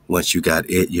 once you got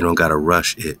it, you don't got to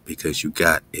rush it, because you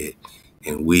got it.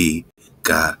 And we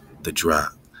got the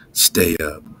drop. Stay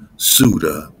up, suit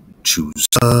up, choose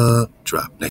up, drop next.